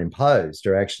 that are imposed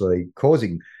are actually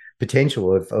causing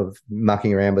potential of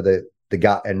mucking around with the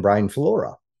gut and brain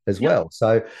flora as well.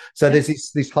 So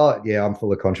there's this high, I'm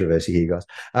full of controversy here, guys.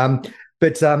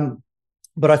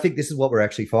 But I think this is what we're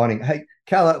actually finding. Hey,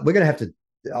 Carla, we're going to have to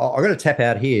I'm going to tap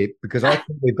out here because I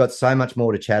think we've got so much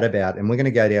more to chat about, and we're going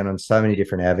to go down on so many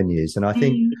different avenues. And I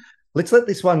think let's let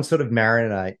this one sort of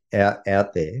marinate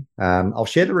out there. I'll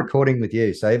share the recording with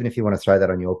you. So even if you want to throw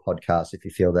that on your podcast, if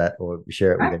you feel that, or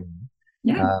share it with anyone.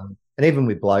 Yeah. And even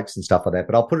with blokes and stuff like that.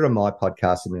 But I'll put it on my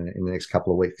podcast in the next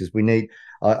couple of weeks, because we need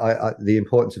the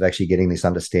importance of actually getting this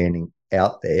understanding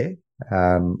out there,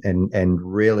 and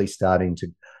really starting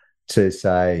to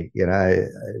say, you know,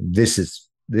 this is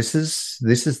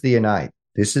the innate.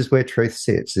 This is where truth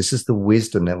sits. This is the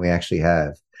wisdom that we actually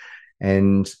have.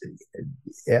 And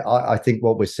I think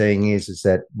what we're seeing is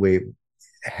that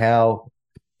how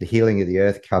the healing of the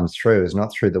earth comes through is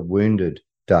not through the wounded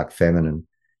dark feminine.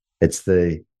 It's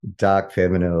the dark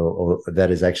feminine or that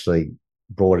has actually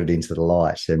brought it into the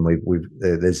light. And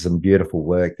there's some beautiful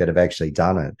work that have actually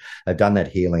done it. They've done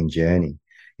that healing journey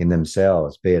in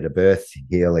themselves, be it a birth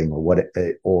healing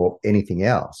or anything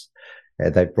else.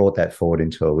 They've brought that forward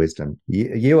into a wisdom.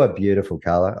 You are beautiful,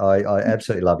 Carla. I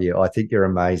absolutely love you. I think you're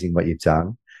amazing what you've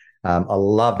done. I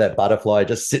love that butterfly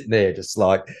just sitting there, just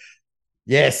like,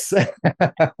 yes.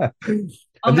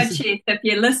 On my chest, if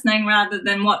you're listening rather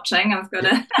than watching, I've got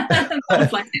a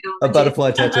butterfly tattoo. A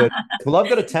butterfly tattoo. Well, I've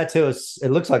got a tattoo. It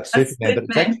looks like Superman,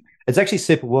 but it's actually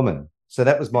Superwoman. So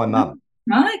that was my mum.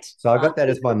 Right. So I got that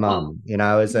as my mum, you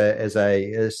know, as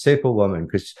a Superwoman,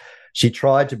 because she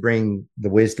tried to bring the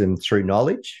wisdom through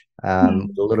knowledge, a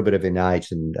little bit of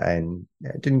innate, and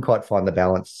didn't quite find the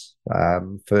balance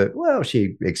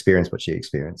she experienced what she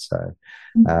experienced. So,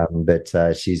 but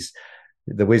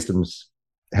the wisdom's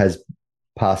has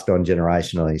passed on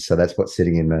generationally. So that's what's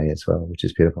sitting in me as well, which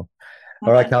is beautiful.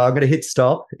 Okay. All right, Carl, I'm going to hit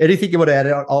stop. Anything you want to add?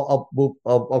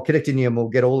 I'll connect in you, and we'll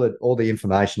get all the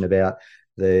information about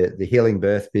the healing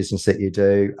birth business that you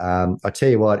do. I tell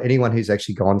you what, anyone who's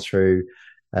actually gone through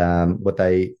what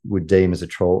they would deem as a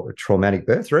traumatic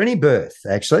birth, or any birth,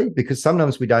 actually, because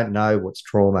sometimes we don't know what's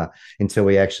trauma until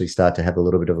we actually start to have a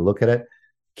little bit of a look at it.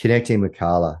 Connecting with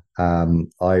Carla,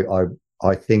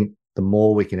 I think the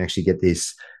more we can actually get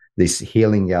this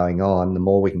healing going on, the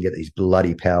more we can get these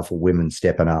bloody powerful women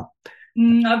stepping up.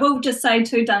 I will just say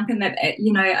too, Duncan, that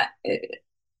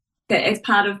that as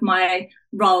part of my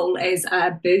role as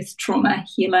a birth trauma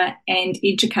healer and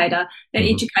educator, the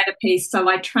educator piece, so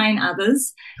I train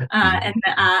others in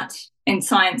the art and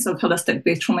science of holistic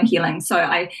birth trauma healing. So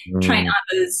I train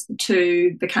others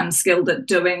to become skilled at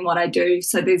doing what I do.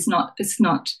 So it's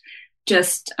not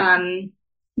just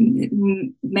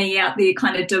me out there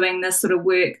kind of doing this sort of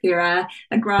work. There are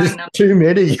a growing number. Too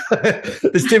many.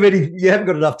 There's too many. You haven't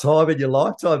got enough time in your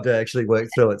lifetime to actually work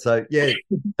through it. So yeah,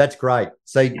 that's great.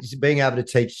 So being able to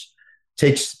teach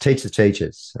the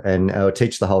teachers and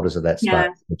teach the holders of that space. Yeah.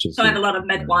 Which is so I have a lot of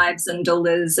midwives and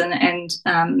doulas and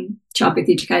childbirth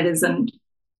educators and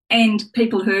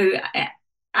people who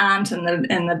aren't in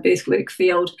the birth work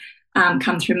field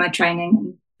come through my training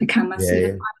and become a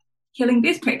certified healing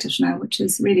birth practitioner, which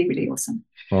is really, really awesome.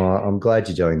 Well, I'm glad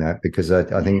you're doing that, because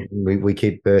I think we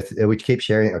keep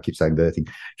sharing. I keep saying birthing.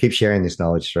 Keep sharing this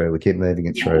knowledge through. We keep moving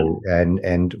it through,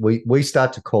 and we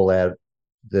start to call out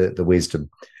the wisdom,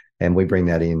 and we bring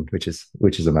that in, which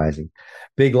is amazing.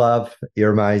 Big love.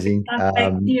 You're amazing.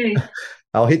 Thank you.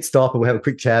 I'll hit stop and we'll have a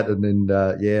quick chat, and then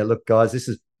look, guys, this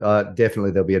is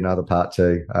definitely there'll be another part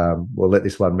 2. We'll let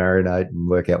this one marinate and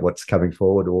work out what's coming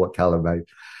forward, or what Carla may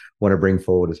want to bring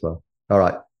forward as well. All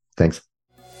right. Thanks.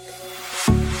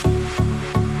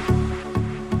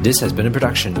 This has been a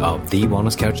production of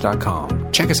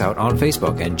TheWellnessCouch.com. Check us out on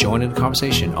Facebook and join in the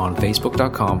conversation on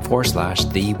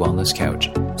Facebook.com/The Wellness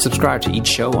Couch. Subscribe to each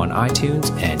show on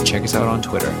iTunes and check us out on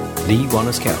Twitter. The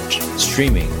Wellness Couch,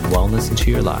 streaming wellness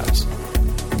into your lives.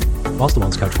 Whilst the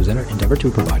Wellness Couch presenter endeavor to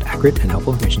provide accurate and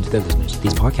helpful information to their listeners,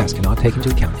 these podcasts cannot take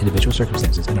into account individual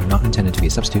circumstances and are not intended to be a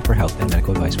substitute for health and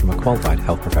medical advice from a qualified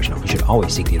health professional. You should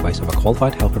always seek the advice of a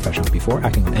qualified health professional before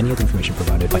acting on any of the information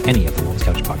provided by any of the Wellness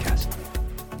Couch podcasts.